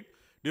COVID,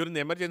 during the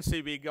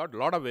emergency, we got a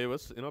lot of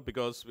waivers,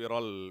 because we are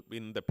all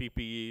in the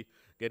PPE,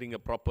 getting a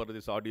proper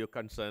this audio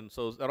consent.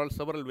 So there are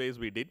several ways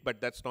we did,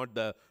 but that's not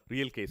the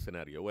real case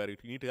scenario, where you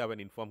need to have an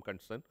informed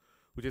consent,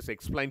 which is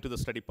explained to the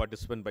study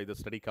participant by the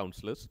study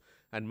counselors,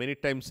 and many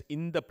times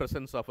in the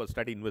presence of a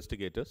study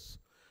investigators,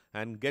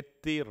 and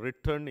get the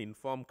written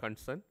informed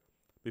consent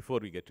before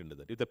we get into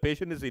that. If the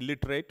patient is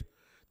illiterate,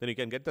 then you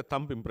can get the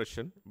thumb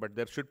impression, but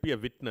there should be a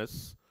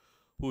witness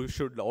who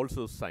should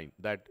also sign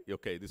that,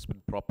 okay, this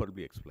will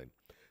properly explain.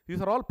 These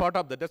are all part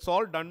of that. That's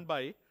all done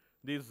by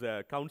these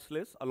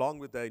counselors along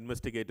with the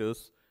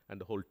investigators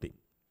and the whole team.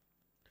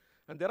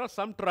 And there are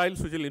some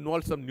trials which will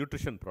involve some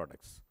nutrition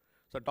products.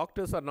 So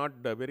doctors are not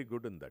very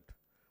good in that,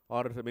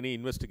 or many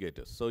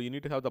investigators. So you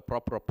need to have the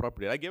proper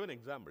appropriate. I gave an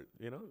example,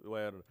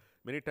 where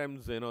many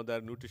times,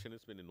 the nutrition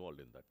has been involved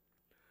in that.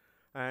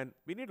 And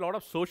we need a lot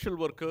of social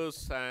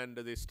workers and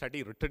the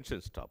study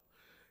retention staff.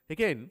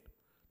 Again,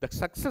 the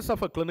success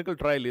of a clinical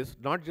trial is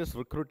not just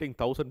recruiting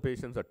 1,000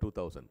 patients or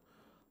 2,000.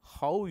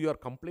 How you are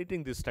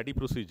completing these study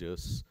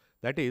procedures,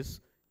 that is,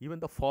 even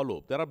the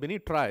follow-up. There are many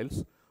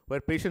trials where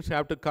patients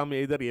have to come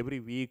either every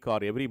week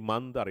or every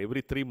month or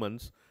every 3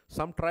 months.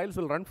 Some trials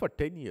will run for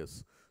 10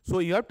 years. So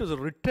you have to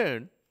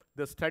return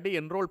the study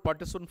enrolled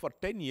participant for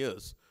 10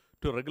 years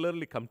to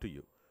regularly come to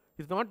you.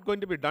 It's not going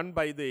to be done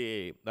by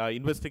the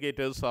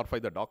investigators or by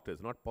the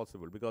doctors. Not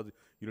possible, because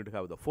you need to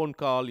have the phone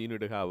call, you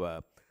need to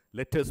have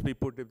letters be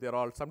put if they're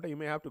all. Sometimes you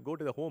may have to go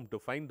to the home to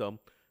find them,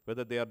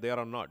 whether they are there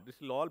or not. This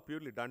is all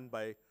purely done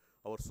by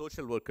our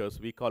social workers.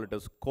 We call it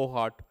as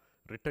cohort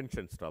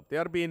retention staff. They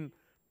are being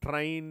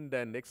trained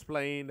and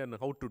explained and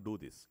how to do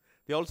this.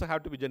 They also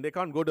have to be, they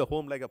can't go to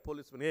home like a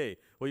policeman, hey,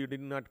 oh, you did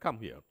not come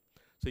here.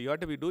 So you have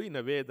to be doing in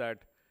a way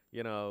that,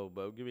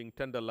 giving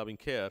tender loving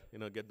care,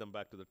 get them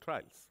back to the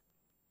trials.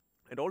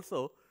 And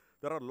also,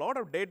 there are a lot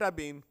of data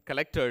being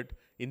collected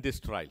in these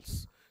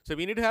trials. So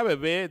we need to have a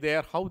way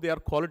there how they are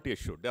quality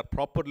assured. They are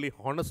properly,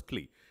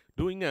 honestly.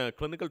 Doing a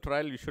clinical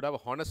trial, you should have a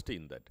honesty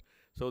in that.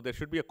 So there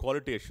should be a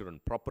quality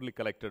assurance, properly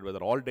collected, whether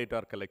all data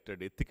are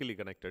collected, ethically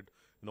connected,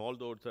 and all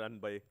those done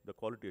by the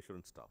quality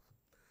assurance staff.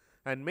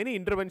 And many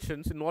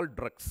interventions involve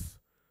drugs.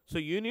 So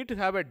you need to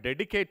have a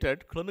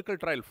dedicated clinical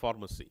trial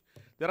pharmacy.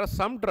 There are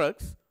some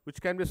drugs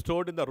which can be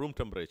stored in the room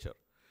temperature.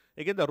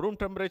 Again, the room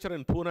temperature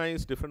in Pune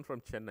is different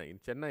from Chennai. In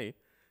Chennai,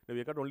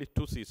 we got only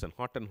 2 seasons,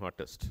 hot and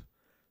hottest.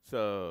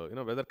 So,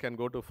 weather can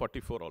go to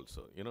 44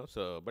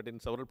 also, but in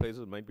several places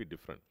it might be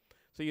different.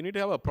 So you need to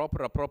have a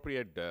proper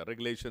appropriate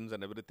regulations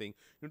and everything.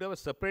 You need to have a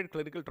separate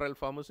clinical trial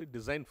pharmacy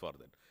designed for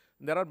that.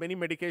 And there are many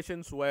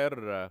medications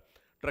where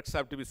drugs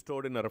have to be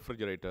stored in a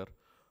refrigerator.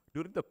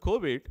 During the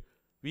COVID,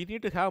 we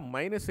need to have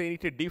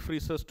 -80 deep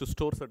freezers to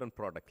store certain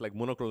products like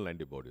monoclonal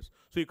antibodies.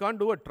 So you can't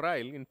do a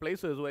trial in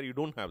places where you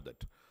don't have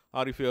that,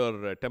 or if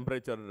your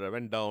temperature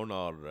went down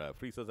or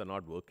freezers are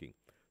not working.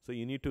 So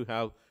you need to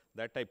have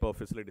that type of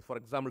facility. For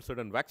example,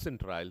 certain vaccine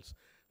trials,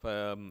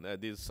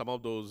 some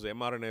of those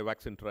mRNA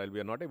vaccine trial we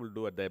are not able to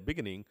do at the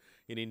beginning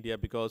in India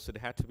because it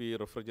had to be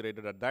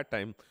refrigerated at that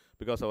time,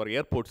 because our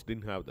airports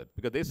didn't have that.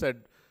 Because they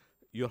said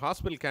your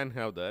hospital can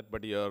have that,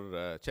 but your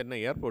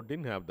Chennai airport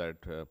didn't have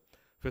that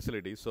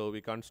facility, so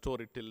we can't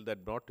store it till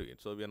that brought to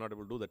it. So we are not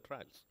able to do the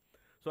trials.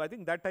 So I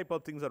think that type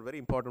of things are very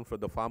important for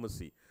the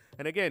pharmacy.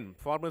 And again,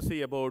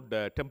 pharmacy about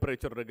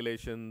temperature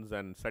regulations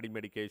and study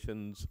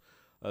medications,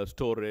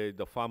 storage,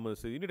 the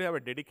pharmacy. You need to have a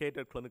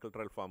dedicated clinical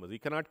trial pharmacy. You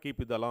cannot keep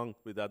it along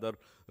with other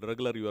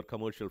regular your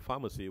commercial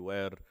pharmacy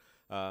where,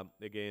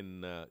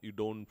 you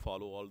don't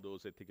follow all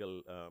those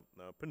ethical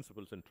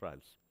principles and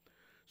trials.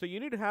 So you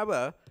need to have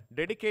a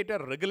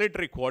dedicated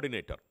regulatory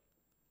coordinator.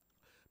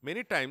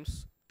 Many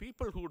times,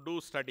 people who do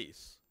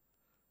studies,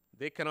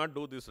 they cannot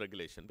do this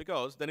regulation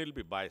because then it will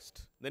be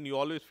biased. Then you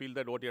always feel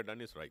that what you have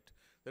done is right.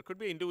 There could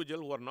be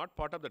individuals who are not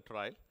part of the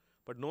trial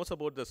but knows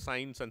about the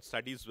science and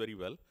studies very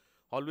well,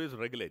 always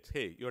regulates,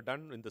 hey, you're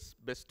done in the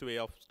best way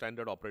of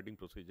standard operating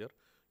procedure.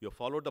 You have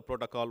followed the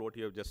protocol, what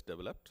you have just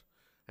developed,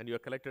 and you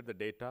have collected the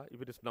data.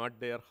 If it is not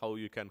there, how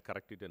you can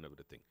correct it and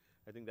everything.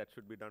 I think that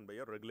should be done by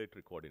your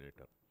regulatory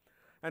coordinator.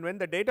 And when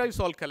the data is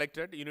all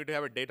collected, you need to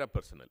have a data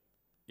personnel.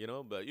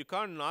 But you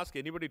can't ask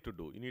anybody to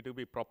do. You need to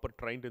be proper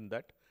trained in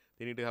that.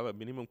 They need to have a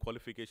minimum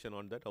qualification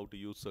on that, how to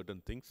use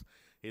certain things,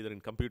 either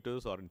in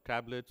computers or in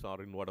tablets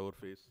or in whatever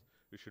phase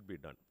it should be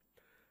done.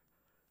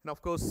 And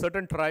of course,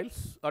 certain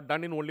trials are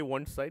done in only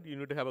one side. You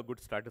need to have a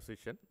good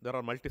statistician. There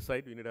are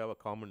multi-site. You need to have a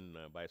common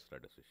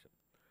biostatistician.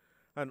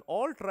 And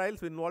all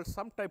trials involve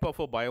some type of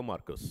a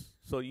biomarkers.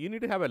 So you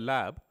need to have a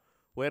lab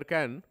where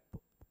can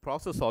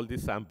process all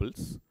these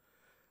samples.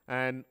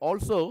 And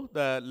also,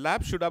 the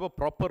lab should have a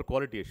proper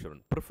quality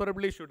assurance.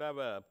 Preferably should have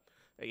a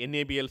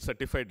NABL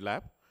certified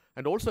lab.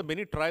 And also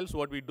many trials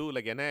what we do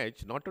like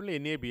NIH, not only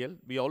NABL,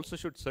 we also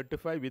should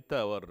certify with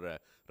our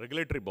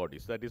regulatory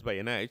bodies, that is by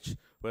NIH,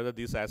 whether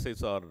these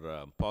assays are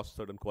past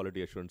certain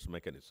quality assurance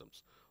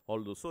mechanisms.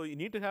 All those. So you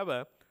need to have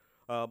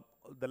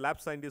the lab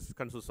scientists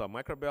consists of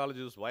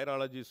microbiologists,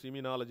 virologists,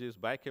 immunologists,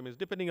 biochemists,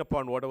 depending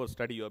upon whatever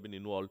study you have been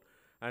involved,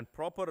 and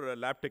proper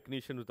lab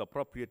technician with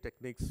appropriate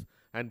techniques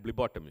and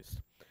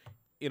phlebotomists.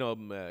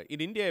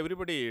 In India,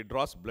 everybody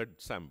draws blood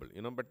sample,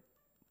 but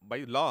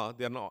by law,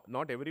 they are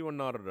not everyone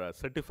are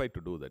certified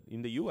to do that.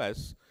 In the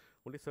US,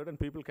 only certain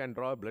people can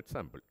draw a blood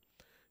sample.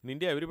 In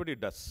India, everybody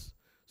does.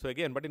 So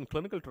again, but in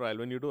clinical trial,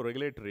 when you do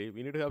regulatory,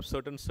 we need to have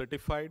certain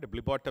certified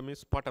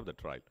phlebotomists part of the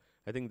trial.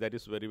 I think that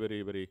is very,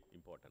 very, very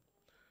important.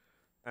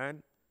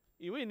 And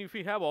even if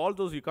you have all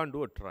those, you can't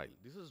do a trial.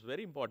 This is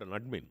very important,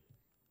 admin.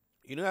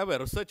 You have a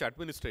research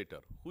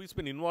administrator who has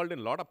been involved in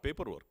a lot of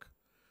paperwork,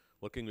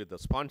 working with the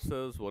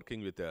sponsors,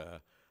 working with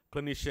the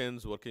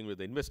clinicians, working with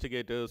the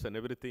investigators and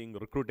everything,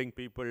 recruiting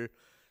people,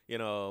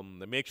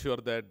 make sure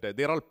that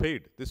they're all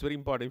paid. This is very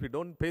important. If you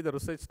don't pay the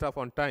research staff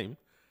on time,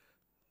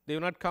 they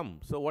will not come.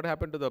 So what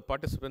happened to the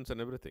participants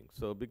and everything?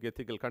 So big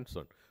ethical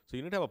concern. So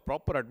you need to have a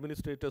proper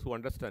administrators who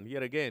understand.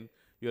 Here again,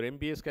 your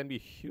MBAs can be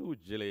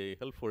hugely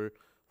helpful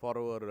for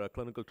our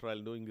clinical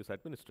trial doing this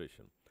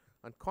administration.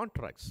 And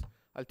contracts.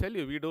 I'll tell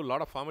you, we do a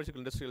lot of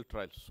pharmaceutical industrial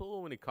trials.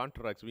 So many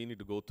contracts we need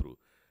to go through.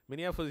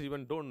 Many of us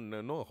even don't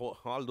know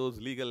all those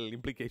legal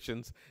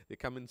implications. They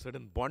come in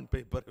certain bond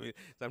paper.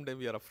 Sometimes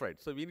we are afraid.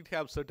 So we need to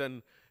have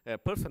certain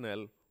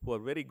personnel who are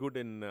very good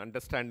in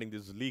understanding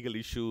these legal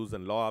issues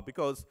and law,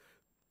 because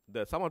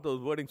some of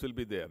those wordings will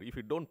be there. If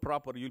you don't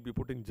proper, you'll be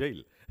put in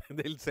jail.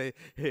 They'll say,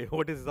 hey,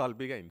 what is this all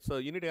behind? So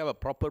you need to have a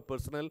proper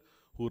personnel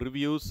who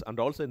reviews and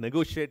also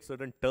negotiates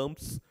certain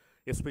terms,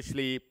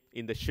 especially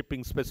in the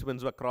shipping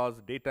specimens across,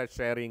 data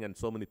sharing, and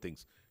so many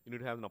things. You need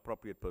to have an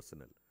appropriate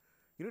personnel.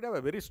 You need to have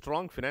a very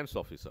strong finance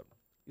officer.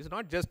 It's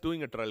not just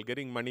doing a trial,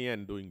 getting money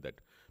and doing that.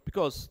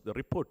 Because the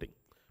reporting,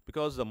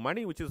 because the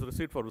money which is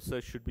received for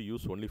research should be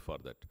used only for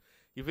that.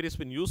 If it has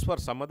been used for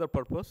some other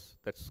purpose,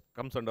 that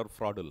comes under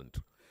fraudulent.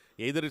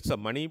 Either it's a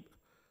money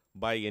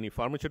by any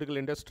pharmaceutical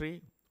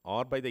industry,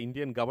 or by the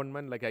Indian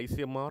government like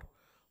ICMR,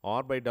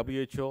 or by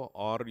WHO,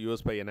 or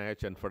US by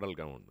NIH and federal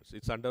governments.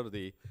 It's under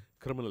the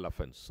criminal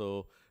offense.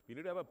 So we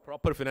need to have a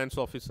proper finance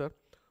officer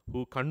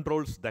who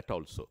controls that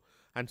also.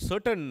 And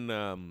certain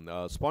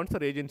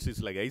sponsor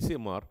agencies like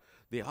ICMR,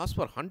 they ask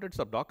for hundreds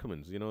of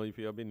documents. If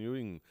you have been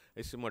using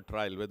ICMR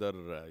trial, whether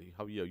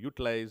how you have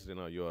utilized,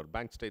 your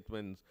bank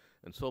statements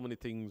and so many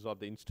things of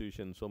the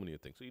institution, so many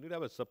things. So you need to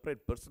have a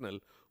separate personnel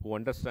who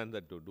understand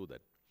that to do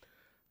that.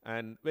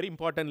 And very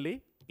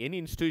importantly, any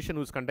institution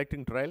who is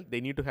conducting trial, they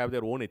need to have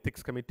their own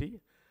ethics committee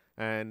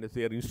and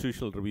their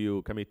institutional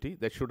review committee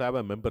that should have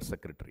a member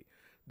secretary.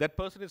 That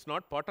person is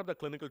not part of the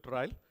clinical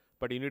trial,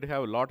 but you need to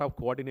have a lot of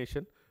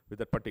coordination with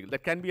that particular.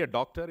 That can be a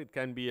doctor, it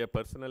can be a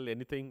personnel,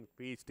 anything,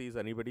 PhDs,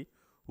 anybody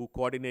who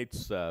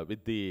coordinates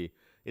with the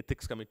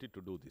ethics committee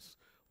to do this.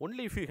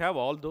 Only if you have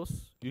all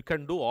those, you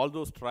can do all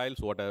those trials,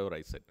 whatever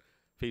I said,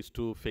 phase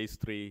 2, phase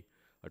 3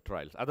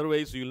 trials.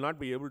 Otherwise, you will not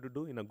be able to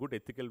do in a good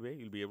ethical way.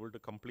 You'll be able to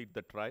complete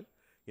the trial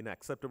in an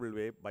acceptable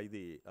way by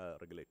the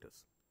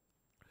regulators.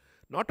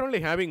 Not only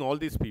having all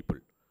these people,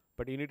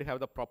 but you need to have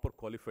the proper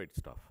qualified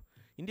staff.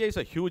 India is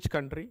a huge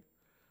country.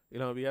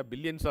 We have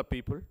billions of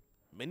people.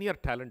 Many are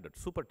talented,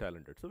 super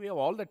talented. So we have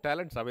all the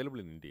talents available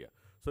in India.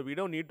 So we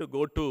don't need to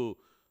go to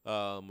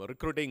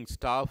recruiting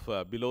staff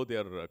below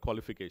their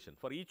qualification.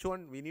 For each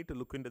one, we need to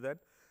look into that.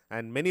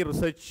 And many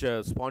research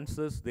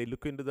sponsors, they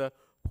look into the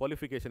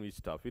qualification of each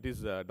staff. It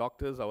is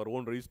doctors, our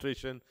own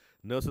registration,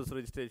 nurses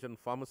registration,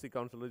 pharmacy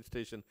council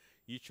registration.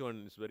 Each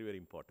one is very, very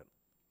important.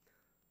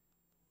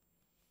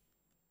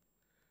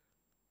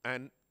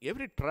 And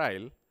every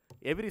trial,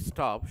 every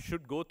staff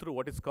should go through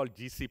what is called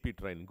GCP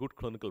training, good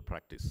clinical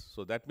practice.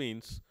 So that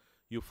means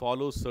you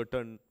follow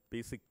certain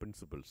basic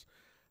principles.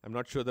 I'm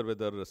not sure that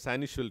whether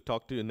Sanish will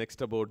talk to you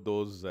next about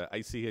those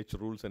ICH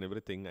rules and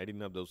everything. I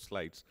didn't have those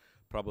slides.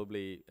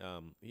 Probably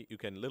you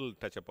can little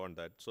touch upon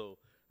that. So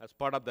as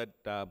part of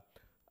that,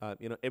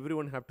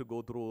 everyone have to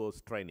go through those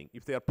training.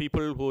 If there are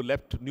people who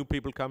left, new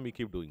people come, we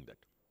keep doing that.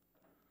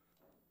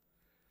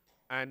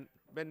 And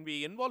when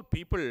we involve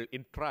people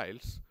in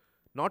trials,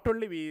 not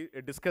only we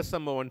discuss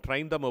them and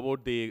train them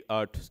about the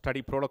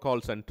study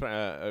protocols and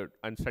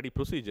study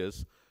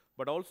procedures,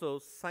 but also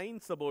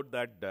science about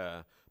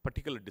that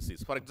particular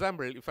disease. For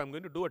example, if I'm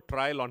going to do a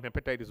trial on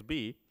hepatitis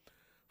B,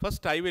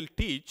 first I will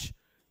teach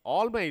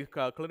all my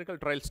clinical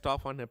trial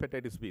staff on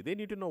hepatitis B. They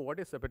need to know what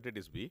is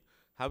hepatitis B,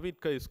 how it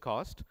is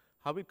caused,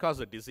 how it causes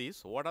the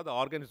disease, what are the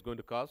organs it's going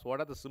to cause, what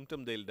are the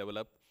symptoms they'll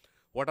develop,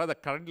 what are the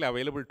currently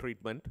available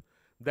treatment.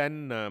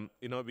 Then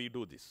we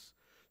do this.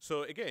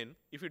 So again,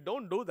 if you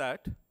don't do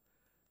that,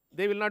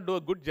 they will not do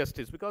a good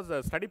justice, because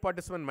the study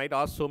participant might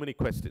ask so many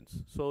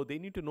questions. So they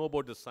need to know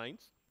about the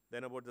science,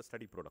 then about the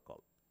study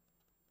protocol,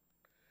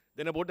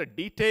 then about the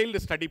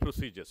detailed study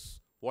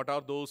procedures. What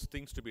are those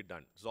things to be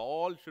done? So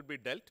all should be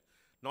dealt,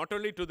 not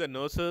only to the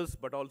nurses,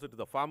 but also to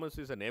the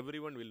pharmacists, and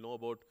everyone will know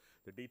about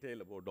the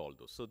detail about all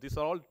those. So these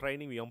are all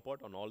training we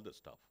impart on all the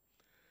stuff.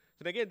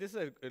 So again, this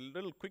is a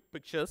little quick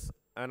pictures,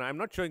 and I'm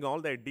not showing all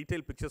the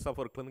detailed pictures of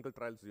our clinical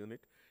trials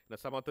unit.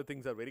 Some of the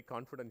things are very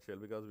confidential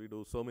because we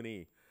do so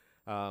many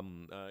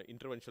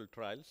interventional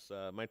trials.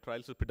 My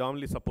trials are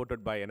predominantly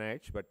supported by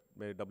NIH, but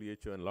by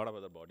WHO and a lot of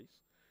other bodies.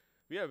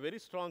 We have a very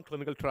strong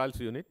clinical trials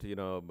unit,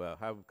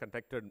 have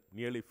conducted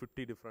nearly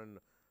 50 different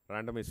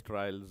randomized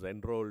trials,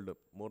 enrolled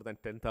more than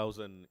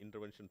 10,000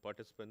 intervention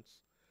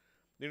participants.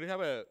 Then we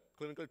have a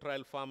clinical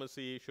trial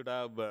pharmacy, should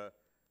have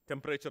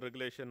temperature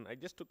regulation. I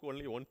just took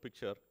only one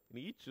picture. In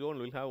each zone,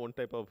 we'll have one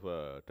type of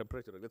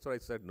temperature. That's what I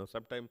said.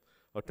 Sometimes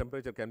our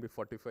temperature can be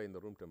 45 in the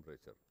room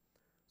temperature.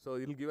 So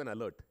it'll give an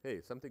alert. Hey,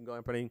 something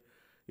happening.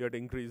 You have to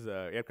increase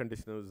air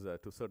conditioners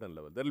to a certain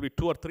level. There will be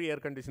 2 or 3 air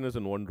conditioners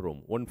in one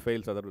room. One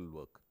fails, other will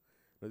work.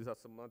 These are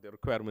some of the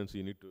requirements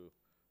you need to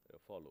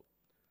follow.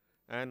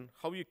 And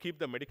how you keep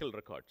the medical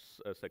records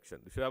section.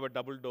 If you have a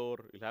double door,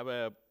 you'll have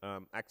a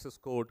access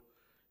code,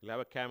 you'll have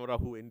a camera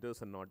who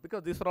enters and not.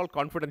 Because these are all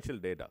confidential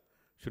data.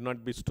 Should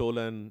not be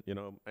stolen,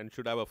 and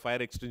should have a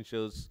fire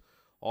extinguishers.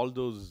 All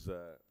those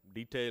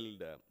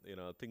detailed,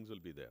 things will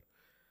be there.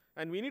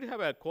 And we need to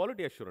have a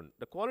quality assurance.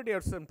 The quality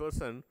assurance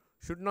person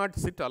should not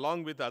sit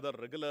along with other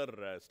regular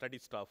study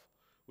stuff,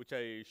 which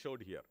I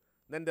showed here.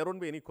 Then there won't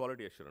be any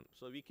quality assurance.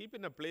 So we keep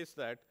in a place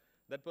that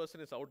that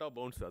person is out of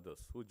bounds to others,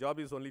 whose job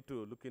is only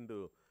to look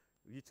into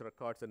each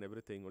records and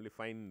everything, only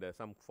find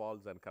some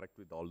faults and correct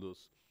with all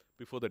those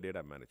before the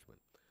data management.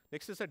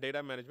 Next is a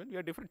data management. We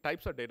have different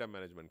types of data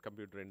management: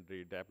 computer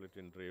entry, tablet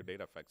entry,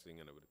 data faxing,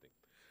 and everything.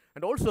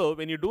 And also,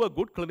 when you do a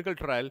good clinical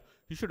trial,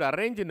 you should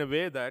arrange in a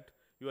way that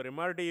your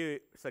MRD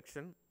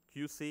section,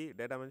 QC,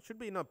 data management should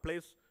be in a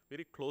place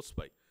very close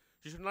by.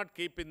 You should not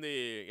keep in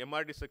the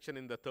MRD section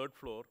in the 3rd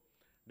floor,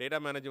 data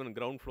management on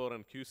ground floor,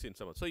 and QC in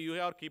some. So you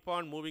have keep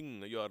on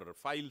moving your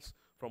files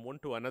from one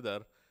to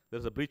another.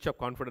 There's a breach of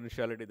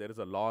confidentiality. There is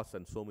a loss,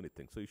 and so many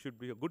things. So you should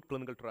be a good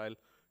clinical trial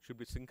should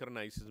be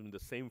synchronized in the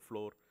same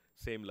floor,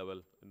 same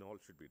level, and all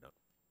should be done.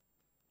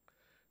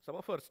 Some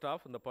of our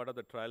staff in the part of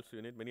the trials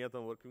unit, many of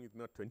them working with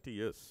me 20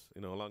 years,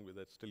 along with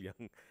that, still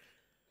young.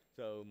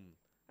 So,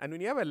 and when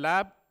you have a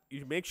lab,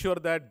 you make sure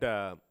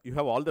that you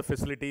have all the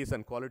facilities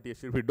and quality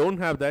assurance. If you don't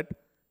have that,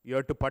 you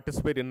have to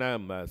participate in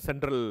a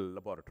central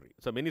laboratory.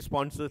 So many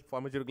sponsors,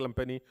 pharmaceutical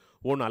company,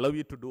 won't allow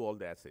you to do all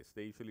the assays.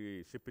 They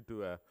usually ship it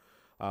to a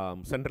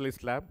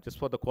centralized lab just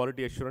for the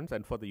quality assurance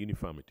and for the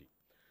uniformity.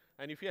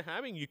 And if you're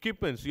having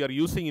equipments you are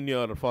using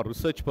for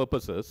research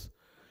purposes,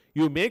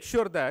 you make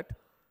sure that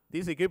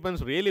these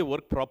equipments really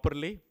work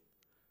properly.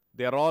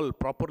 They are all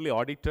properly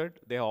audited.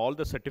 They have all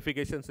the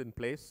certifications in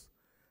place.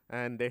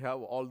 And they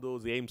have all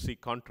those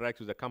AMC contracts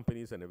with the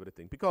companies and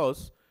everything.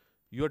 Because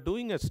you are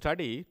doing a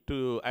study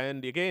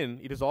and again,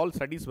 it is all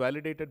studies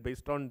validated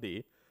based on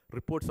the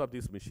reports of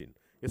this machine.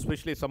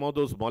 Especially some of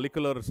those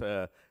molecular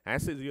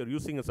assays you are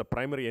using as a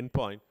primary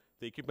endpoint,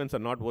 the equipments are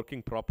not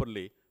working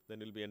properly,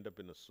 then it will end up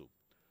in a soup.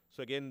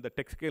 So again, the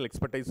technical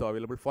expertise are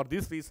available. For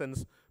these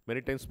reasons,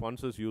 many times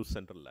sponsors use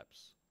central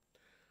labs.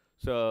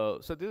 So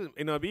this,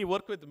 we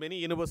work with many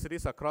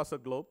universities across the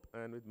globe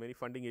and with many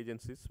funding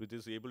agencies, which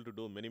is able to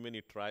do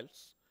many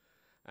trials.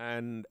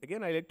 And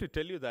again, I like to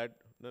tell you that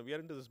we are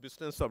into this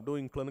business of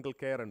doing clinical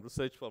care and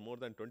research for more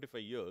than 25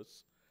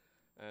 years,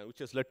 which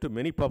has led to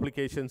many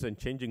publications and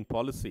changing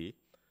policy.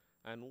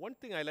 And one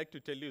thing I like to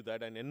tell you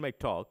that, and in my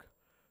talk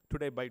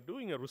today, by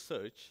doing a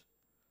research,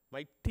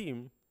 my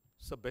team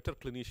is better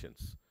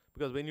clinicians.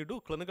 Because when you do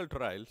clinical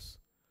trials,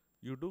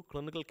 you do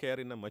clinical care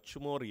in a much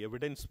more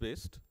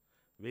evidence-based,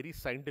 very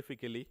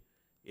scientifically,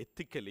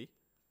 ethically,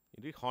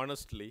 very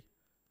honestly,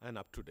 and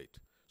up-to-date.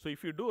 So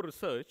if you do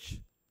research,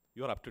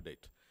 you're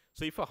up-to-date.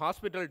 So if a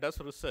hospital does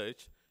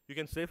research, you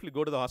can safely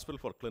go to the hospital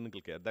for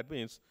clinical care. That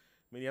means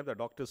many of the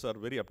doctors are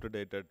very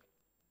up-to-date.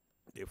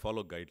 They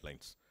follow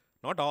guidelines.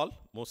 Not all,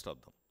 most of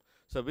them.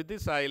 So with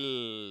this,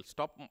 I'll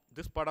stop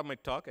this part of my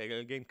talk. I'll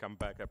again come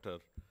back after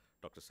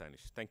Dr.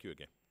 Sanish. Thank you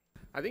again.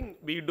 I think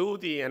we do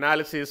the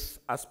analysis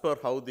as per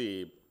how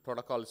the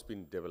protocol has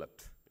been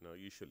developed,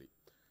 usually.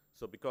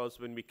 So because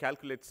when we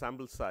calculate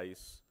sample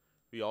size,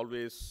 we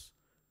always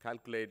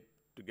calculate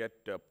to get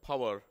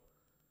power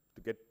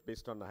to get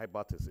based on the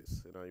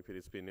hypothesis. If it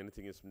has been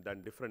anything is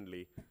done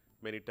differently,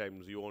 many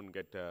times you won't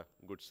get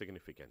good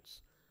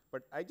significance.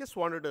 But I just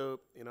wanted to,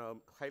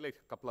 highlight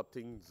a couple of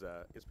things,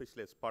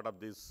 especially as part of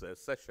this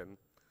session.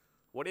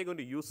 What are you going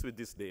to use with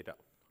this data,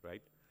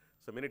 right?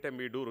 So many times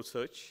we do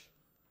research.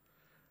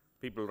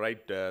 People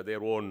write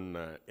their own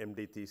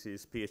MD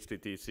thesis,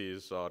 PhD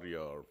thesis, or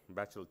your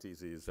bachelor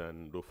thesis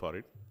and do for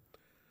it.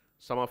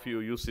 Some of you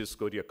use this,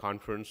 go to your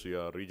conference,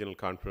 your regional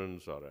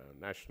conference, or a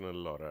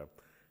national or a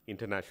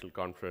international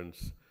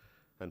conference,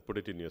 and put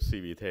it in your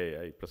CV.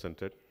 Hey, I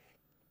presented.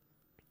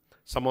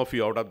 Some of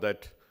you out of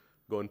that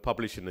go and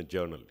publish in a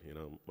journal,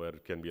 where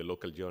it can be a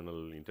local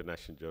journal,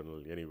 international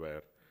journal,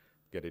 anywhere,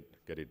 get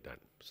it done.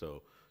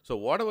 So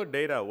whatever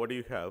data, what do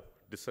you have,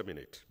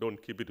 disseminate.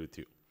 Don't keep it with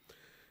you.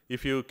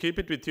 If you keep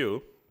it with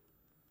you,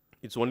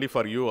 it's only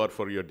for you or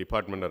for your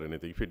department or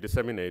anything. If you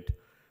disseminate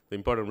the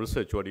important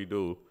research, what you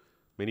do,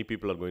 many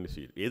people are going to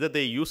see it. Either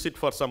they use it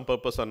for some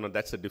purpose or not,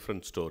 that's a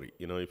different story.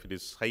 If it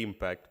is high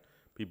impact,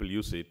 people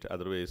use it.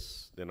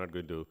 Otherwise, they're not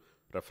going to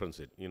reference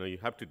it. You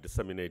have to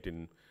disseminate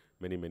in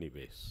many, many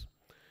ways.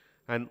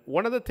 And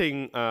one other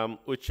thing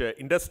which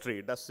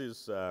industry does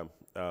is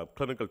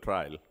clinical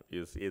trial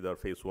is either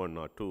phase 1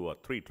 or 2 or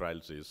 3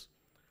 trials is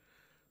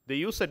they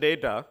use the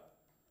data,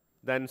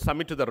 then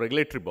submit to the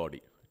regulatory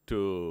body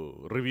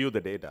to review the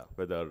data,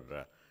 whether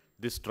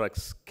these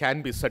drugs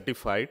can be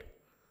certified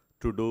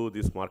to do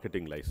this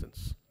marketing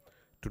license.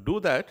 To do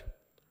that,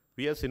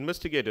 we as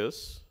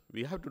investigators,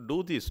 we have to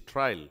do this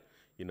trial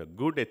in a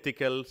good,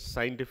 ethical,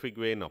 scientific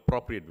way, in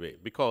appropriate way,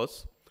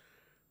 because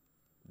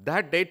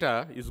that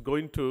data is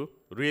going to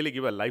really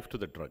give a life to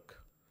the drug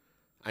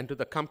and to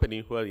the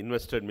company who have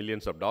invested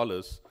millions of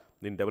dollars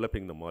in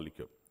developing the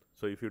molecule.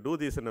 So if you do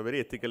this in a very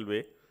ethical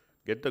way,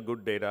 get the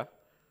good data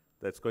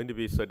that's going to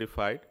be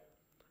certified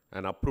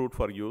and approved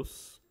for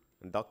use,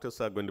 and doctors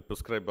are going to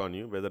prescribe on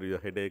you, whether you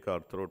have headache or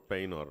throat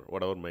pain or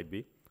whatever it might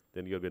be,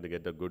 then you're going to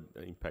get a good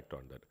impact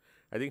on that.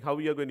 I think how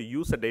we are going to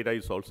use the data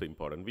is also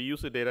important. We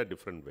use the data a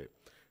different way.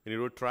 When you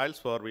do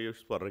trials, we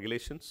use for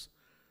regulations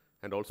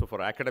and also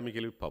for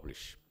academically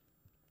publish.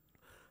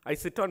 I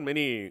sit on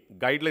many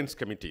guidelines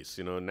committees,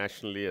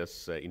 nationally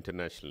as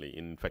internationally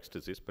in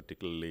infectious disease,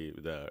 particularly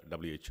with the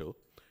WHO,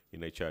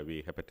 in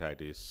HIV,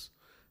 hepatitis,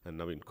 and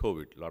now in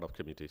COVID, a lot of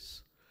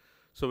committees.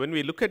 So when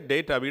we look at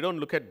data, we don't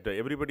look at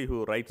everybody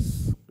who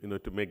writes,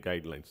 to make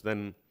guidelines.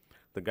 Then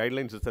the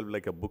guidelines itself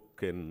like a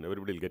book, and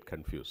everybody will get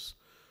confused.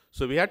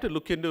 So we had to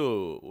look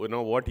into,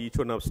 what each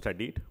one have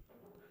studied,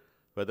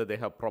 whether they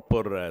have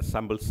proper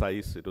sample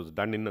size. It was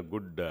done in a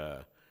good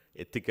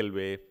ethical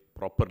way,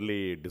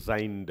 properly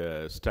designed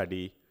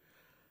study,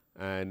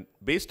 and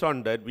based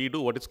on that we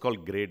do what is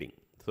called grading.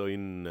 So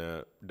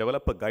in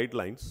developer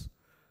guidelines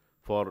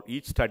for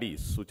each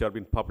studies which have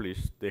been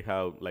published, they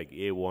have like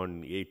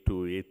A1, A2,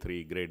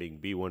 A3 grading,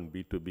 B1,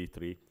 B2,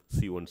 B3,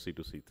 C1, C2,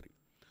 C3.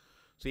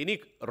 So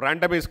any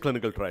randomized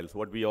clinical trials,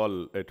 what we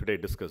all today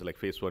discuss, like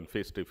phase 1,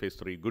 phase 2, phase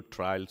 3, good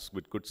trials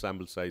with good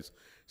sample size,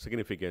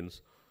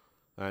 significance,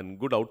 and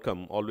good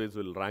outcome always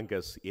will rank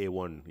as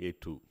A1,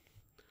 A2.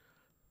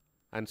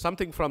 And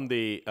something from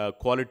the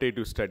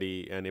qualitative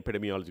study and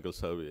epidemiological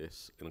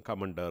surveys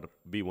come under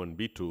B1,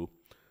 B2,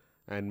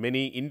 and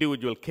many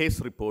individual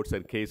case reports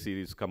and case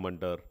series come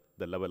under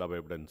the level of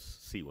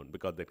evidence C1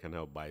 because they can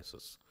have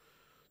biases.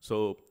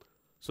 So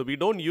we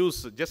don't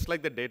use just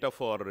like the data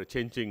for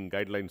changing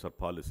guidelines or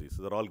policies.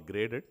 They're all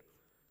graded,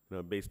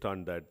 based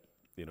on that.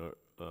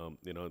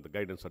 The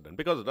guidance are done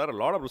because there are a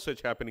lot of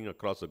research happening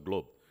across the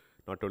globe,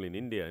 not only in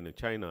India and in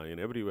China, and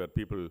everywhere.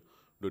 People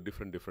do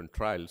different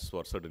trials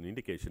for certain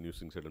indication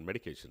using certain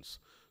medications.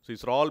 So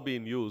it's all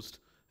being used,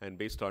 and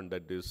based on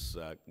that, this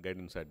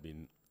guidance had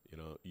been,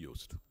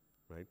 used,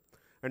 right?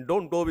 And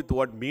don't go with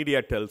what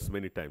media tells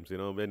many times.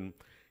 When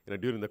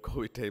during the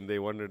COVID time, they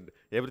wanted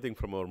everything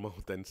from our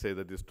mouth and say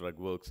that this drug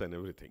works and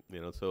everything.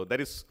 So that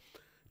is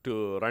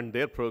to run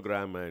their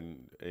program,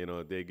 and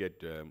they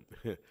get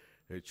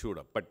chewed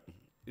up. But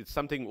it's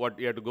something what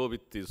you have to go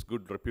with is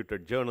good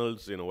reputed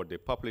journals. What they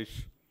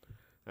publish.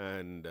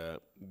 And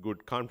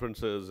good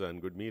conferences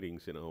and good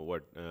meetings,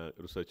 what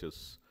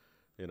researchers,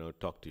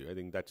 talk to you. I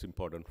think that's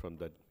important from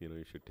that,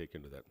 you should take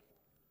into that.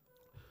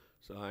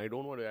 So I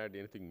don't want to add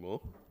anything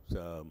more.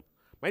 So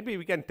might be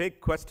we can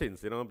take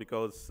questions,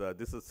 because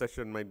this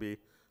session might be a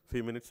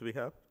few minutes we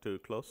have to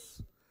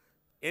close.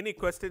 Any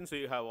questions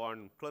you have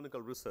on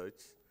clinical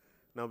research?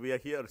 Now we are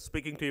here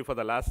speaking to you for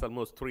the last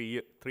almost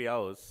 3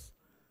 hours.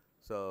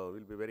 So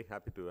we'll be very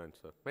happy to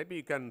answer. Maybe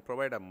you can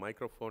provide a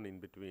microphone in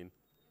between.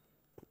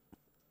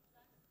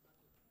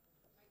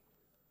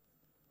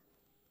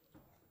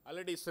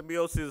 Already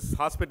Symbiosis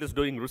Hospital is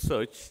doing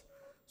research,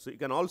 so you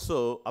can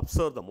also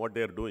observe them, what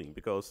they're doing,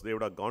 because they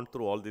would have gone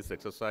through all this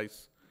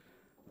exercise.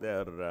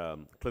 They're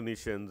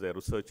clinicians, they're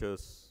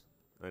researchers,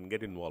 and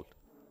get involved.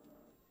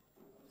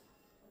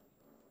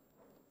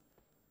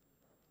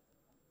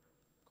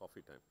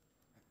 Coffee time.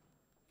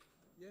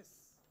 Yes,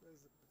 there's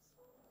a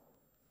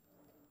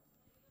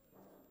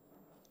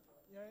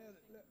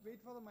wait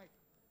for the mic.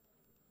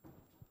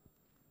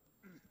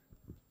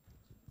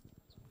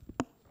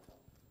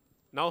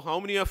 Now, how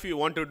many of you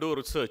want to do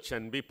research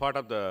and be part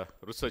of the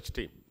research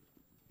team?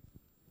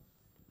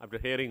 After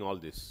hearing all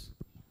this,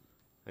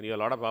 and you have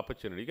a lot of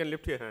opportunity, you can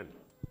lift your hand.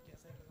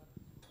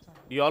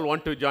 You all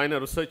want to join a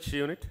research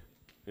unit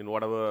in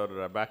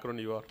whatever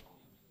background you are?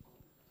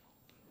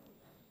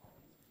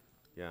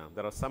 Yeah,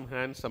 there are some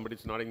hands,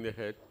 somebody's nodding their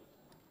head.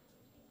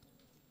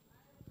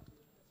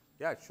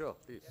 Yeah, sure,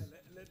 please.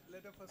 Yeah,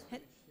 let her first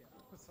finish.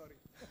 Yeah. Sorry.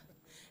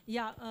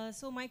 Yeah,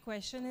 so my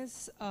question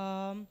is,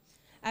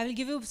 I will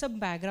give you some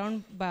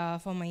background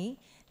for me,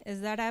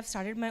 is that I've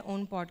started my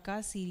own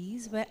podcast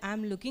series where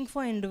I'm looking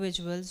for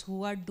individuals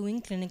who are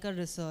doing clinical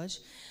research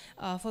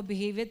for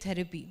behavior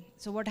therapy.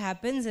 So what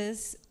happens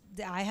is,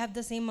 I have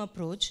the same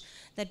approach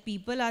that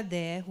people are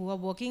there who are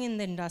working in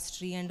the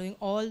industry and doing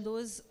all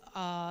those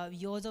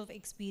years of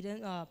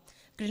experience,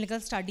 clinical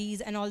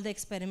studies and all the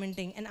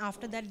experimenting, and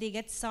after that they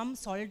get some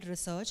solid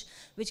research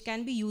which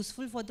can be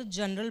useful for the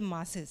general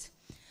masses.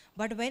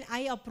 But when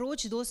I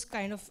approach those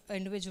kind of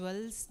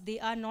individuals, they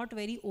are not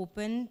very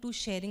open to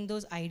sharing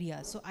those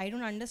ideas. So I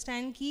don't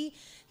understand ki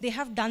they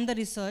have done the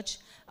research,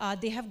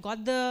 they have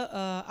got the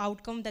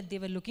outcome that they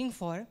were looking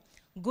for,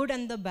 good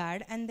and the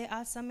bad, and there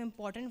are some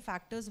important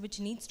factors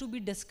which needs to be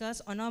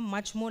discussed on a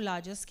much more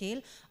larger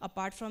scale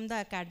apart from the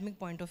academic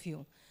point of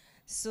view.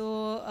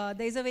 So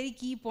there is a very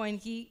key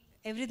point ki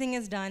everything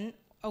is done,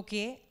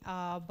 okay,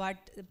 but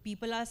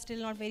people are still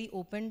not very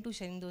open to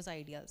sharing those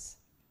ideas.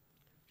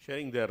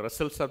 Sharing the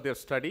results of their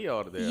study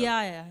or their...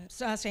 Yeah,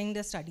 so, sharing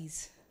their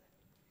studies.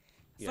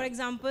 Yeah. For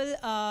example,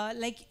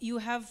 like you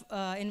have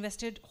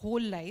invested whole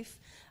life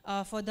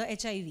for the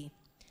HIV,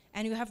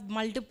 and you have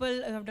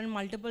done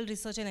multiple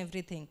research and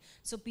everything.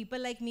 So people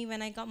like me,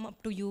 when I come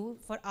up to you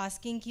for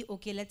asking ki,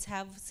 okay, let's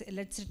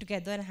sit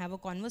together and have a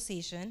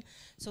conversation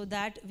so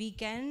that we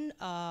can,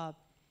 or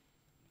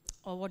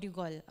what you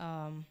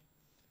call,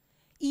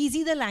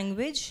 easy the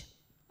language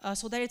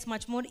so that it's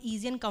much more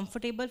easy and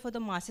comfortable for the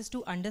masses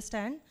to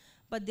understand,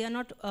 but they are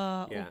not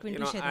open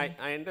to sharing.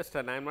 I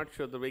understand. I'm not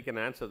sure that we can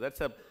answer. That's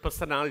a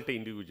personality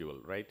individual,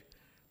 right?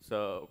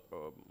 So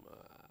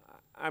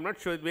I'm not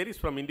sure. It varies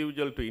from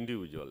individual to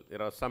individual.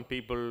 There are some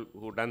people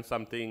who done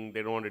something,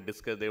 they don't want to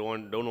discuss, they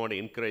don't want to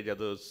encourage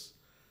others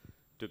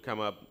to come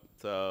up.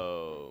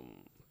 So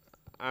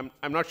I'm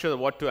not sure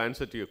what to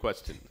answer to your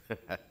question.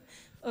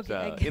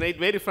 Okay, So, it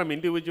varies from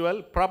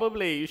individual.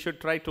 Probably you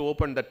should try to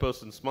open that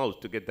person's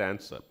mouth to get the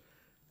answer.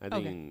 I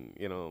think,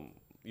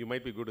 you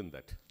might be good in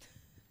that.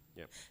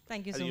 Yeah.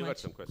 Thank you so You got much.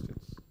 some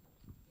questions.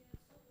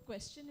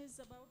 Question is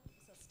about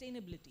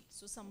sustainability.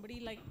 So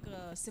somebody like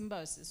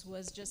Symbiosis, who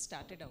has just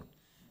started out,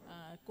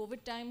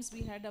 COVID times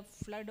we had a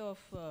flood of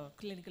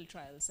clinical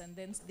trials, and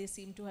then they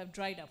seem to have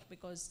dried up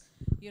because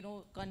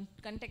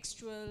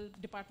contextual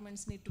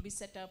departments need to be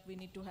set up, we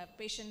need to have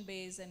patient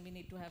base, and we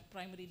need to have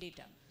primary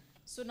data.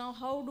 So now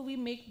how do we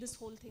make this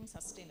whole thing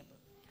sustainable?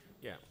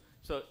 Yeah.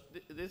 So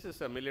this is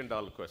 $1 million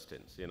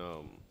question.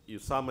 You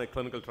saw my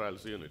clinical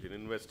trials unit. It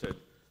invested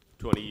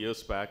 20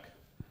 years back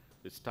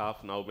with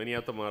staff. Now many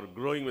of them are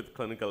growing with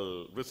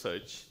clinical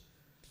research.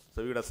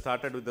 So we would have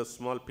started with a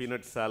small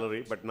peanut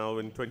salary, but now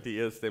in 20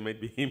 years they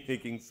might be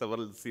making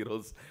several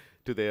zeros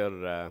to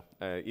their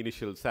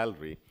initial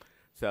salary.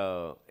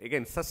 So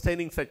again,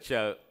 sustaining such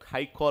a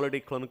high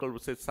quality clinical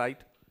research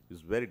site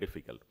is very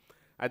difficult.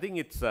 I think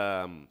it's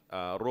a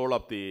role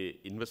of the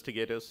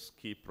investigators,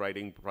 keep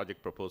writing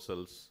project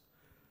proposals,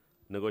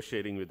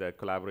 negotiating with their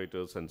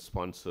collaborators and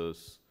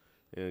sponsors,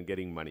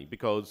 getting money.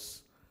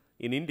 Because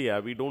in India,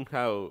 we don't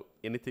have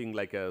anything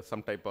like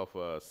some type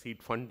of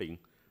seed funding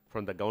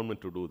from the government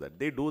to do that.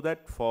 They do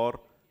that for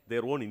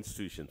their own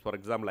institutions. For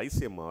example,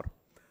 ICMR,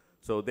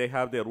 so they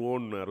have their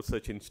own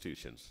research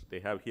institutions. They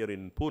have here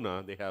in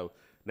Pune, they have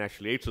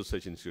National AIDS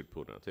Research Institute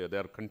Pune. So they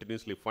are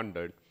continuously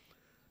funded,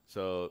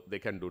 so they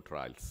can do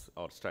trials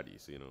or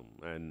studies,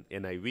 and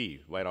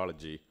NIV,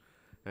 virology,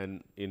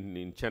 and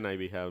in Chennai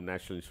we have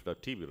National Institute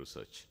of TB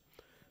Research.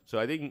 So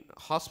I think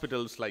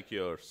hospitals like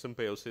your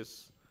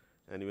Symbiosis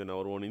and even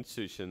our own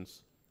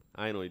institutions,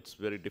 I know it's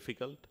very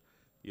difficult.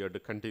 You have to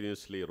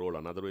continuously roll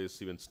on.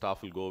 Otherwise, even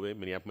staff will go away.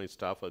 Many of my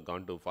staff have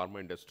gone to pharma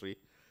industry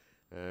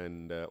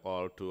and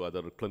or to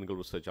other clinical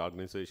research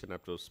organization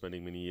after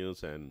spending many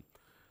years and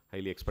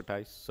highly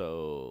expertise.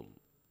 So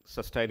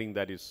sustaining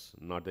that is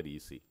not that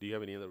easy. Do you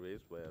have any other ways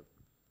where?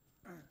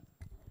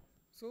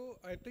 So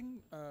I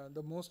think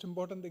the most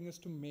important thing is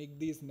to make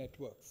these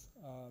networks.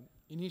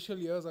 Initial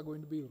years are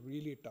going to be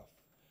really tough.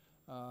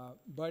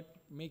 But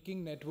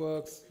making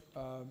networks,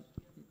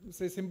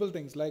 say simple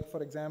things like,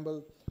 for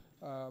example,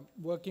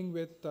 working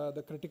with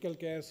the Critical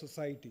Care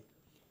Society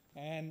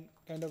and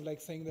kind of like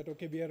saying that,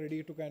 okay, we are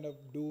ready to kind of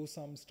do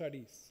some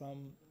studies,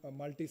 some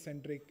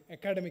multi-centric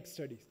academic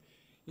studies.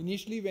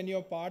 Initially, when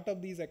you're part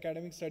of these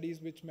academic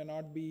studies, which may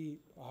not be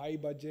high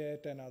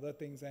budget and other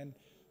things, and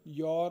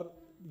your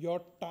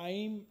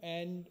time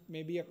and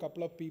maybe a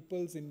couple of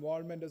people's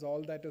involvement is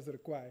all that is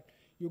required,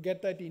 you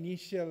get that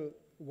initial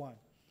one.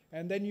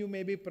 And then you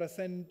maybe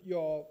present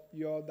your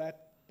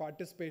that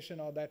participation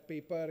or that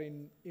paper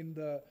in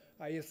the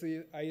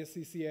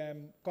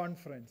ISCCM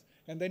conference.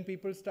 And then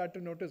people start to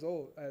notice,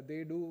 oh,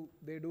 they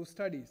do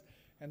studies.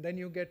 And then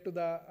you get to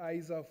the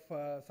eyes of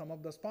some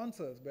of the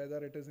sponsors, whether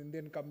it is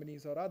Indian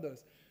companies or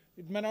others.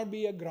 It may not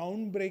be a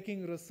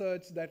groundbreaking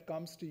research that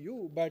comes to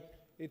you, but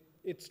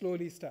it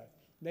slowly starts.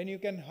 Then you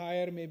can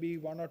hire maybe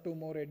 1 or 2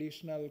 more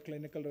additional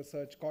clinical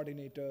research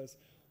coordinators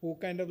who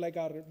kind of like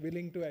are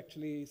willing to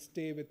actually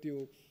stay with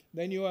you.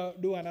 Then you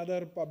do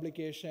another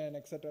publication,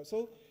 etc.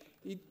 So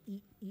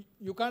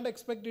you can't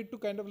expect it to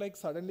kind of like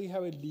suddenly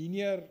have a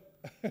linear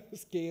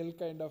scale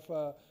kind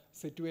of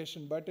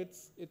situation, but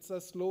it's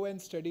a slow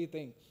and steady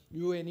thing.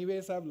 You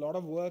anyways have a lot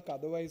of work,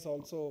 otherwise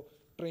also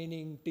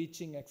training,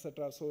 teaching,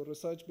 etc. So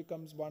research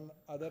becomes one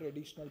other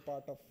additional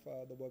part of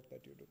the work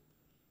that you do.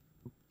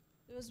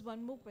 There was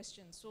one more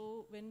question.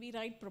 So when we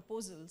write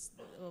proposals,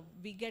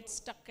 we get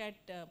stuck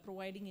at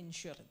providing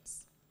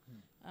insurance,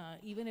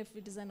 even if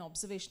it is an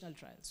observational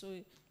trial. So,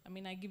 I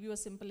mean, I give you a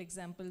simple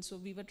example. So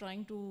we were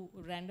trying to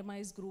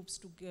randomize groups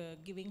to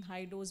giving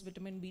high dose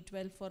vitamin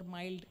B12 for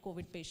mild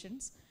COVID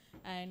patients,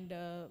 and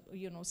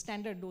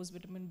standard dose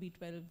vitamin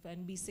B12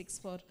 and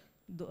B6 for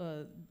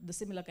the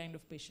similar kind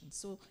of patients.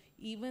 So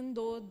even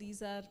though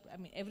these are, I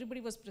mean,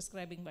 everybody was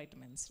prescribing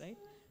vitamins, right?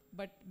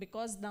 But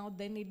because now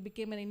then it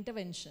became an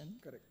intervention.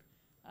 Correct.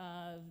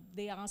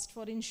 They asked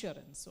for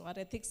insurance. So our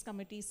ethics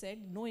committee said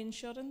no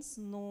insurance,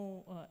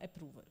 no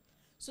approval.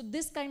 So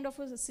this kind of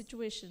a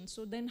situation,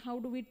 so then how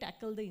do we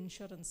tackle the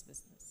insurance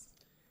business?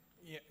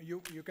 Yeah,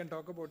 you can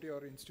talk about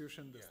your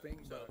institution, this thing.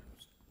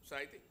 So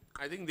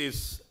I think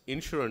this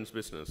insurance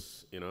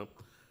business,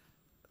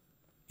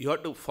 you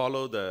have to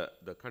follow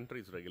the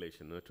country's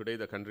regulation. Today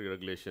the country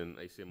regulation,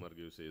 ICM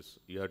argues, is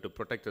you have to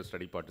protect the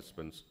study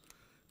participants,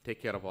 take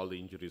care of all the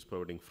injuries,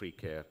 providing free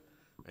care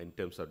in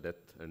terms of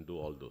death, and do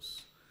all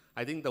those.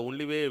 I think the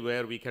only way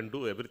where we can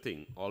do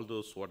everything, all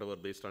those whatever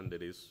based on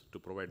that, is to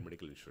provide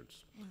medical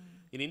insurance.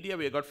 In India,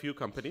 we have got few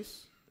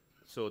companies,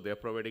 so they are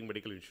providing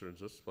medical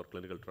insurances for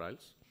clinical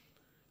trials,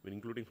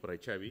 including for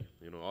HIV.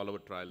 All our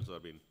trials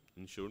have been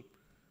insured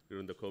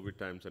during the COVID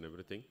times and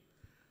everything.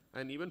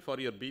 And even for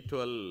your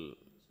B12,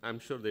 I'm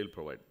sure they'll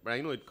provide. But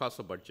I know it costs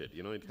a budget.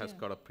 It has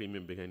got a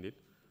premium behind it.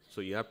 So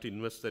you have to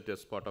invest that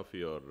as part of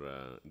your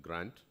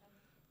grant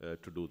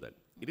to do that.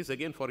 It is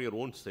again for your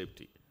own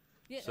safety.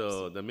 Yeah, so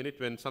absolutely. the minute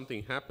when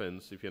something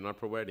happens, if you're not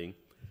providing,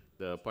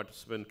 the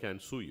participant can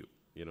sue you.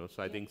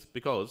 So I think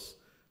because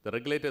the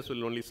regulators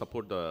will only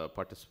support the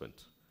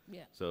participant.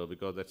 Yeah. So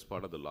because that's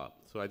part of the law.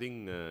 So I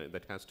think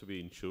that has to be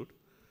insured.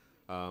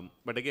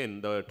 But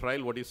again, the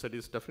trial, what you said,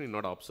 is definitely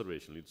not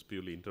observational. It's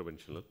purely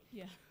interventional.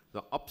 Yeah.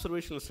 The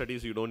observational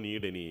studies, you don't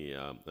need any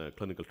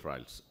clinical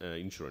trials,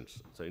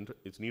 insurance. So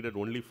it's needed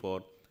only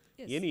for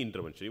any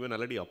intervention. Even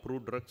already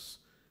approved drugs,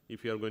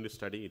 if you are going to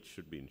study, it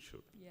should be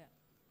insured. Yeah.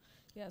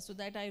 Yeah, so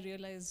that I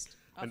realized.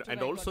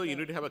 And also you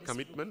need to have a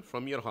commitment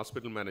from your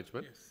hospital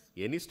management.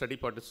 Yes. Any study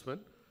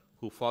participant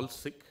who falls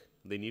sick,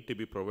 they need to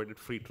be provided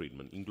free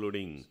treatment,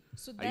 including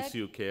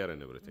ICU care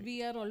and everything.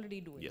 We are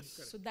already doing.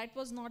 Yes. So that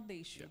was not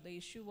the issue. The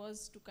issue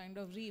was to kind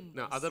of reimburse.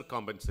 Now, other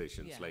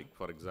compensations, like,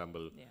 for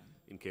example,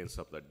 in case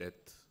of the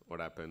death, what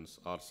happens,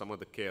 or some of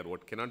the care,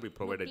 what cannot be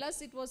provided. No,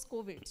 plus, it was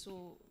COVID,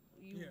 so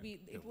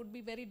it would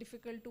be very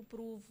difficult to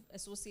prove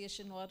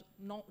association or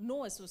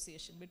no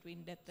association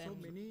between death and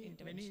intervention.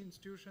 So many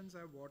institutions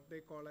have what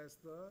they call as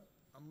the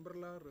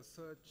umbrella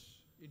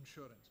research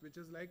insurance, which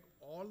is like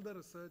all the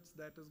research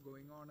that is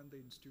going on in the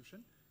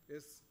institution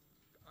is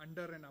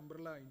under an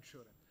umbrella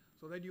insurance.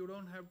 So that you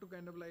don't have to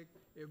kind of like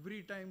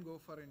every time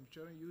go for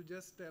insurance. You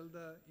just tell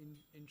the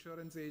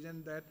insurance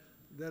agent that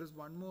there is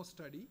one more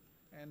study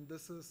and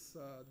this is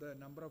the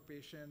number of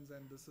patients,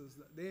 and this is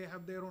they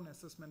have their own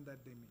assessment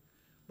that they make.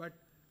 But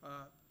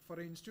for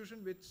an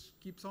institution which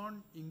keeps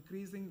on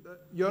increasing,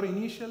 your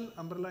initial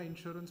umbrella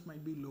insurance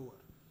might be lower.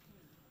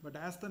 But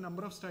as the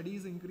number of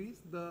studies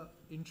increase, the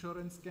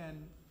insurance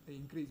can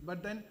increase.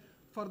 But then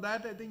for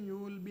that, I think you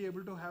will be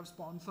able to have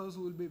sponsors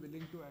who will be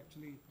willing to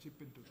actually chip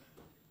into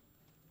that.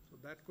 So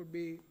that could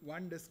be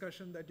one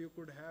discussion that you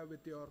could have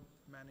with your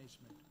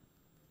management.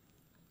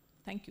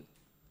 Thank you.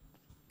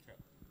 Sure.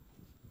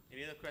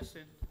 Any other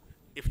question?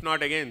 If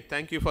not, again,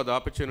 thank you for the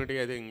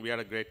opportunity. I think we had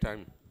a great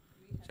time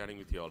chatting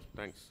with you all.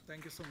 Thanks.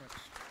 Thank you so much.